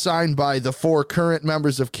cert is signed by the 4 current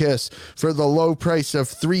members of Kiss for the low price of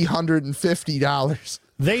 $350.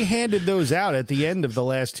 They handed those out at the end of the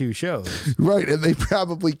last 2 shows. Right, and they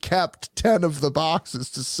probably kept 10 of the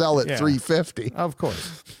boxes to sell at $350. Of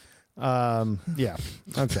course. Yeah.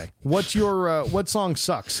 Okay. What's your what song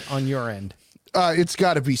sucks on your end? It's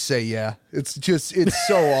got to be Say Yeah. It's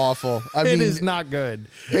so awful. I mean, it is not good.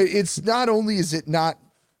 It's not only is it not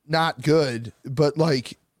good, but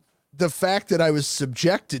like the fact that I was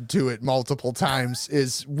subjected to it multiple times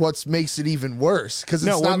is what makes it even worse. Because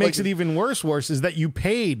no, what makes it even worse is that you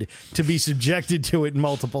paid to be subjected to it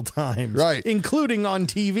multiple times, right? Including on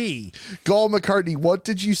TV. Paul McCartney, what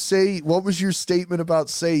did you say? What was your statement about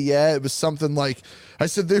Say Yeah? It was something like, I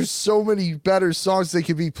said, there's so many better songs they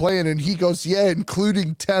could be playing. And he goes, yeah,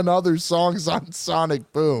 including 10 other songs on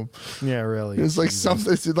Sonic Boom. Yeah, really. It's like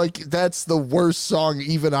something like that's the worst song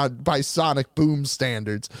even by Sonic Boom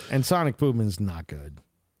standards. And Sonic Boom is not good.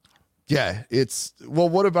 Yeah, it's well.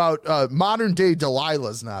 What about modern day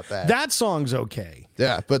Delilah's not bad. That song's okay.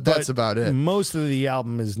 Yeah, but that's about it. Most of the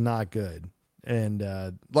album is not good, and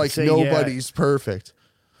like Say nobody's perfect.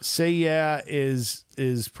 Say Yeah is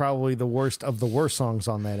probably the worst of the worst songs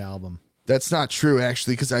on that album. That's not true,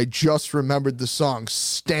 actually, because I just remembered the song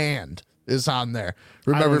Stand is on there.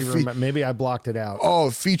 Remember, maybe I blocked it out. Oh,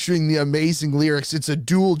 featuring the amazing lyrics. It's a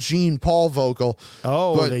dual Gene Paul vocal.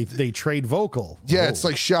 Oh, but they trade vocal. Yeah, oh. It's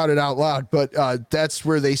like shouted out loud, but that's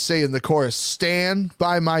where they say in the chorus, stand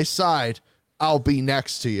by my side, I'll be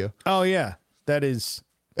next to you. Oh, yeah, that is.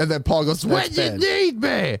 And then Paul goes, when you need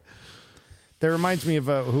me. That reminds me of,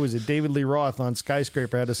 who was it? David Lee Roth on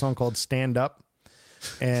Skyscraper had a song called Stand Up.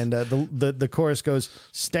 And the chorus goes,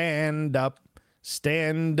 stand up,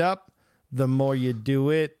 stand up. The more you do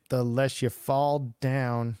it, the less you fall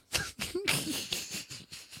down.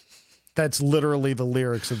 That's literally the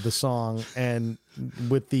lyrics of the song, and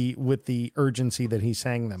with the urgency that he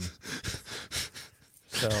sang them.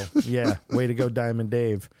 So yeah, way to go, Diamond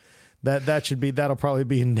Dave. That'll probably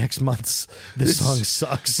be in next month's. This song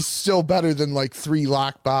sucks. Still better than like 3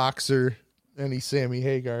 Lockbox or any Sammy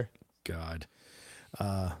Hagar. God.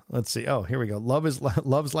 Let's see. Oh, here we go. Love's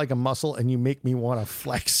like a muscle, and you make me want to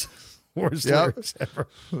flex. Worst lyrics ever.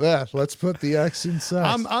 Yeah, let's put the X in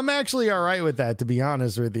sex. I'm actually all right with that, to be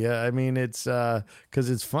honest with you. I mean, it's because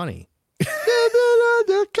it's funny.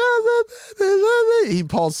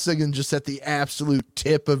 Paul's singing just at the absolute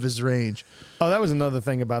tip of his range. Oh, that was another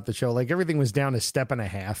thing about the show. Like, everything was down a step and a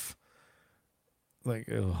half. Like,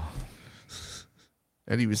 ugh.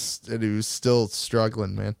 And he was still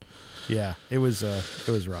struggling, man. Yeah, it was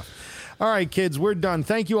rough. All right, kids, we're done.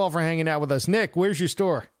 Thank you all for hanging out with us. Nick, where's your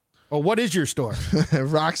store? Or what is your store?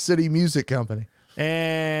 Rock City Music Company.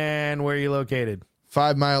 And where are you located?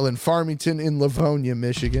 5 Mile in Farmington in Livonia,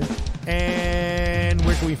 Michigan. And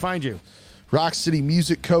where can we find you?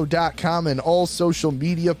 RockCityMusicCo.com and all social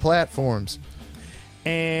media platforms.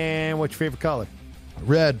 And what's your favorite color?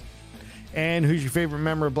 Red. And who's your favorite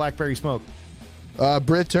member of Blackberry Smoke?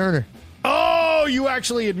 Britt Turner. Oh, you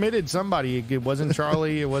actually admitted somebody. It wasn't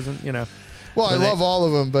Charlie. It wasn't, Well, I love all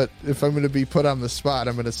of them, but if I'm going to be put on the spot,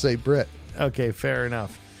 I'm going to say Britt. Okay, fair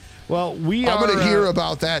enough. Well, I'm going to hear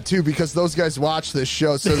about that, too, because those guys watch this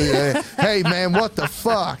show. So they're hey, man, what the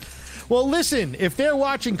fuck? Well, listen, if they're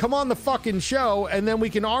watching, come on the fucking show, and then we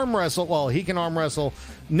can arm wrestle. Well, he can arm wrestle.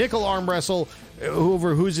 Nick will arm wrestle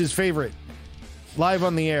who's his favorite. Live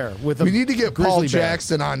on the air with we need to get Paul bear.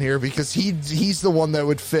 Jackson on here because he's the one that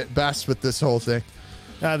would fit best with this whole thing.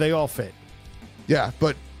 They all fit. Yeah,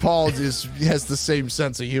 but Paul has the same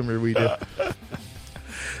sense of humor we do.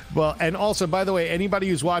 Well, and also, by the way, anybody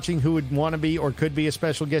who's watching who would want to be or could be a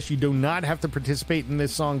special guest, you do not have to participate in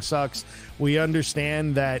This Song Sucks. We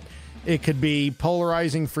understand that it could be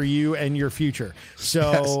polarizing for you and your future.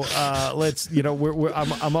 So yes. Let's,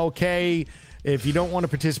 I'm okay. If you don't want to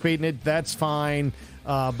participate in it, that's fine,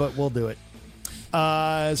 but we'll do it.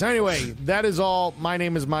 So anyway, that is all. My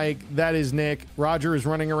name is Mike. That is Nick. Roger is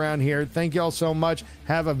running around here. Thank you all so much.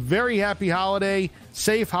 Have a very happy holiday,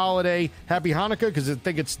 safe holiday. Happy Hanukkah, because I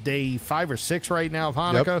think it's day 5 or 6 right now of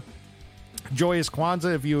Hanukkah. Yep. Joyous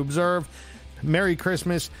Kwanzaa if you observe. Merry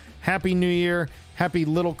Christmas. Happy New Year. Happy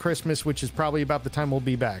Little Christmas, which is probably about the time we'll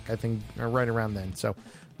be back, I think, right around then. So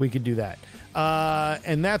we could do that.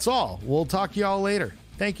 And that's all. We'll talk to y'all later.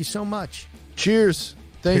 Thank you so much. Cheers.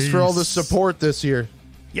 Thanks for all the support this year.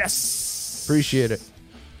 Yes. Appreciate it.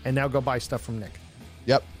 And now go buy stuff from Nick.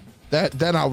 Yep. Then I'll